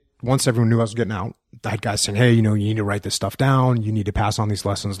they once everyone knew I was getting out, I had guys saying, hey, you need to write this stuff down. You need to pass on these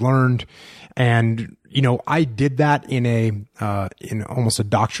lessons learned. And, I did that in almost a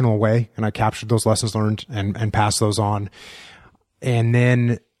doctrinal way. And I captured those lessons learned and passed those on. And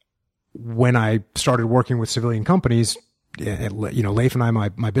then when I started working with civilian companies, Leif and I,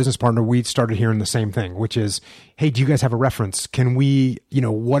 my business partner, we started hearing the same thing, which is, hey, do you guys have a reference? Can we,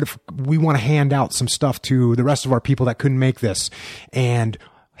 what if we want to hand out some stuff to the rest of our people that couldn't make this? And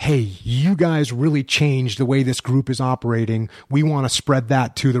hey, you guys really changed the way this group is operating. We want to spread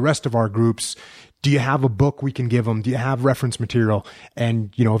that to the rest of our groups. Do you have a book we can give them? Do you have reference material?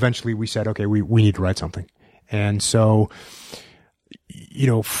 And, eventually we said, okay, we need to write something. And so,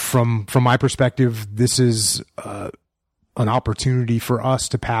 from my perspective, this is, an opportunity for us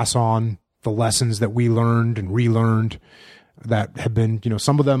to pass on the lessons that we learned and relearned that have been,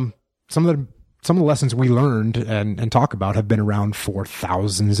 some of the lessons we learned and talk about have been around for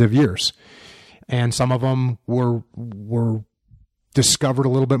thousands of years. And some of them were discovered a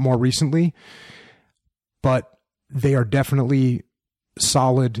little bit more recently, but they are definitely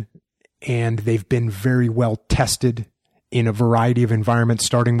solid and they've been very well tested in a variety of environments,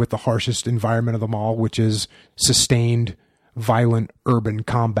 starting with the harshest environment of them all, which is sustained, violent, urban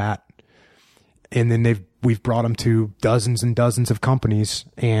combat. And then we've brought them to dozens and dozens of companies,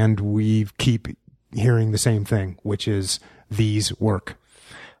 and we keep hearing the same thing, which is these work.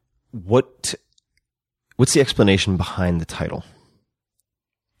 What's the explanation behind the title?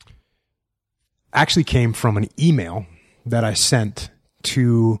 Actually came from an email that I sent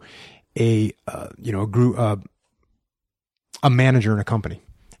to a manager in a company.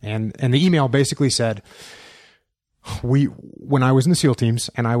 And the email basically said, when I was in the SEAL teams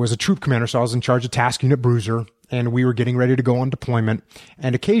and I was a troop commander, so I was in charge of Task Unit Bruiser, and we were getting ready to go on deployment.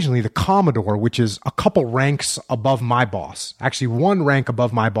 And occasionally the Commodore, which is a couple ranks above my boss, actually one rank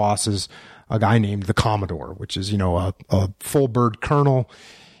above my boss is a guy named the Commodore, which is, a full bird colonel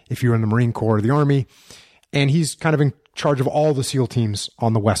if you're in the Marine Corps or the Army. And he's kind of in charge of all the SEAL teams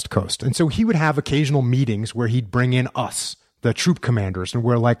on the West Coast. And so he would have occasional meetings where he'd bring in us, the troop commanders, and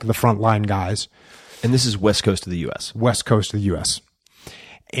we're like the frontline guys. And this is West Coast of the U.S. West Coast of the U.S.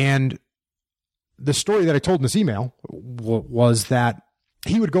 And the story that I told in this email was that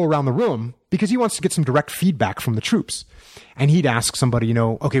he would go around the room because he wants to get some direct feedback from the troops. And he'd ask somebody,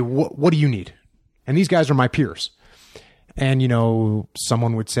 okay, what do you need? And these guys are my peers. And,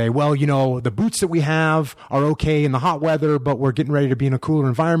 someone would say, well, the boots that we have are okay in the hot weather, but we're getting ready to be in a cooler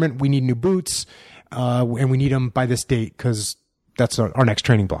environment. We need new boots. And we need them by this date because that's our next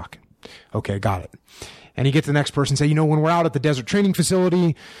training block. Okay, got it. And you get to the next person and say, when we're out at the desert training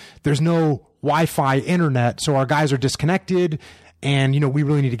facility, there's no Wi-Fi internet, so our guys are disconnected, and, we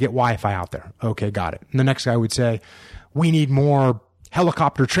really need to get Wi-Fi out there. Okay, got it. And the next guy would say, we need more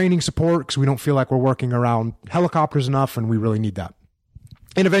helicopter training support because we don't feel like we're working around helicopters enough, and we really need that.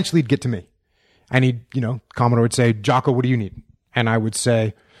 And eventually he'd get to me. And Commodore would say, Jocko, what do you need? And I would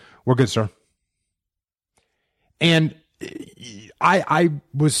say, we're good, sir. And I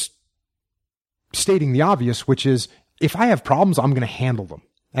was stating the obvious, which is if I have problems, I'm going to handle them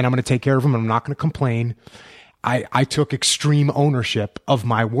and I'm going to take care of them and I'm not going to complain. I took extreme ownership of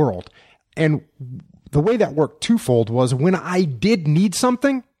my world. And the way that worked twofold was when I did need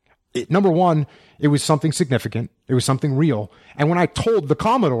something, number one, it was something significant. It was something real. And when I told the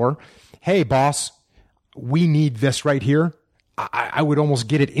Commodore, hey, boss, we need this right here, I would almost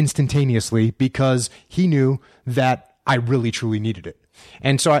get it instantaneously because he knew that I really, truly needed it.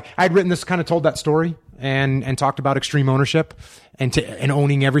 And so I'd written this, kind of told that story and talked about extreme ownership and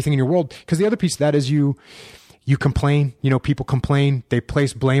owning everything in your world. Because the other piece of that is you complain, people complain, they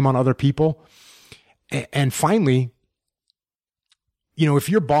place blame on other people. And finally,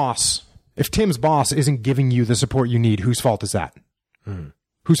 if Tim's boss isn't giving you the support you need, whose fault is that?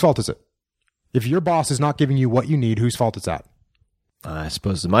 Whose fault is it? If your boss is not giving you what you need, whose fault is that? I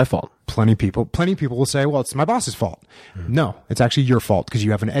suppose it's my fault. Plenty of people will say, well, it's my boss's fault. No, it's actually your fault because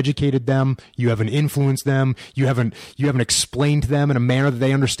you haven't educated them. You haven't influenced them. You haven't explained to them in a manner that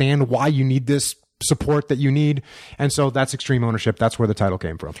they understand why you need this support that you need. And so that's extreme ownership. That's where the title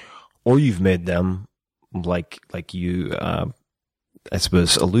came from. Or you've made them like you, I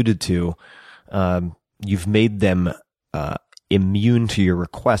suppose alluded to, you've made them, immune to your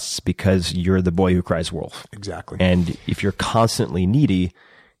requests because you're the boy who cries wolf. Exactly. And if you're constantly needy,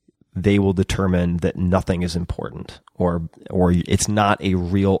 they will determine that nothing is important or it's not a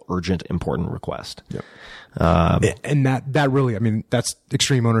real urgent important request. Yep. And that really, that's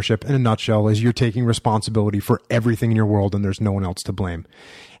extreme ownership in a nutshell, is you're taking responsibility for everything in your world and there's no one else to blame.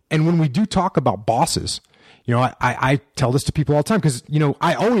 And when we do talk about bosses, You know, I tell this to people all the time because, you know,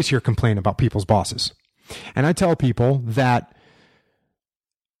 I always hear complaint about people's bosses. And I tell people that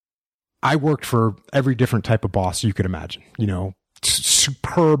I worked for every different type of boss you could imagine. You know,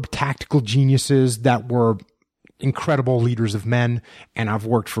 superb tactical geniuses that were incredible leaders of men. And I've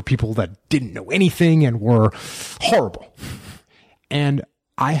worked for people that didn't know anything and were horrible. And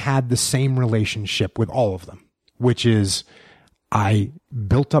I had the same relationship with all of them, which is I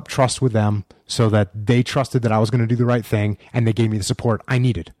built up trust with them so that they trusted that I was going to do the right thing, and they gave me the support I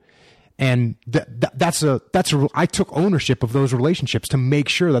needed. And I took ownership of those relationships to make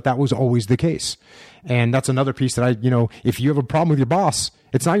sure that was always the case. And that's another piece that if you have a problem with your boss,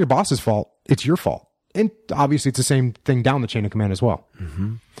 it's not your boss's fault, it's your fault. And obviously it's the same thing down the chain of command as well.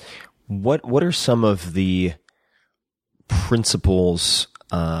 Mm-hmm. What are some of the principles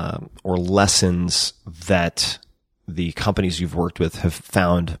or lessons that the companies you've worked with have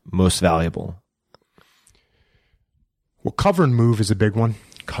found most valuable? Well, cover and move is a big one.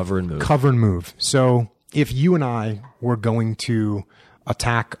 Cover and move. Cover and move. So if you and I were going to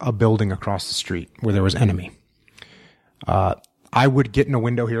attack a building across the street where there was enemy, I would get in a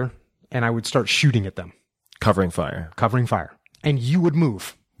window here and I would start shooting at them. Covering fire. Covering fire. And you would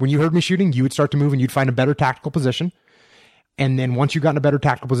move. When you heard me shooting, you would start to move and you'd find a better tactical position. And then once you got in a better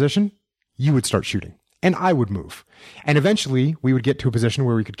tactical position, you would start shooting. And I would move. And eventually we would get to a position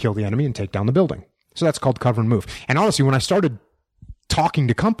where we could kill the enemy and take down the building. So that's called cover and move. And honestly, when I started talking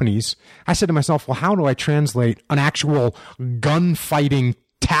to companies, I said to myself, well, how do I translate an actual gunfighting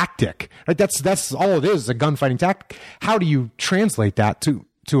tactic? Right? That's all it is, a gunfighting tactic. How do you translate that to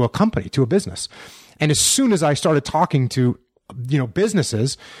a company, to a business? And as soon as I started talking to,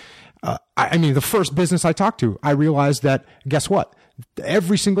 businesses, the first business I talked to, I realized that, guess what?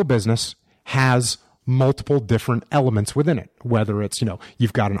 Every single business has multiple different elements within it, whether it's,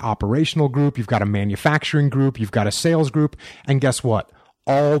 you've got an operational group, you've got a manufacturing group, you've got a sales group. And guess what?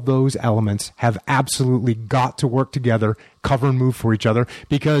 All those elements have absolutely got to work together, cover and move for each other.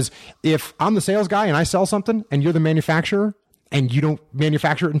 Because if I'm the sales guy and I sell something and you're the manufacturer and you don't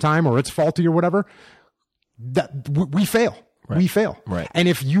manufacture it in time or it's faulty or whatever, we fail. Right. We fail. Right. And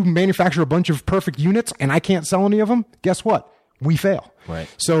if you manufacture a bunch of perfect units and I can't sell any of them, guess what? We fail. Right.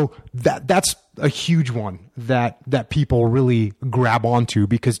 So that's a huge one that people really grab onto,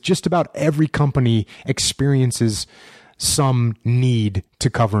 because just about every company experiences some need to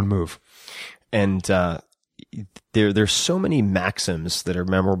cover and move. And there's so many maxims that are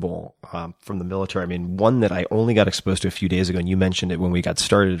memorable from the military. I mean, one that I only got exposed to a few days ago, and you mentioned it when we got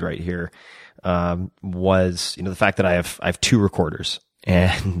started right here, was the fact that I have two recorders.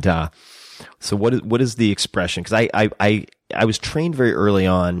 And so what is the expression? Because I was trained very early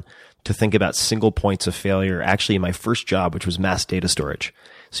on to think about single points of failure, actually in my first job, which was mass data storage.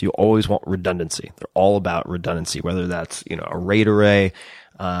 So you always want redundancy. They're all about redundancy, whether that's, a RAID array,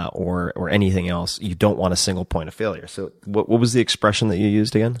 or anything else. You don't want a single point of failure. So what was the expression that you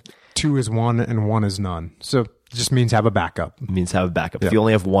used again? 2 is 1 and 1 is none. So it just means have a backup. It means have a backup. Yep. If you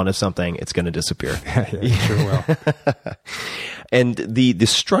only have one of something, it's going to disappear. Yeah, sure will. And the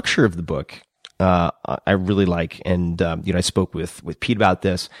structure of the book, I really like. And, I spoke with Pete about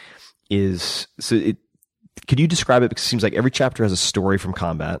this. Could you describe it? Because it seems like every chapter has a story from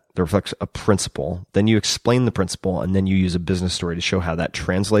combat that reflects a principle. Then you explain the principle, and then you use a business story to show how that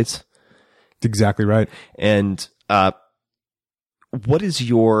translates. That's exactly right. And what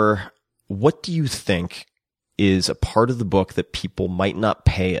do you think is a part of the book that people might not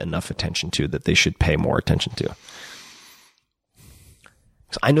pay enough attention to that they should pay more attention to?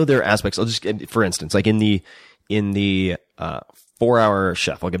 So I know there are aspects. I'll just, for instance, like in the 4-Hour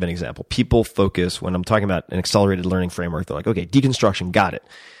Chef, I'll give an example. People focus, when I'm talking about an accelerated learning framework, they're like, okay, deconstruction, got it.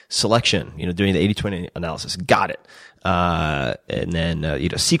 Selection, doing the 80-20 analysis, got it. And then,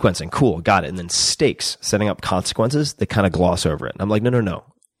 sequencing, cool, got it. And then stakes, setting up consequences, they kind of gloss over it. And I'm like, no.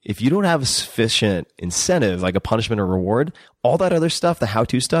 If you don't have a sufficient incentive, like a punishment or reward, all that other stuff, the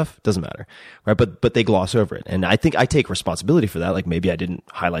how-to stuff, doesn't matter, right? But they gloss over it. And I think I take responsibility for that. Like maybe I didn't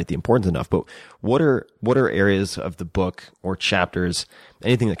highlight the importance enough, but what are areas of the book or chapters,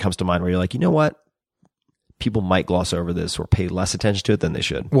 anything that comes to mind where you're like, you know what? People might gloss over this or pay less attention to it than they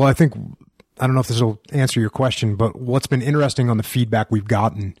should. Well, I don't know if this will answer your question, but what's been interesting on the feedback we've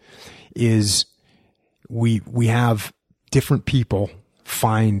gotten is we have different people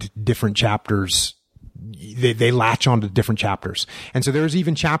find different chapters. They latch onto different chapters. And so there's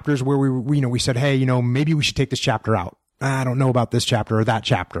even chapters where we said, hey, maybe we should take this chapter out. I don't know about this chapter or that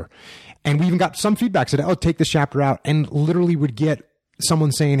chapter. And we even got some feedback said, oh, take this chapter out, and literally would get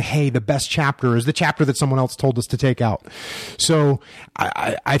someone saying, hey, the best chapter is the chapter that someone else told us to take out. So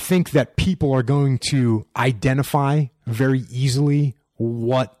I think that people are going to identify very easily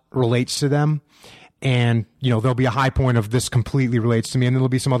what relates to them. And, there'll be a high point of this completely relates to me. And then there'll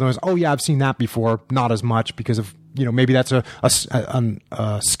be some other ones. Oh yeah, I've seen that before. Not as much because of, maybe that's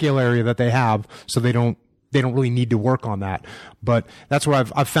a skill area that they have. So they don't really need to work on that. But that's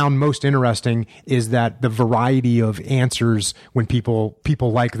what I've found most interesting is that the variety of answers when people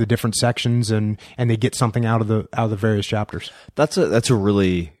like the different sections and they get something out of the various chapters. That's a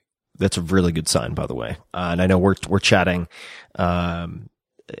really good sign, by the way. And I know we're chatting,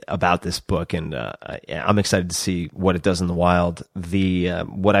 about this book, and I'm excited to see what it does in the wild.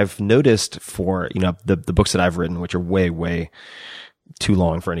 What I've noticed for the books that I've written, which are way too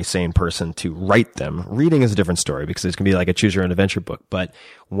long for any sane person to write them. Reading is a different story because it's gonna be like a choose your own adventure book. But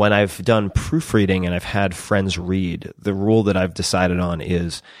when I've done proofreading and I've had friends read, the rule that I've decided on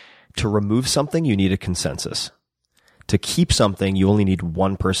is to remove something, you need a consensus. To keep something, you only need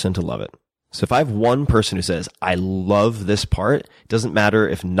one person to love it. So if I have one person who says, I love this part, it doesn't matter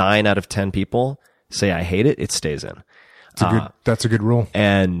if 9 out of 10 people say I hate it, it stays in. That's a good rule.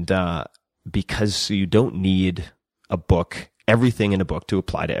 And because you don't need everything in a book to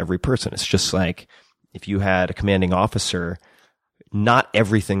apply to every person. It's just like if you had a commanding officer, not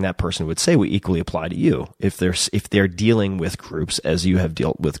everything that person would say would equally apply to you if they're dealing with groups as you have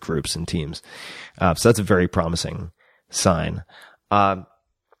dealt with groups and teams. So that's a very promising sign.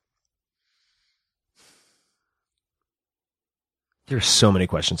 There's so many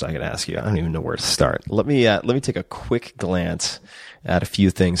questions I could ask you. I don't even know where to start. Let me take a quick glance at a few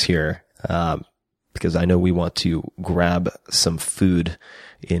things here, because I know we want to grab some food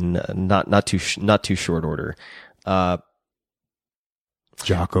in not too short order.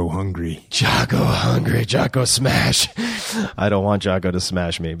 Jocko hungry. Jocko smash. I don't want Jocko to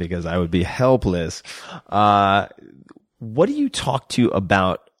smash me because I would be helpless. What do you talk to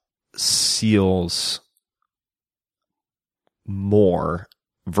about SEALs more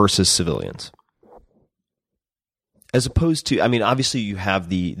versus civilians? As opposed to, obviously you have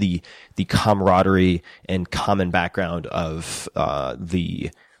the camaraderie and common background of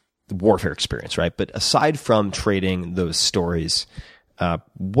the warfare experience, right? But aside from trading those stories,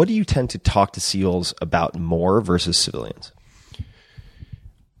 what do you tend to talk to SEALs about more versus civilians?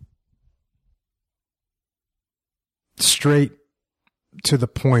 Straight to the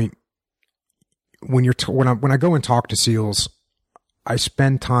point. When I go and talk to SEALs, I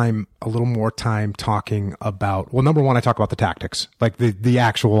spend a little more time talking about, well, number one, I talk about the tactics, like the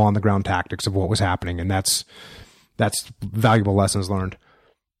actual on the ground tactics of what was happening. And that's valuable lessons learned.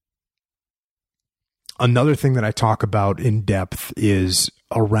 Another thing that I talk about in depth is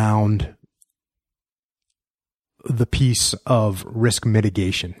around the piece of risk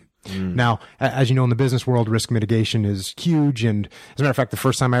mitigation. Now, as you know, in the business world, risk mitigation is huge. And as a matter of fact, the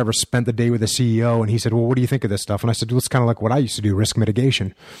first time I ever spent the day with a CEO and he said, well, what do you think of this stuff? And I said, well, it's kind of like what I used to do, risk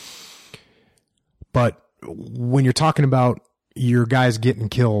mitigation. But when you're talking about your guys getting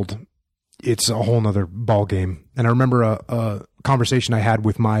killed, it's a whole nother ball game. And I remember a conversation I had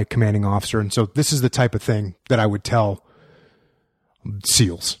with my commanding officer. And so this is the type of thing that I would tell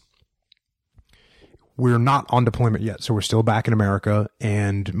SEALs. We're not on deployment yet, so we're still back in America,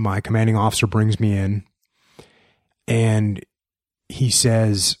 and my commanding officer brings me in, and he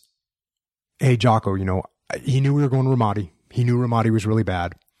says, hey, Jocko, he knew we were going to Ramadi. He knew Ramadi was really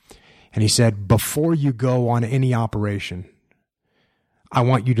bad. And he said, before you go on any operation, I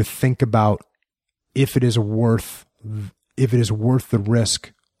want you to think about if it is worth the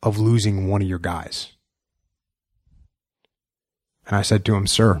risk of losing one of your guys. And I said to him,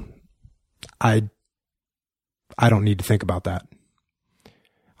 sir, I don't need to think about that.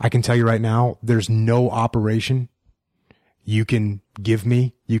 I can tell you right now, there's no operation you can give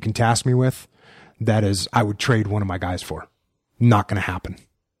me, you can task me with, that is, I would trade one of my guys for. Not going to happen.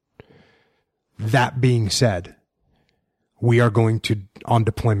 That being said, we are going on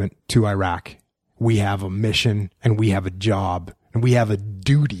deployment to Iraq. We have a mission and we have a job and we have a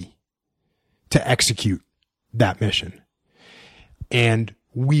duty to execute that mission. And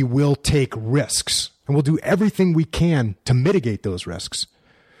we will take risks. And we'll do everything we can to mitigate those risks.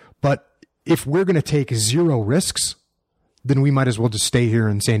 But if we're going to take 0 risks, then we might as well just stay here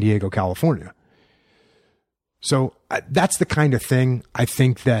in San Diego, California. So that's the kind of thing I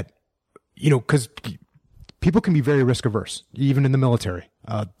think that, because people can be very risk averse, even in the military.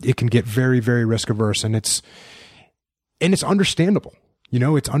 It can get very, very risk averse, and it's understandable.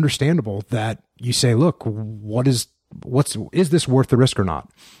 It's understandable that you say, look, is this worth the risk or not?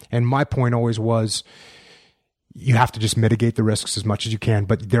 And my point always was, you have to just mitigate the risks as much as you can,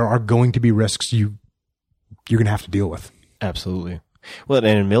 but there are going to be risks you're going to have to deal with. Absolutely. Well, and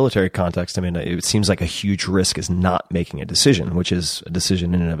in a military context, I mean, it seems like a huge risk is not making a decision, which is a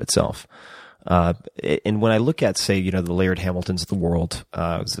decision in and of itself. And when I look at, say, the Laird Hamiltons of the world,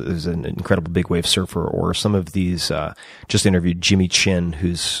 there's an incredible big wave surfer, or some of these, just interviewed Jimmy Chin,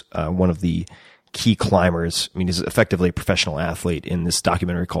 who's, one of the key climbers. I mean, he's effectively a professional athlete in this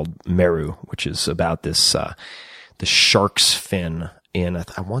documentary called Meru, which is about this, the shark's fin in,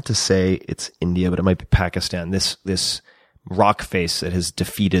 I want to say it's India, but it might be Pakistan. This rock face that has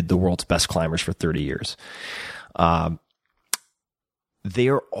defeated the world's best climbers for 30 years.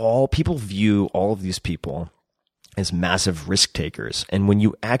 People view all of these people as massive risk takers. And when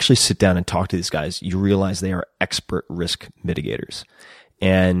you actually sit down and talk to these guys, you realize they are expert risk mitigators.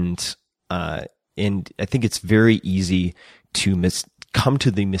 And I think it's very easy to come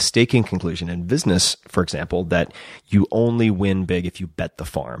to the mistaken conclusion in business, for example, that you only win big if you bet the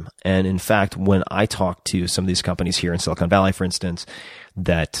farm. And in fact, when I talk to some of these companies here in Silicon Valley, for instance,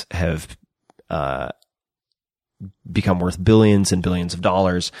 that have become worth billions and billions of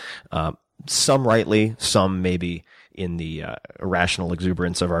dollars, some rightly, some maybe in the irrational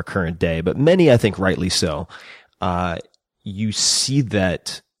exuberance of our current day, but many, I think, rightly so. You see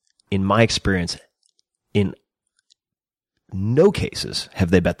that, in my experience, in no cases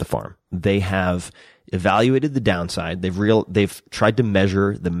have they bet the farm. They have evaluated the downside. They've tried to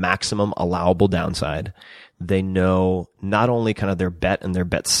measure the maximum allowable downside. They know not only kind of their bet and their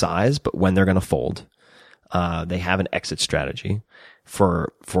bet size, but when they're going to fold. They have an exit strategy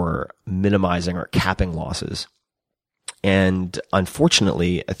for minimizing or capping losses. And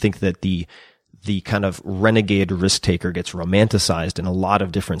unfortunately, I think that the kind of renegade risk taker gets romanticized in a lot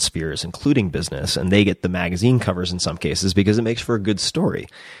of different spheres, including business, and they get the magazine covers in some cases because it makes for a good story.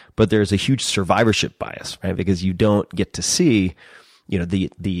 But there's a huge survivorship bias, right? Because you don't get to see,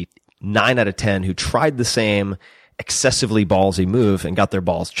 the 9 out of 10 who tried the same excessively ballsy move and got their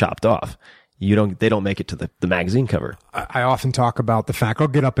balls chopped off. They don't make it to the magazine cover. I often talk about the fact I'll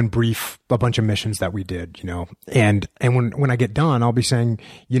get up and brief a bunch of missions that we did, and when I get done, I'll be saying,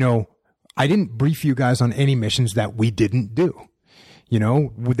 I didn't brief you guys on any missions that we didn't do.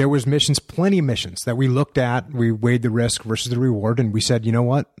 There was plenty of missions that we looked at, we weighed the risk versus the reward, and we said, you know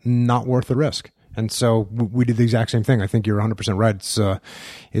what, not worth the risk. And so we did the exact same thing. I think you're 100% right.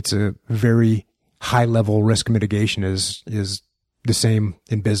 It's a very high level risk mitigation is the same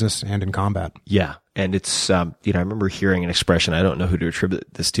in business and in combat. Yeah. And it's, I remember hearing an expression, I don't know who to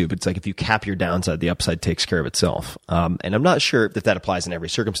attribute this to, but it's like, if you cap your downside, the upside takes care of itself. And I'm not sure if that applies in every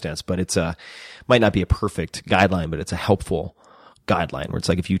circumstance, but might not be a perfect guideline, but it's a helpful guideline where it's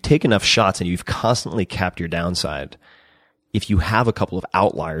like, if you take enough shots and you've constantly capped your downside, if you have a couple of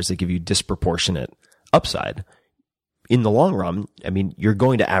outliers that give you disproportionate upside, in the long run, I mean, you're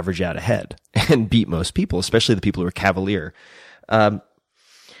going to average out ahead and beat most people, especially the people who are cavalier.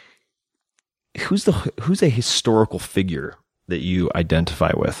 Who's a historical figure that you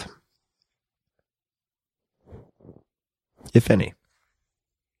identify with, if any?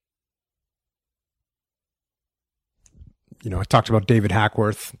 I talked about David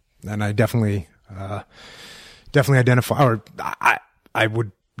Hackworth, and I definitely identify, or I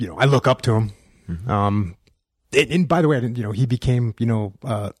would, I look up to him. Mm-hmm. And by the way, he became,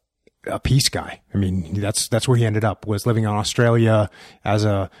 a peace guy. I mean, that's where he ended up, was living in Australia as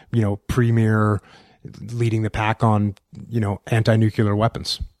a, premier, leading the pack on, anti-nuclear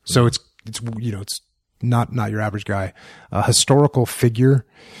weapons. So it's not your average guy. A historical figure.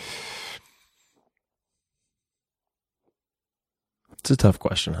 It's a tough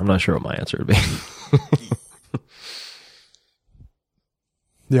question. I'm not sure what my answer would be.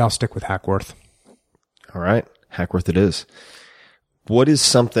 Yeah, I'll stick with Hackworth. All right. Hackworth it is. What is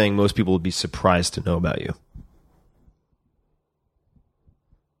something most people would be surprised to know about you?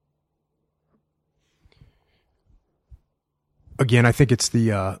 Again, I think it's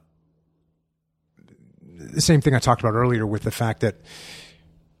the same thing I talked about earlier with the fact that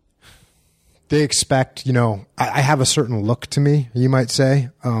they expect, I have a certain look to me, you might say,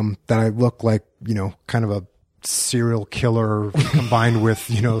 that I look like, kind of a serial killer combined with,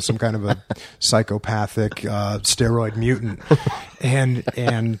 some kind of a psychopathic, steroid mutant.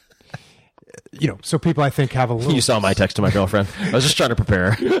 And, so people I think have a little. You saw my text to my girlfriend. I was just trying to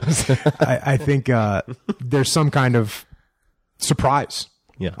prepare. I think, there's some kind of surprise,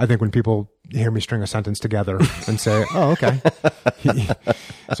 Yeah. I think when people hear me string a sentence together and say, "Oh, okay,"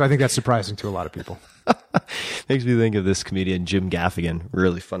 so I think that's surprising to a lot of people. Makes me think of this comedian, Jim Gaffigan,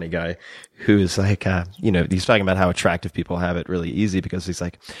 really funny guy, who is like, he's talking about how attractive people have it really easy because he's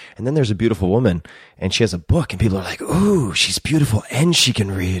like, and then there's a beautiful woman and she has a book and people are like, ooh, she's beautiful and she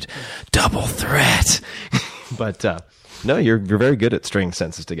can read. Double threat. But no, you're very good at stringing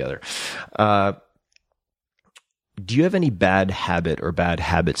sentences together. Do you have any bad habit or bad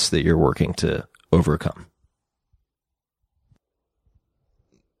habits that you're working to overcome?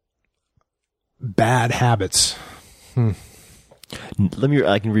 Bad habits. I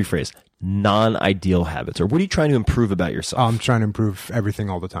can rephrase. Non-ideal habits, or what are you trying to improve about yourself? I'm trying to improve everything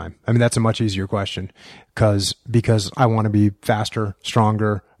all the time. I mean, that's a much easier question because I want to be faster,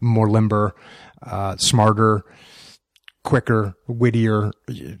 stronger, more limber, smarter, quicker, wittier,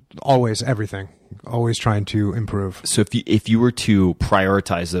 always everything. Always trying to improve. So if you were to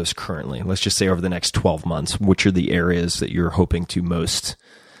prioritize those currently, let's just say over the next 12 months, which are the areas that you're hoping to most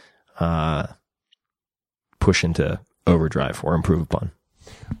push into overdrive or improve upon?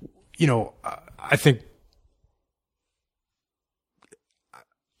 I think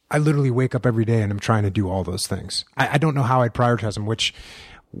I literally wake up every day and I'm trying to do all those things. I don't know how I'd prioritize them,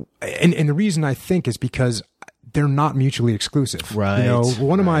 and the reason I think is because they're not mutually exclusive. Right.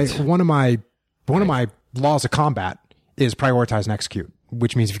 One of my laws of combat is prioritize and execute,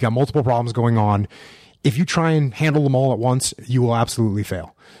 which means if you've got multiple problems going on, if you try and handle them all at once, you will absolutely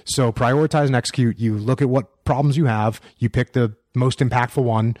fail. So prioritize and execute. You look at what problems you have, you pick the most impactful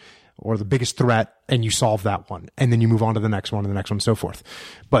one or the biggest threat, and you solve that one. And then you move on to the next one and the next one and so forth.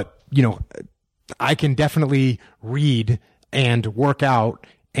 But, I can definitely read and work out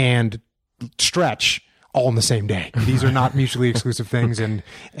and stretch all in the same day. These are not mutually exclusive things, and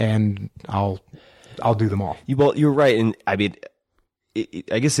I'll do them all. Well, you're right. And I mean,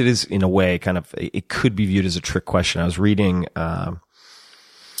 I guess it is in a way it could be viewed as a trick question. I was reading a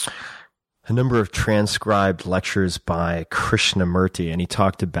number of transcribed lectures by Krishnamurti, and he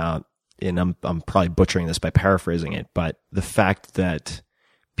talked about, and I'm probably butchering this by paraphrasing it, but the fact that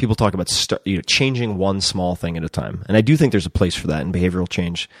people talk about changing one small thing at a time. And I do think there's a place for that in behavioral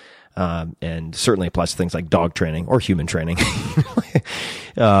change. And certainly applies to things like dog training or human training,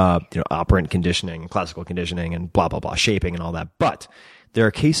 operant conditioning, classical conditioning, and blah, blah, blah, shaping and all that. But there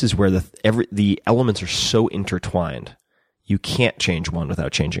are cases where the elements are so intertwined, you can't change one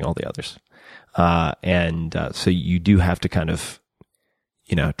without changing all the others. So you do have to kind of,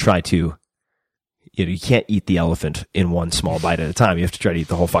 try to, you can't eat the elephant in one small bite at a time. You have to try to eat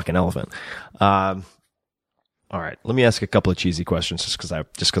the whole fucking elephant. All right, let me ask a couple of cheesy questions just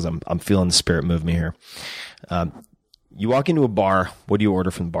because I'm feeling the spirit move me here. You walk into a bar. What do you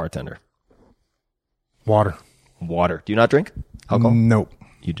order from the bartender? Water. Water. Do you not drink alcohol? Nope.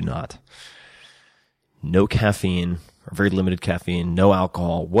 You do not. No caffeine or very limited caffeine. No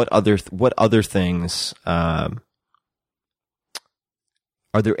alcohol. What other things? Are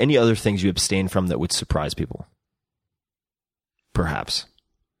there any other things you abstain from that would surprise people? Perhaps.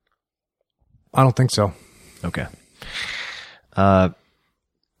 I don't think so. Okay.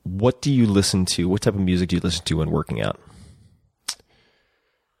 What do you listen to? What type of music do you listen to when working out?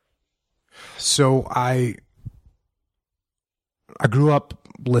 So I grew up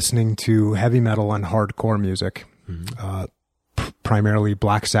listening to heavy metal and hardcore music. Mm-hmm. Primarily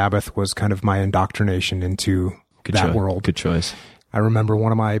Black Sabbath was kind of my indoctrination into that world. Good choice. I remember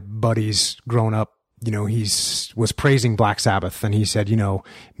one of my buddies growing up, he was praising Black Sabbath, and he said,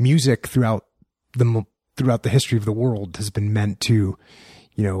 music throughout the history of the world has been meant to,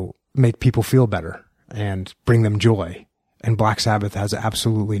 make people feel better and bring them joy. And Black Sabbath has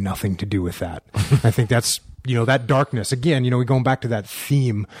absolutely nothing to do with that. I think that's, that darkness. Again, we're going back to that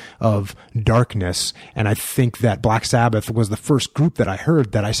theme of darkness. And I think that Black Sabbath was the first group that I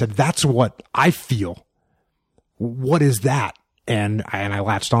heard that I said, that's what I feel. What is that? And I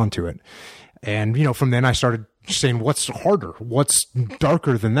latched onto it. And, from then I started saying, what's harder? What's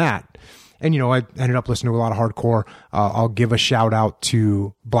darker than that? And, I ended up listening to a lot of hardcore. I'll give a shout out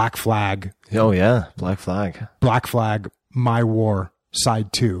to Black Flag. Oh, yeah. Black Flag. Black Flag, My War,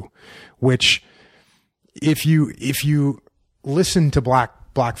 Side 2, which if you listen to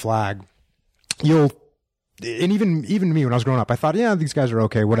Black Flag, and even me when I was growing up, I thought, yeah, these guys are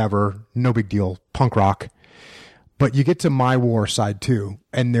okay, whatever, no big deal, punk rock. But you get to My War, Side 2,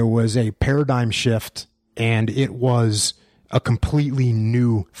 and there was a paradigm shift, and it was a completely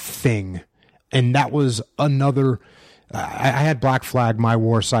new thing. And that was another, I had Black Flag, My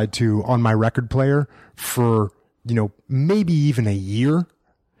War, Side 2 on my record player for, maybe even a year,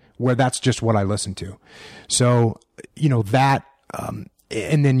 where that's just what I listened to. So, that,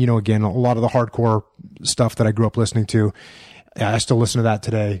 And then, again, a lot of the hardcore stuff that I grew up listening to, I still listen to that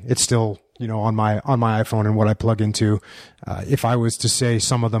today. It's still, on my iPhone and what I plug into. If I was to say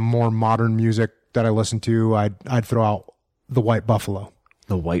some of the more modern music that I listen to, I'd throw out the White Buffalo.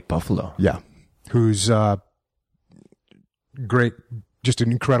 The White Buffalo. Yeah. Who's, great, just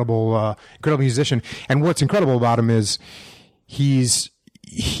an incredible musician. And what's incredible about him is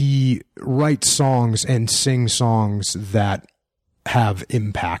he writes songs and sings songs that have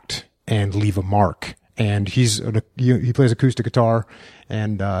impact and leave a mark. And he plays acoustic guitar,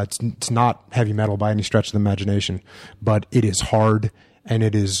 and it's not heavy metal by any stretch of the imagination, but it is hard and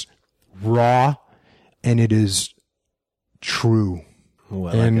it is raw and it is true. Ooh,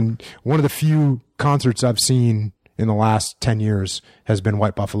 and one of the few concerts I've seen in the last 10 years has been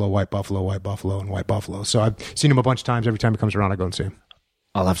White Buffalo, White Buffalo, White Buffalo, and White Buffalo. So I've seen him a bunch of times. Every time he comes around, I go and see him.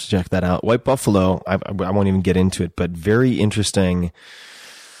 I'll have to check that out. White Buffalo, I won't even get into it, but very interesting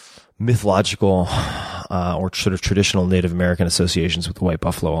mythological or sort of traditional Native American associations with the White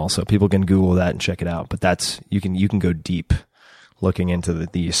Buffalo also. People can Google that and check it out, but you can go deep looking into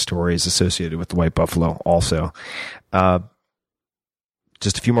the stories associated with the White Buffalo also.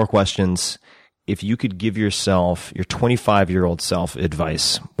 Just a few more questions. If you could give yourself, your 25-year-old self,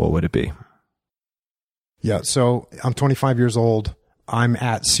 advice, what would it be? Yeah, so I'm 25 years old. I'm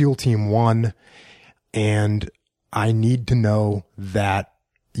at SEAL Team 1, and I need to know that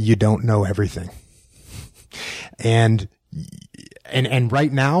you don't know everything. And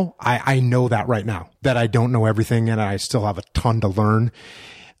right now, I know that right now, that I don't know everything and I still have a ton to learn.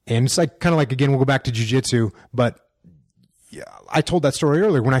 And it's like, kind of like, again, we'll go back to jiu-jitsu, but yeah, I told that story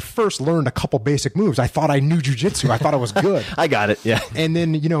earlier. When I first learned a couple basic moves, I thought I knew jiu-jitsu. I thought I was good. I got it. Yeah. And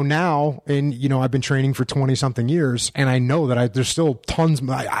then, now, and, I've been training for 20 something years, and I know that there's still tons.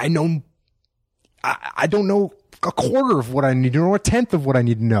 I don't know a quarter of what I need to know, or a tenth of what I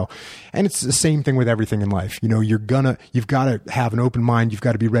need to know. And it's the same thing with everything in life. You've got to have an open mind. You've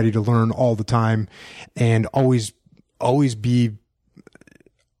got to be ready to learn all the time and always be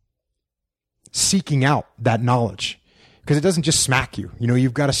seeking out that knowledge. Because it doesn't just smack you.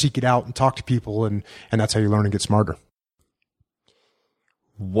 You've got to seek it out and talk to people, and that's how you learn and get smarter.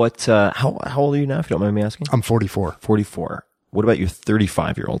 What, how old are you now, if you don't mind me asking? I'm 44. 44. What about your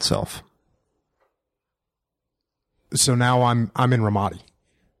 35-year-old self? So now I'm in Ramadi.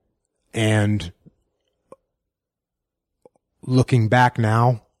 And looking back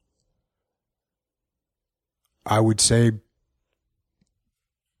now, I would say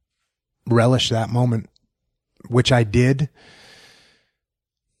relish that moment. Which I did,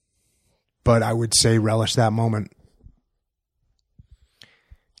 but I would say relish that moment.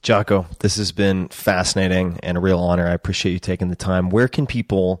 Jocko, this has been fascinating and a real honor. I appreciate you taking the time. Where can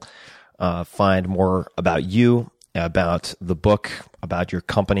people find more about you, about the book, about your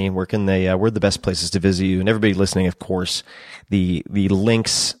company? Where can they? Where are the best places to visit you? And everybody listening, of course, the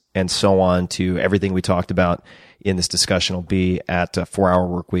links and so on to everything we talked about in this discussion will be at 4-Hour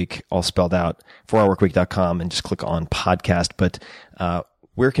Workweek, all spelled out, 4hourworkweek.com, and just click on podcast. But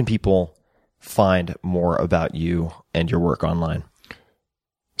where can people find more about you and your work online?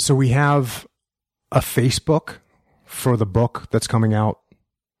 So we have a Facebook for the book that's coming out.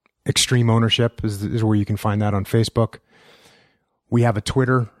 Extreme Ownership is where you can find that on Facebook. We have a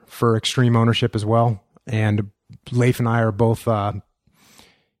Twitter for Extreme Ownership as well. And Leif and I are both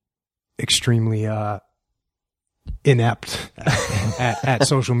extremely inept at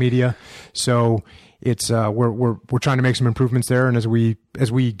social media. So it's we're trying to make some improvements there, and as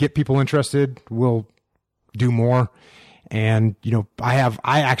we get people interested, we'll do more. And I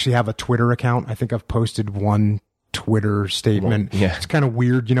actually have a Twitter account. I think I've posted one Twitter statement. Well, yeah. It's kind of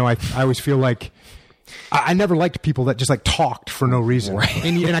weird. I always feel like I never liked people that just talked for no reason. Right.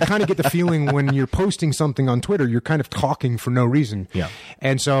 And I kind of get the feeling when you're posting something on Twitter, you're kind of talking for no reason. Yeah.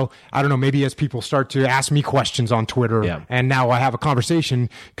 And so, I don't know, maybe as people start to ask me questions on Twitter, yeah, and now I have a conversation,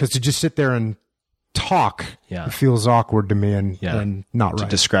 because to just sit there and talk, it feels awkward to me and not right. To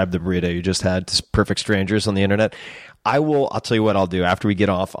describe the burrito you just had to perfect strangers on the internet. I'll tell you what I'll do. After we get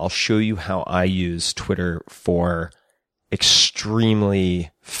off, I'll show you how I use Twitter for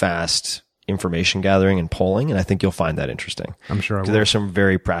extremely fast information gathering and polling, and I think you'll find that interesting. I'm sure I will. There are some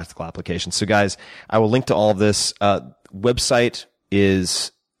very practical applications. So guys, I will link to all of this. Website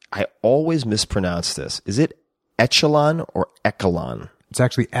is, I always mispronounce this. Is it Echelon or Echelon? It's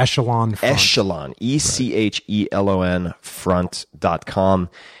actually Echelon Front. Echelon, ECHELON front.com.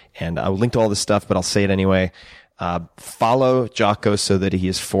 And I will link to all this stuff, but I'll say it anyway. Follow Jocko so that he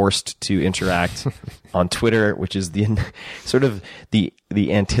is forced to interact on Twitter, which is the sort of the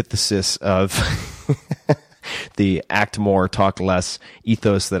antithesis of the act more, talk less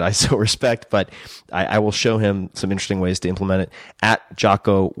ethos that I so respect, but I will show him some interesting ways to implement it at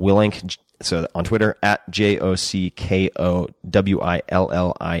Jocko Willink. So on Twitter, at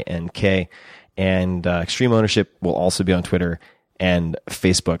JOCKOWILLINK. And Extreme Ownership will also be on Twitter and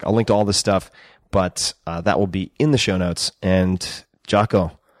Facebook. I'll link to all this stuff, but that will be in the show notes. And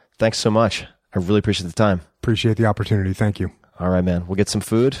Jocko, thanks so much. I really appreciate the time. Appreciate the opportunity. Thank you. All right, man. We'll get some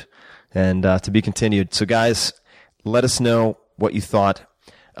food and to be continued. So guys, let us know what you thought.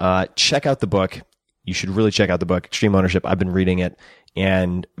 Check out the book. You should really check out the book, Extreme Ownership. I've been reading it,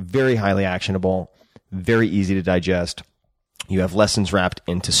 and very highly actionable, very easy to digest. You have lessons wrapped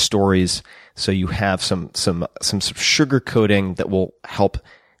into stories, so you have some sugar coating that will help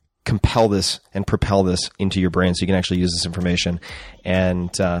compel this and propel this into your brain, so you can actually use this information. And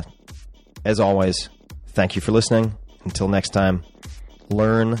as always, thank you for listening. Until next time,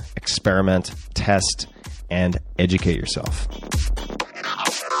 learn, experiment, test, and educate yourself.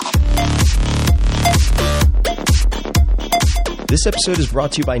 This episode is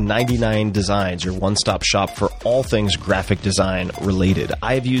brought to you by 99 Designs, your one-stop shop for all things graphic design related.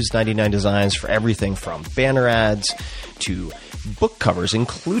 I've used 99 Designs for everything from banner ads to book covers,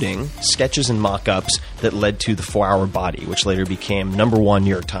 including sketches and mock-ups that led to The 4-Hour Body, which later became #1 New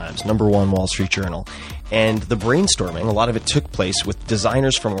York Times, #1 Wall Street Journal. And the brainstorming, a lot of it took place with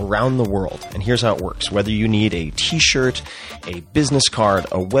designers from around the world. And here's how it works. Whether you need a t-shirt, a business card,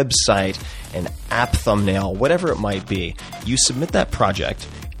 a website, an app thumbnail, whatever it might be, you submit that project,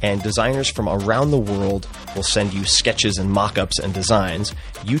 and designers from around the world will send you sketches and mock-ups and designs.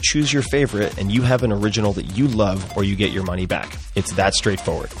 You choose your favorite, and you have an original that you love, or you get your money back. It's that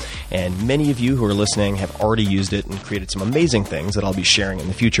straightforward. And many of you who are listening have already used it and created some amazing things that I'll be sharing in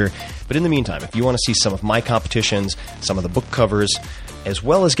the future. But in the meantime, if you want to see some of my competitions, some of the book covers, as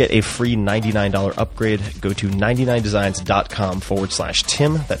well as get a free $99 upgrade, go to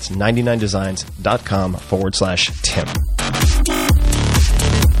 99designs.com/Tim. That's 99designs.com/Tim.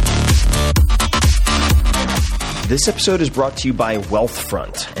 This episode is brought to you by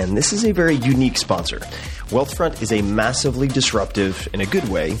Wealthfront, and this is a very unique sponsor. Wealthfront is a massively disruptive, in a good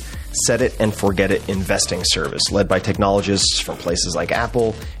way, set-it-and-forget-it investing service led by technologists from places like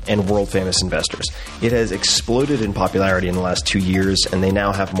Apple and world-famous investors. It has exploded in popularity in the last 2 years, and they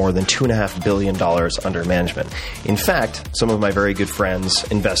now have more than $2.5 billion under management. In fact, some of my very good friends,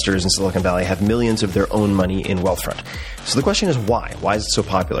 investors in Silicon Valley, have millions of their own money in Wealthfront. So the question is why? Why is it so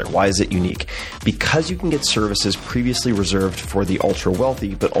popular? Why is it unique? Because you can get services previously reserved for the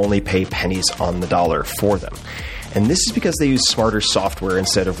ultra-wealthy, but only pay pennies on the dollar for them. And this is because they use smarter software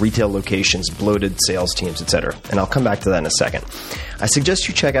instead of retail locations, bloated sales teams, etc. And I'll come back to that in a second. I suggest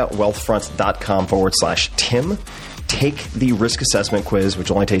you check out wealthfront.com/Tim. Take the risk assessment quiz,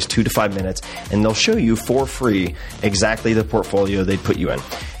 which only takes 2 to 5 minutes, and they'll show you for free exactly the portfolio they'd put you in.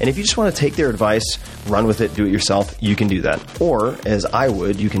 And if you just want to take their advice, run with it, do it yourself, you can do that. Or, as I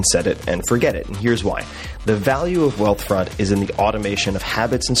would, you can set it and forget it. And here's why. The value of Wealthfront is in the automation of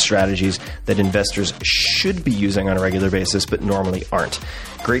habits and strategies that investors should be using on a regular basis, but normally aren't.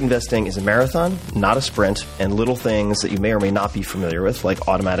 Great investing is a marathon, not a sprint, and little things that you may or may not be familiar with, like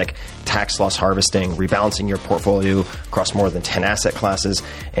automatic tax loss harvesting, rebalancing your portfolio across more than 10 asset classes,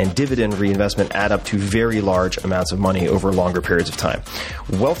 and dividend reinvestment add up to very large amounts of money over longer periods of time.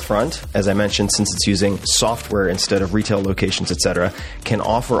 Wealthfront, as I mentioned, since it's using software instead of retail locations, etc., can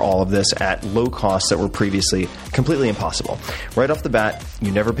offer all of this at low costs that were previously completely impossible. Right off the bat,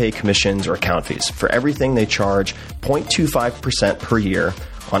 you never pay commissions or account fees. For everything, they charge 0.25% per year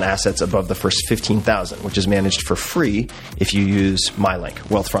on assets above the first $15,000, which is managed for free if you use my link,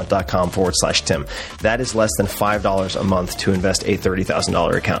 wealthfront.com/Tim. That is less than $5 a month to invest a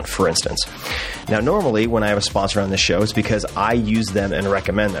 $30,000 account, for instance. Now, normally when I have a sponsor on this show, it's because I use them and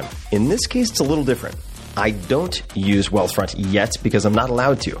recommend them. In this case, it's a little different. I don't use Wealthfront yet because I'm not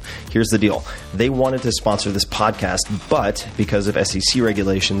allowed to. Here's the deal. They wanted to sponsor this podcast, but because of SEC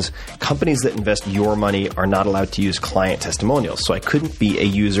regulations, companies that invest your money are not allowed to use client testimonials. So I couldn't be a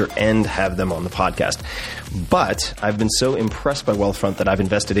user and have them on the podcast. But I've been so impressed by Wealthfront that I've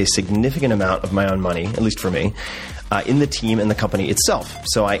invested a significant amount of my own money, at least for me, in the team and the company itself.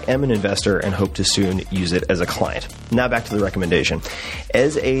 So I am an investor and hope to soon use it as a client. Now back to the recommendation.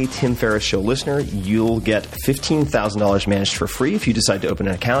 As a Tim Ferriss Show listener, you'll get $15,000 managed for free if you decide to open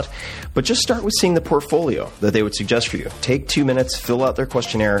an account. But just start with seeing the portfolio that they would suggest for you. Take 2 minutes, fill out their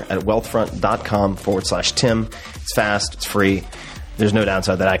questionnaire at wealthfront.com/Tim. It's fast, it's free. There's no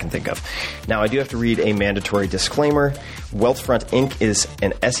downside that I can think of. Now, I do have to read a mandatory disclaimer. Wealthfront Inc. is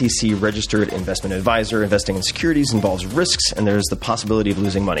an SEC-registered investment advisor. Investing in securities involves risks, and there's the possibility of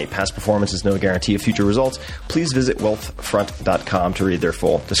losing money. Past performance is no guarantee of future results. Please visit wealthfront.com to read their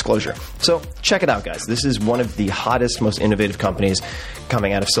full disclosure. So check it out, guys. This is one of the hottest, most innovative companies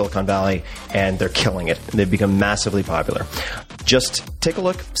coming out of Silicon Valley, and they're killing it. They've become massively popular. Just take a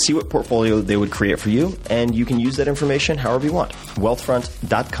look, see what portfolio they would create for you, and you can use that information however you want.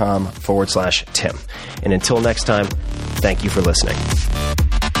 Wealthfront.com/Tim. And until next time, thank you for listening.